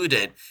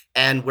convoluted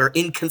and we're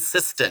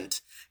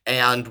inconsistent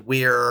and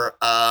we're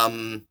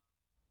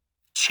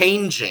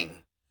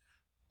changing,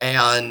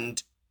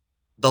 and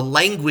the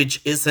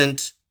language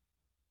isn't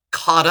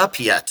caught up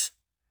yet.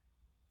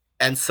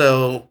 And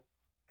so,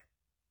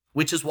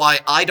 which is why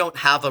I don't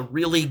have a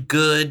really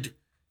good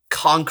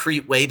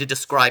concrete way to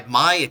describe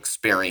my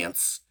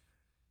experience.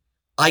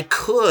 I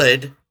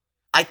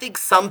think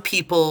some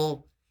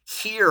people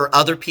hear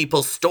other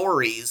people's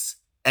stories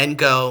and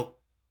go,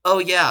 oh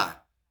yeah,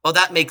 well,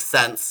 that makes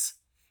sense.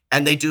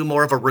 And they do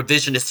more of a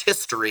revisionist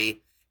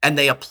history and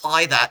they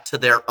apply that to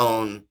their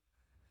own,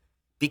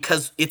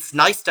 because it's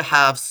nice to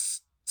have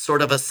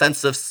sort of a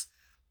sense of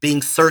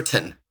being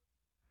certain,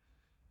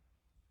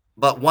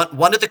 but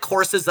one of the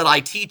courses that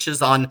I teach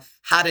is on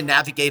how to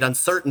navigate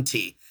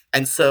uncertainty.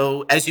 And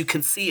so, as you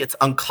can see, it's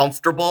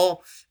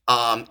uncomfortable,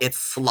 it's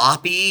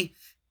sloppy.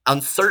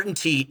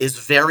 Uncertainty is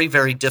very,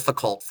 very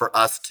difficult for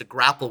us to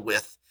grapple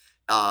with.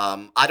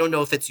 I don't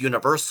know if it's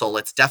universal.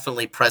 It's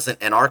definitely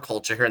present in our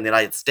culture here in the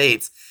United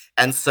States.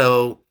 And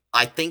so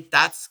I think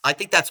that's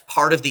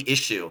part of the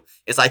issue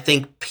is I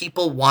think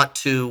people want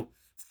to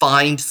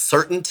find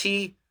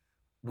certainty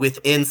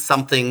within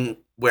something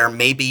where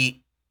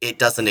maybe it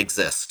doesn't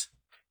exist.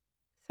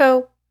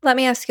 So let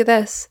me ask you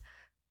this.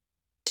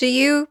 Do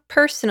you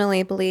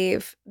personally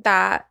believe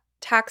that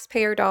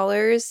taxpayer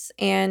dollars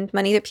and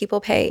money that people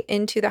pay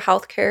into the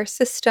healthcare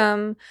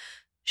system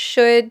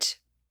should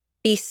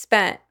be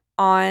spent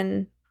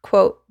on,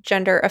 quote,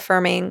 gender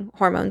affirming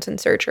hormones and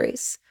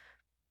surgeries?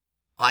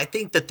 I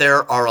think that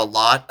there are a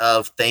lot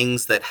of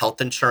things that health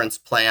insurance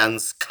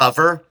plans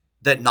cover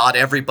that not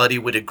everybody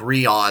would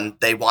agree on.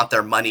 They want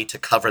their money to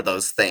cover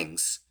those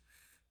things.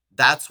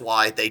 That's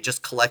why they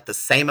just collect the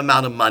same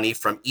amount of money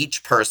from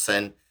each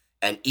person,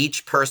 and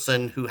each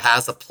person who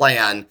has a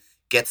plan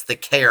gets the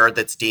care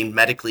that's deemed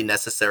medically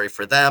necessary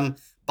for them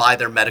by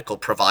their medical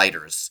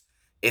providers.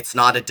 It's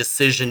not a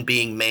decision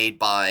being made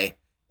by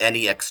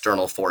any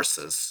external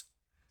forces.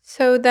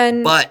 So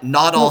then, But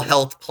not all well,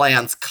 health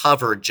plans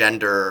cover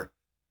gender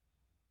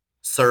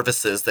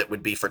services that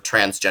would be for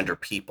transgender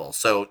people.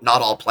 So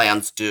not all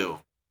plans do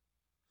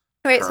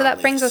right, so that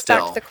currently brings us back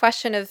to still. the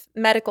question of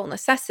medical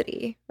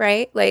necessity,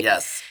 right? Like,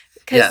 Yes.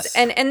 because Yes.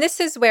 and this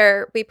is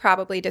where we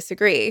probably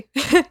disagree.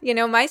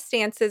 My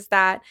stance is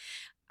that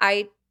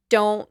I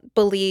don't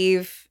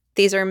believe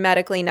these are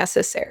medically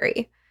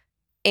necessary,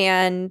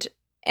 and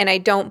I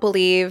don't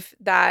believe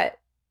that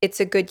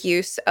it's a good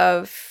use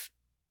of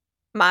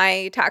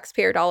my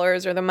taxpayer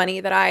dollars or the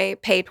money that I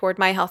pay toward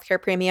my healthcare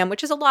premium,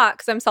 which is a lot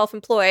because I'm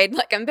self-employed,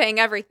 like I'm paying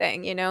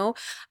everything.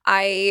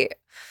 I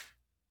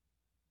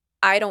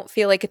I don't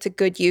feel like it's a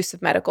good use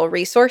of medical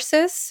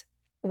resources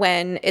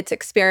when it's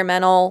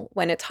experimental,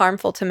 when it's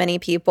harmful to many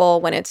people,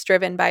 when it's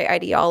driven by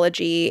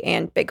ideology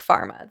and big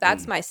pharma.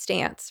 That's Mm. my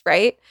stance,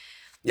 right?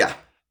 Yeah.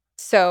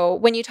 So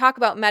when you talk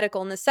about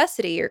medical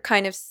necessity, you're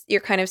kind of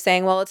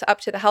saying, well, it's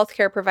up to the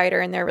healthcare provider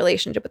and their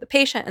relationship with the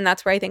patient, and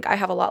that's where I think I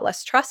have a lot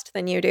less trust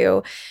than you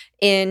do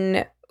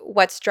in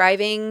what's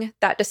driving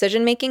that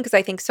decision making, because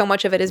I think so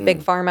much of it is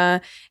big Mm.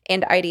 pharma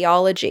and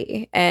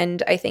ideology,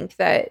 and I think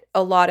that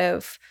a lot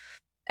of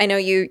I know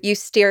you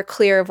steer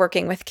clear of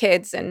working with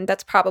kids, and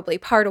that's probably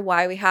part of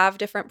why we have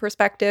different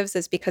perspectives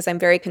is because I'm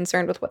very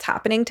concerned with what's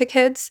happening to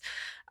kids.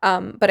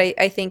 But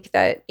I think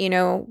that,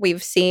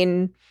 we've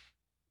seen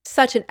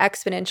such an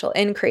exponential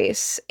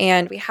increase,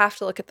 and we have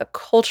to look at the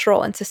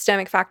cultural and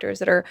systemic factors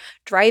that are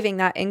driving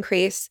that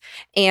increase.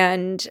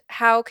 And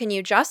how can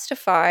you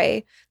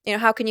justify,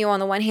 how can you on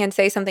the one hand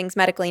say something's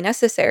medically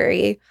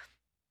necessary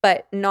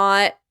but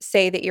not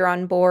say that you're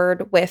on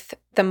board with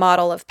the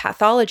model of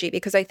pathology?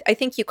 Because I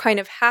think you kind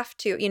of have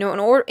to, in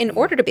Mm.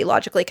 order to be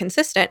logically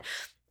consistent,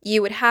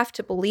 you would have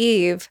to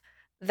believe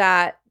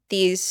that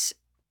these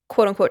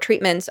quote unquote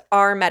treatments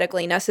are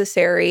medically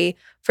necessary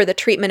for the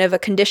treatment of a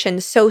condition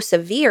so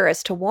severe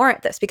as to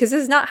warrant this, because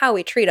this is not how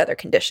we treat other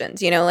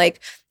conditions, like,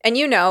 and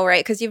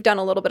right, because you've done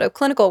a little bit of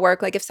clinical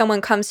work. Like if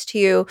someone comes to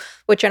you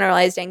with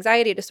generalized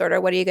anxiety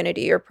disorder, what are you going to do?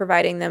 You're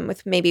providing them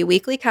with maybe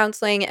weekly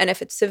counseling, and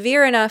if it's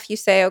severe enough, you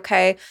say,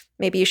 okay,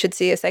 maybe you should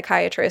see a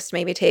psychiatrist,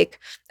 maybe take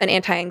an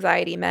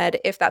anti-anxiety med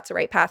if that's the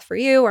right path for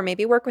you, or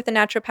maybe work with a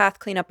naturopath,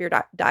 clean up your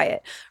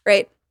diet,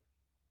 right?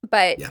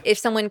 But Yeah. if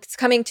someone's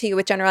coming to you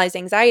with generalized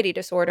anxiety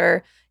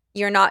disorder,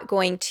 you're not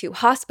going to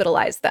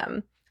hospitalize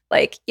them.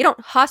 Like, you don't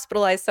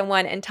hospitalize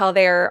someone until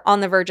they're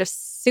on the verge of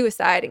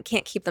suicide and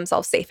can't keep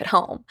themselves safe at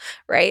home,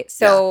 right? Yeah.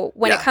 So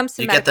when it Yeah. comes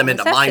to You get medical them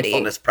into necessity,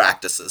 mindfulness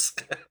practices.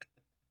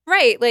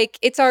 right, like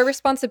it's our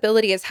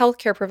responsibility as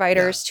healthcare Yeah.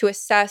 providers to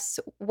assess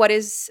what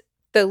is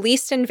the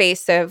least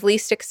invasive,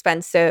 least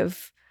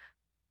expensive,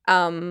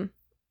 um,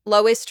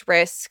 lowest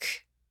risk,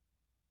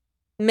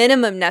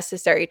 minimum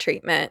necessary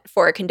treatment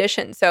for a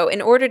condition. So,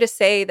 in order to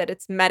say that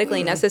it's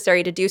medically Mm.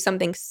 necessary to do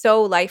something so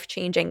life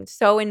changing,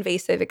 so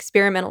invasive,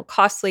 experimental,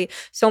 costly,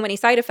 so many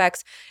side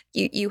effects,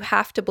 you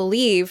have to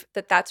believe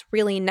that that's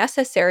really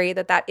necessary,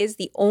 that that is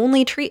the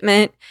only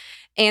treatment,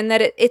 and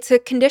that it's a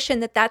condition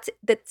that's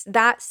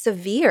that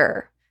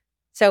severe.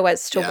 So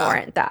as to Yeah.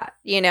 warrant that,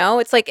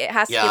 it's like it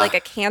has to be Yeah. like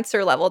a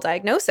cancer level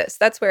diagnosis.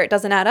 That's where it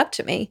doesn't add up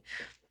to me.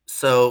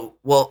 So,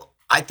 well,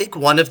 I think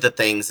one of the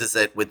things is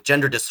that with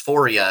gender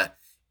dysphoria,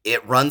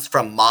 it runs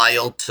from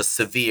mild to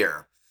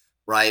severe,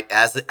 right?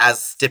 As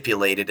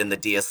stipulated in the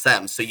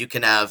DSM. So you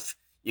can have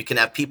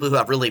people who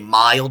have really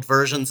mild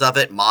versions of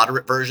it,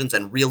 moderate versions,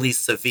 and really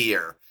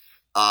severe.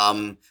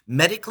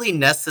 Medically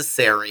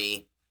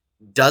necessary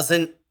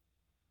doesn't.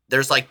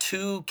 There's like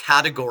two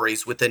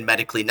categories within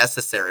medically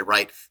necessary,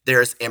 right?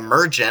 There's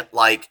emergent,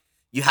 like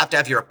you have to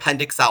have your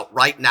appendix out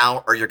right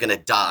now or you're going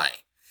to die.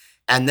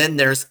 And then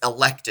there's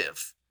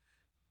elective,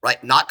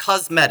 right? Not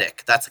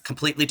cosmetic. That's a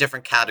completely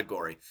different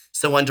category.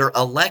 So under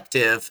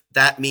elective,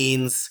 that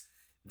means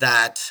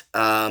that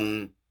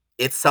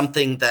it's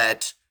something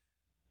that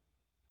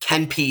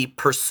can be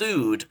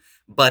pursued,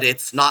 but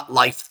it's not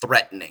life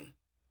threatening.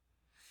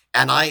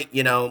 And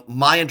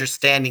my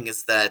understanding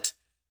is that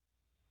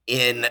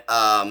in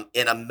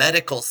a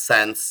medical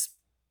sense,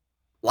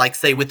 like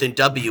say within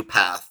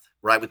WPATH,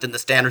 right, within the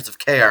standards of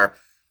care,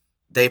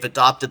 they've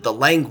adopted the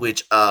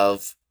language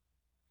of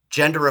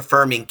gender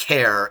affirming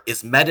care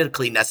is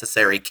medically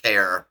necessary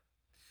care,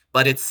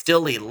 but it's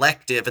still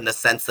elective in the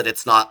sense that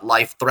it's not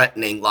life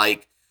threatening,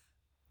 like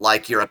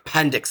your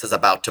appendix is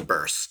about to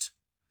burst.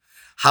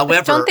 But don't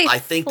However, they I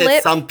think that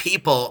flip? some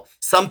people,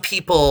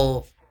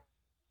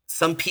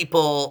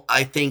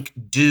 I think,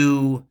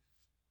 do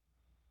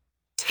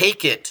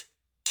take it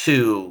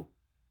to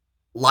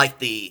like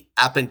the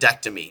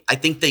appendectomy. I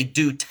think they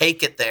do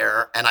take it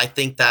there, and I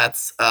think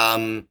that's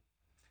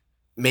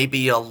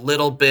maybe a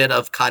little bit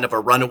of kind of a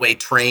runaway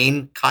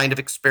train kind of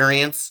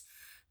experience.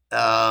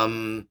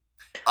 But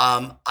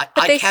I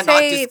they cannot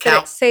say that it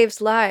discount.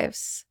 saves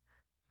lives.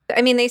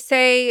 I mean, they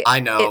say I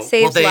it know. Well,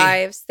 saves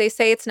lives. They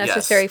say it's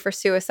necessary yes, for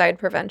suicide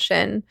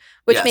prevention,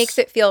 which makes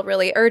yes, it feel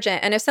really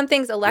urgent. And if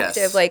something's elective,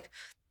 yes, like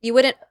you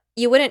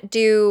wouldn't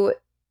do,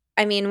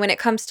 I mean, when it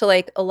comes to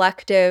like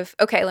elective,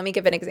 okay, let me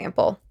give an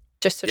example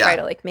just to try yeah.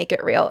 to like make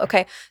it real.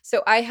 Okay.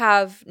 So I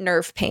have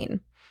nerve pain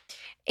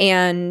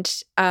and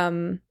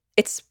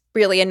it's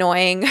really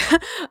annoying.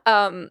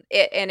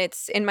 And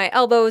it's in my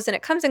elbows and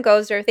it comes and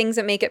goes. There are things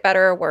that make it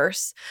better or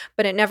worse,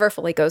 but it never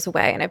fully goes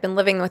away. And I've been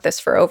living with this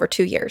for over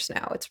 2 years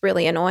now. It's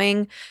really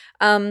annoying.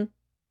 Um,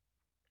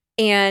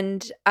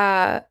 and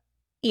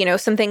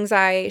some things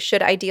I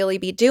should ideally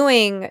be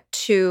doing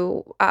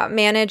to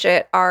manage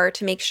it are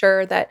to make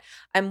sure that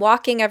I'm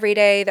walking every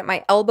day, that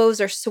my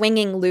elbows are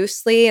swinging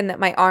loosely, and that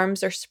my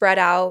arms are spread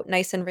out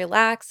nice and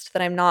relaxed,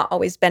 that I'm not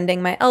always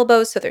bending my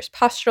elbows. So there's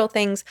postural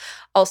things.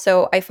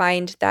 Also, I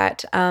find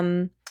that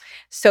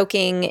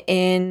soaking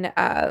in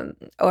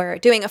or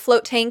doing a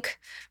float tank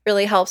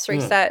really helps Mm,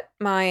 reset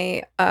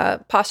my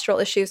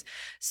postural issues.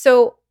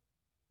 So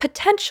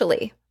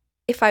potentially,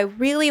 if I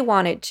really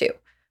wanted to,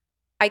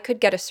 I could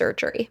get a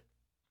surgery.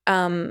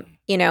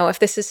 If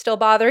this is still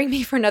bothering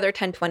me for another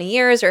 10, 20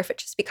 years, or if it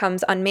just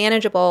becomes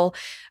unmanageable,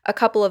 a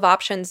couple of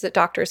options that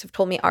doctors have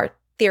told me are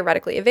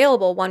theoretically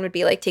available. One would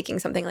be like taking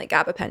something like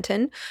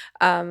gabapentin,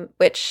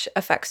 which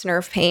affects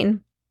nerve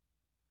pain.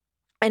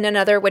 And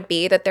another would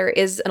be that there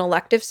is an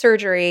elective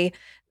surgery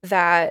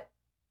that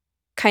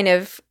kind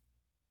of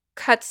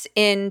cuts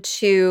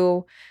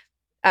into,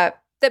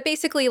 that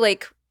basically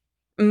like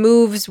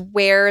moves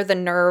where the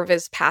nerve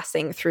is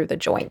passing through the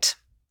joint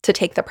to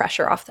take the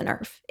pressure off the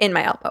nerve in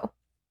my elbow.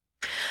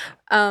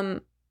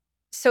 Um,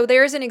 so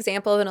there's an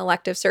example of an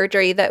elective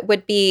surgery that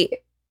would be,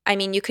 I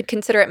mean, you could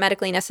consider it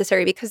medically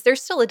necessary because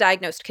there's still a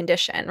diagnosed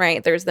condition,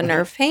 right? There's the mhm.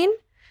 nerve pain,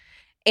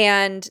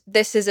 and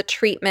this is a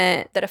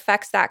treatment that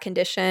affects that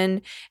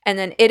condition. And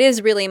then it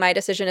is really my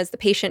decision as the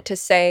patient to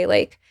say,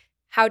 like,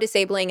 how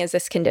disabling is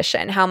this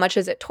condition? How much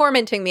is it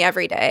tormenting me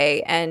every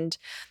day? And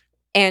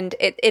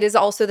it is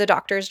also the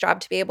doctor's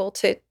job to be able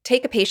to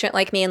take a patient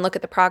like me and look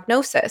at the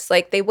prognosis.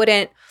 Like they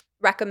wouldn't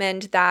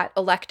recommend that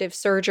elective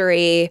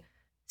surgery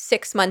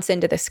 6 months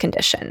into this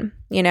condition,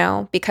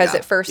 because Yeah,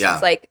 at first it's yeah,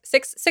 like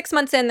six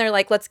months in, they're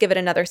like, let's give it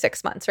another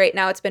 6 months. Right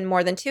now it's been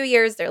more than 2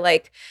 years. They're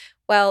like,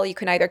 well, you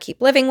can either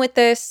keep living with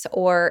this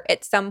or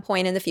at some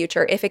point in the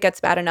future, if it gets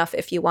bad enough,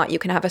 if you want, you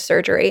can have a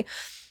surgery.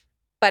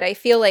 But I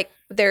feel like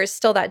there's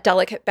still that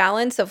delicate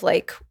balance of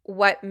like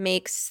what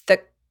makes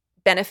the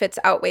benefits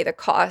outweigh the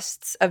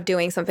costs of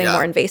doing something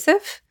more yeah.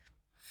 invasive.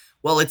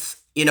 Well,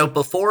 it's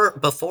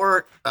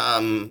before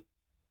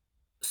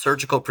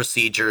surgical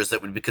procedures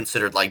that would be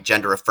considered like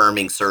gender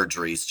affirming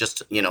surgeries.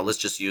 Just let's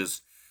just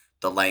use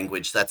the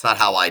language. That's not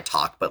how I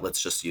talk, but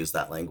let's just use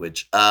that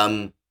language.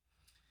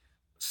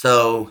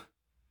 So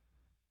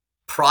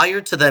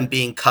prior to them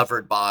being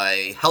covered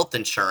by health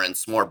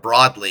insurance more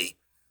broadly,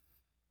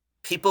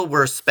 people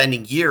were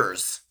spending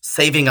years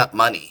saving up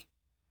money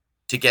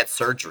to get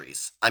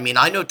surgeries. I mean,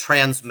 I know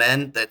trans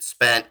men that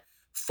spent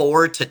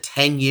 4 to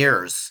 10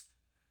 years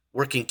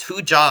working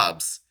two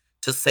jobs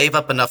to save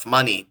up enough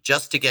money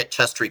just to get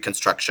chest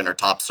reconstruction or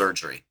top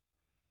surgery,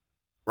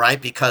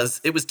 right? Because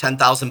it was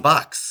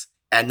 $10,000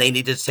 and they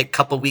needed to take a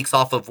couple weeks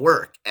off of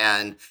work.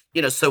 And,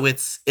 so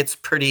it's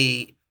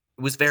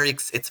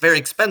very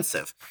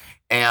expensive.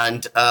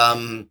 And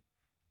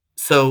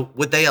so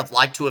would they have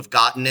liked to have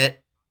gotten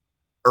it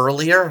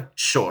earlier?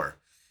 Sure.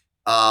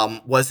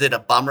 Was it a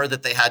bummer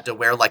that they had to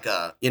wear like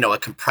a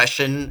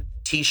compression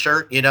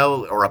t-shirt,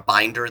 or a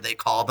binder, they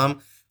call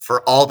them,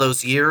 for all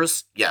those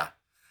years? Yeah.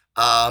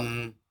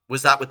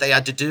 Was that what they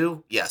had to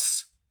do?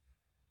 Yes.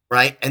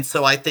 Right. And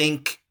so I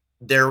think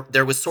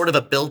there was sort of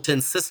a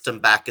built-in system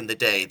back in the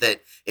day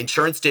that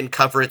insurance didn't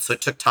cover it, so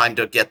it took time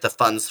to get the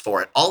funds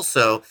for it.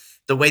 Also,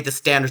 the way the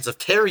standards of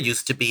care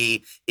used to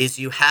be is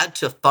you had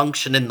to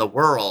function in the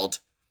world.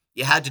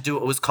 You had to do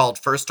what was called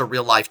first a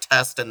real life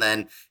test, and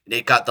then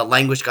the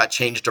language got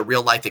changed to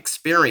real life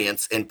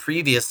experience. In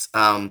previous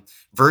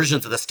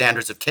versions of the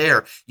standards of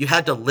care, you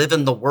had to live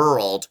in the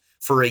world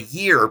for a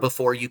year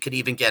before you could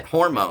even get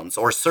hormones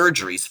or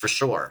surgeries for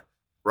sure.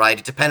 right?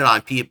 It depended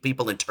on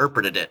people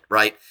interpreted it,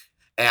 right?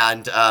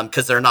 And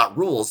because they're not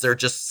rules, they're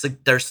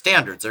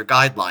standards, they're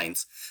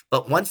guidelines.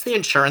 But once the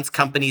insurance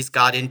companies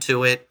got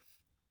into it,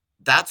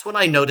 that's when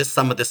I noticed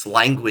some of this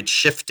language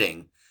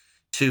shifting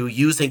to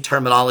using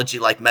terminology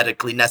like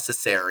medically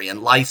necessary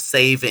and life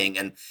saving.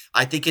 And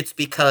I think it's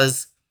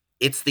because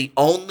it's the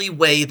only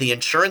way the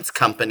insurance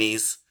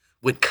companies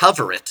would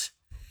cover it.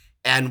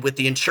 And with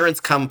the insurance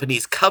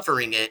companies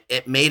covering it,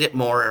 it made it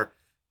more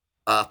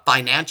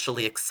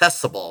financially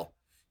accessible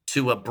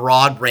to a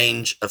broad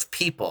range of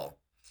people.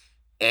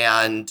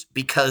 And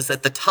because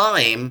at the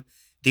time,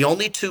 the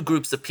only two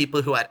groups of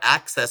people who had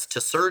access to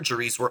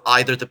surgeries were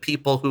either the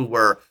people who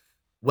were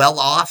well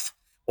off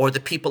or the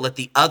people at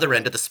the other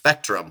end of the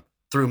spectrum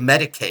through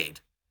Medicaid.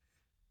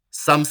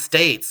 Some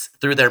states,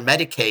 through their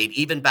Medicaid,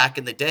 even back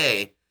in the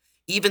day,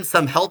 even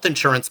some health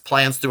insurance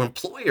plans through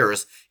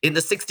employers in the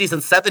 60s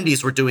and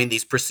 70s were doing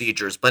these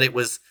procedures, but it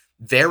was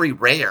very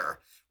rare,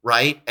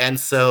 right? And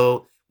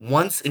so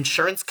once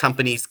insurance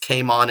companies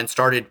came on and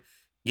started,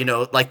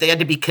 like they had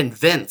to be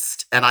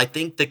convinced. And I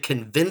think the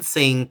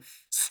convincing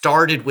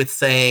started with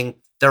saying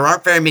there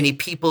aren't very many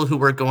people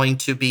who are going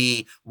to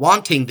be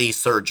wanting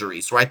these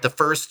surgeries, right? The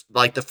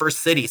first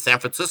city, San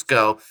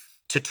Francisco,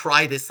 to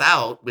try this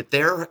out with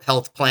their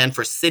health plan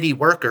for city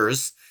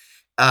workers,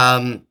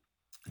 um,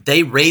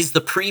 they raised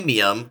the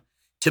premium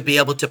to be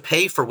able to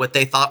pay for what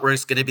they thought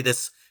was going to be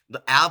this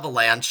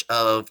avalanche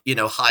of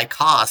high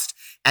cost.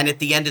 And at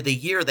the end of the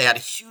year, they had a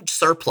huge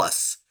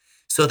surplus.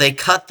 So they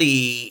cut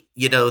the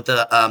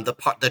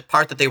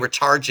part that they were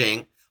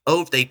charging.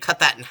 Oh, they cut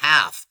that in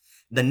half.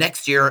 The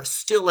next year,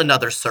 still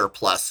another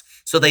surplus.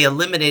 So they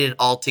eliminated it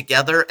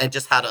altogether and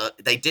just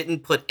they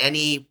didn't put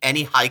any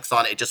hikes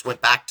on it. It just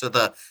went back to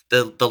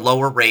the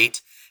lower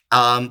rate,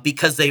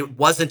 because there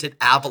wasn't an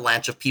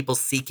avalanche of people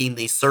seeking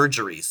these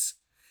surgeries.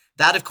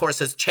 That, of course,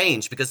 has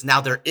changed because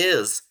now there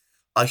is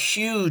a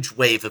huge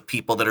wave of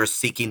people that are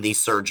seeking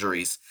these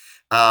surgeries.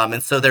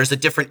 And so there's a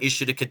different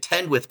issue to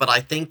contend with. But I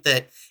think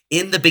that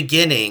in the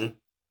beginning,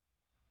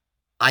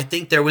 I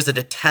think there was an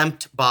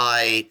attempt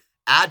by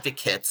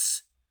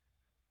advocates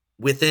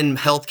within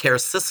healthcare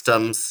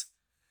systems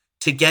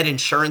to get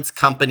insurance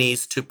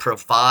companies to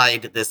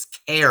provide this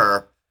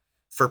care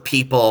for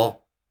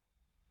people.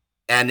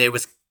 And it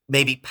was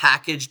maybe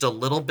packaged a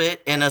little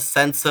bit in a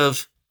sense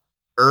of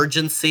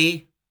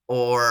urgency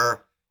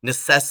or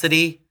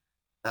necessity.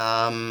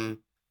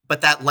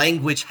 But that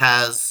language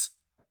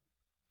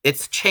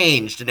it's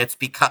changed, and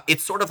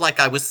it's sort of like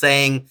I was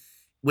saying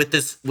with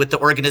the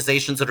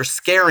organizations that are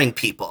scaring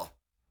people,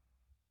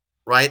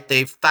 right?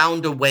 They've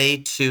found a way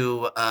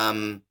to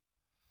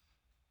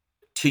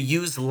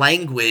use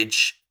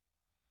language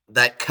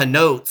that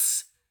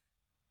connotes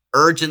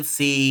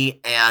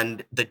urgency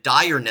and the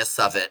direness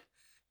of it.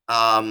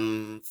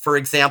 For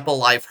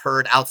example, I've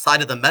heard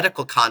outside of the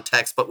medical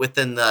context, but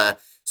within the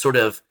sort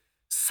of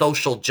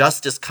social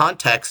justice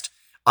context,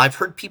 I've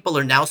heard people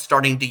are now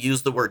starting to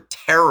use the word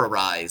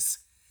terrorize.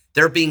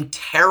 They're being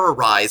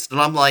terrorized. And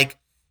I'm like,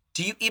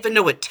 do you even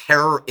know what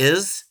terror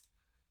is?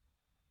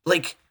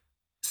 Like,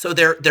 so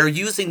they're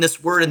using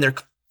this word and they're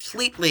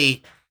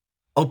completely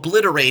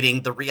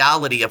obliterating the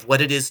reality of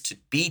what it is to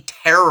be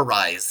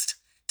terrorized,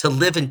 to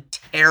live in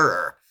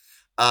terror.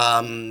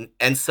 And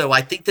so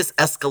I think this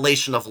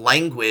escalation of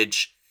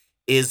language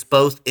is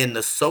both in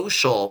the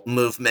social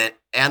movement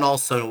and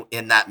also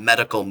in that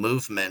medical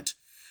movement.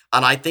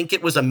 And I think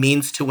it was a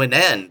means to an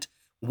end.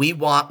 We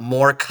want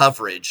more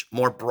coverage,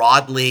 more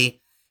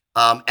broadly,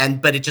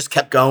 but it just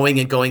kept going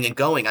and going and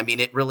going. I mean,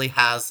 it really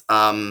has.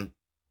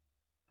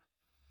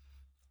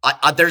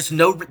 There's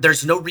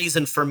no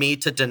reason for me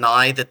to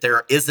deny that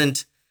there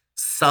isn't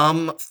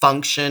some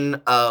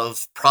function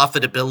of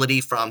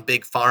profitability from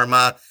big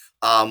pharma,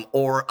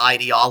 or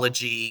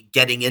ideology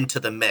getting into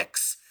the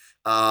mix.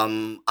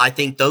 I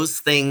think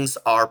those things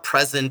are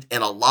present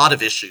in a lot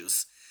of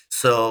issues.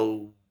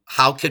 So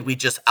how could we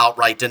just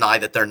outright deny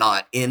that they're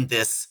not in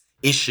this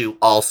issue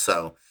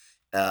also?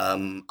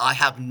 I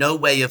have no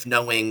way of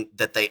knowing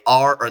that they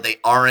are or they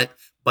aren't,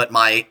 but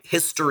my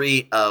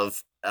history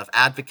of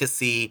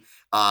advocacy,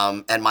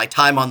 and my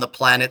time on the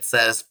planet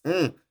says,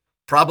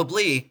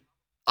 probably.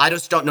 I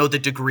just don't know the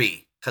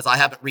degree because I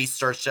haven't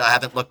researched it. I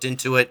haven't looked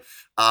into it.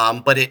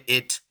 But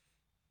it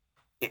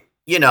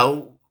you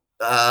know,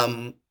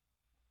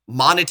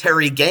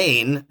 monetary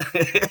gain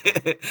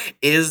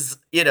is,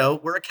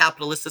 we're a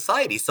capitalist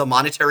society. So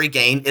monetary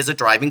gain is a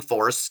driving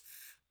force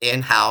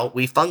in how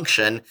we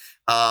function.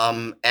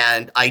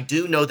 And I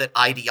do know that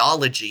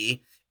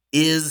ideology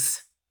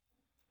is,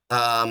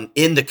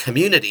 in the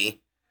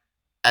community.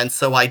 And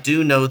so I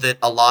do know that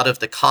a lot of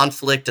the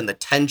conflict and the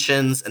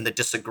tensions and the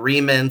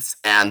disagreements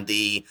and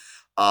the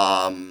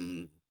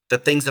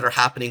things that are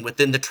happening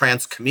within the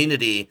trans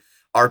community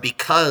are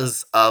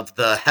because of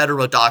the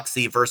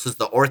heterodoxy versus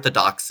the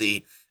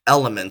orthodoxy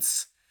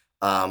elements,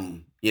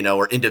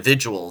 or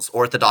individuals,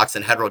 orthodox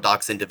and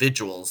heterodox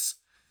individuals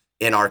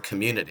in our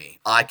community.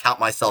 I count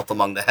myself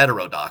among the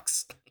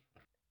heterodox.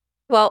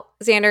 Well,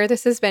 Xander,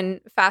 this has been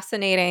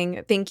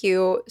fascinating. Thank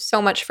you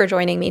so much for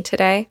joining me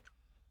today.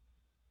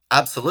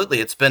 Absolutely.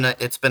 It's been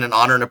an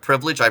honor and a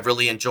privilege. I've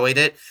really enjoyed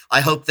it.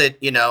 I hope that,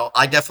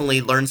 I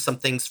definitely learned some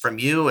things from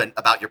you and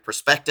about your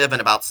perspective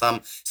and about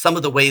some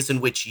of the ways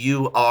in which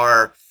you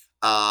are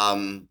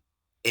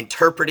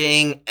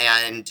interpreting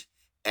and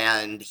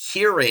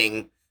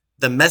hearing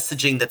the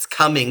messaging that's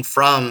coming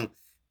from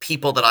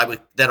people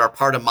that are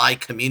part of my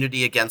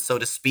community, again, so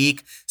to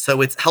speak.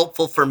 So it's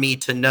helpful for me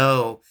to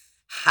know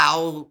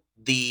how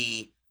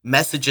the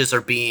messages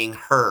are being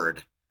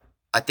heard.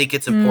 I think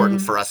it's important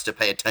Mm, for us to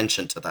pay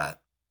attention to that.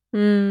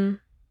 mm, I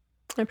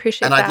And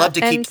appreciate I'd love that.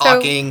 to keep And so,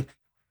 talking.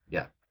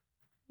 Yeah.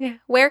 yeah,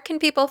 where can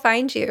people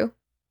find you?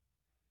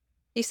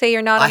 You say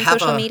you're not I on have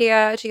social a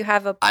media. Do you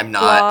have a I'm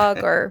not.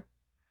 blog or,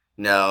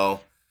 No.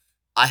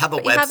 I have a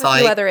but you have a few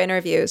website. other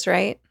interviews,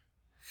 right?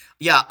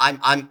 Yeah,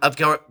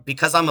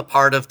 because I'm a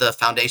part of the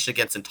Foundation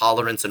Against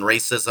Intolerance and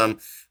Racism.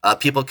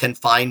 People can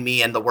find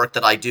me and the work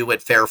that I do at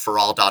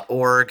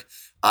fairforall.org.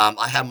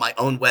 I have my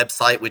own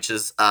website, which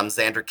is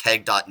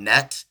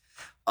zanderkeig.net.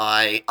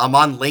 I'm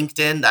on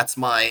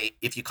LinkedIn.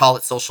 If you call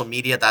it social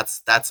media,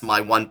 that's my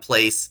one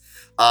place.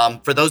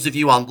 For those of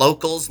you on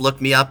Locals,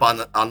 look me up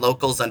on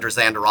Locals under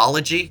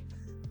Zanderology.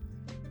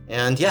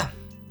 And yeah,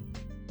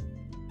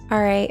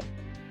 All right.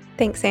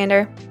 Thanks,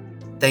 Zander.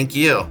 thank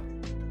you.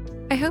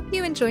 I hope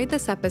you enjoyed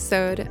this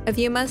episode of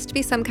You Must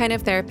Be Some Kind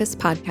of Therapist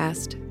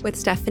podcast with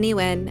Stephanie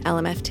Wynn,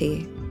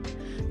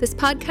 LMFT. This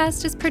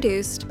podcast is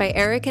produced by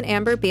Eric and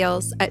Amber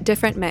Beals at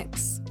Different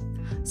Mix.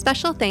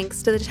 Special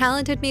thanks to the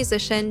talented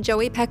musician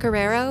Joey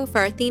Pecoraro for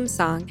our theme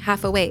song,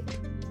 Half Awake.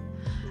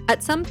 At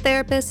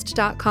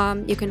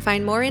sometherapist.com, you can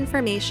find more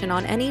information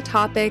on any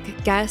topic,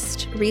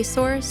 guest,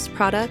 resource,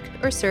 product,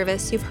 or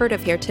service you've heard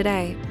of here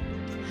today.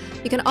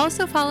 You can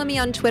also follow me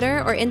on Twitter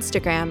or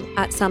Instagram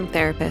at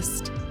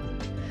sometherapist.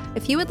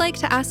 If you would like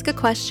to ask a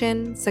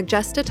question,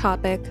 suggest a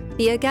topic,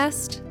 be a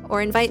guest,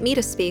 or invite me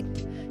to speak,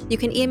 you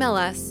can email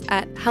us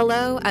at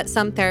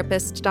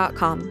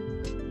hello@sometherapist.com.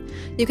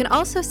 You can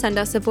also send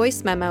us a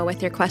voice memo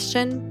with your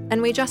question,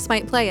 and we just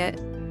might play it.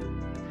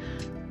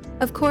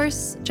 Of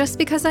course, just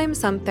because I'm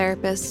some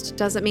therapist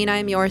doesn't mean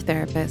I'm your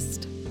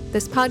therapist.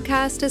 This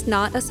podcast is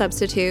not a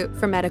substitute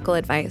for medical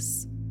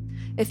advice.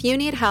 If you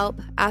need help,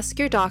 ask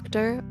your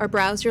doctor or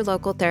browse your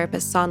local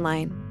therapists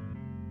online.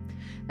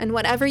 And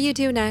whatever you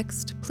do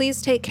next,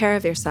 please take care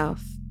of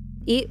yourself.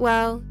 Eat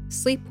well,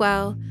 sleep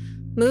well,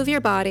 move your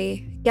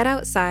body, get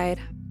outside,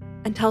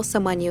 and tell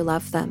someone you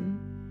love them.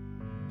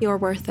 You're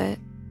worth it.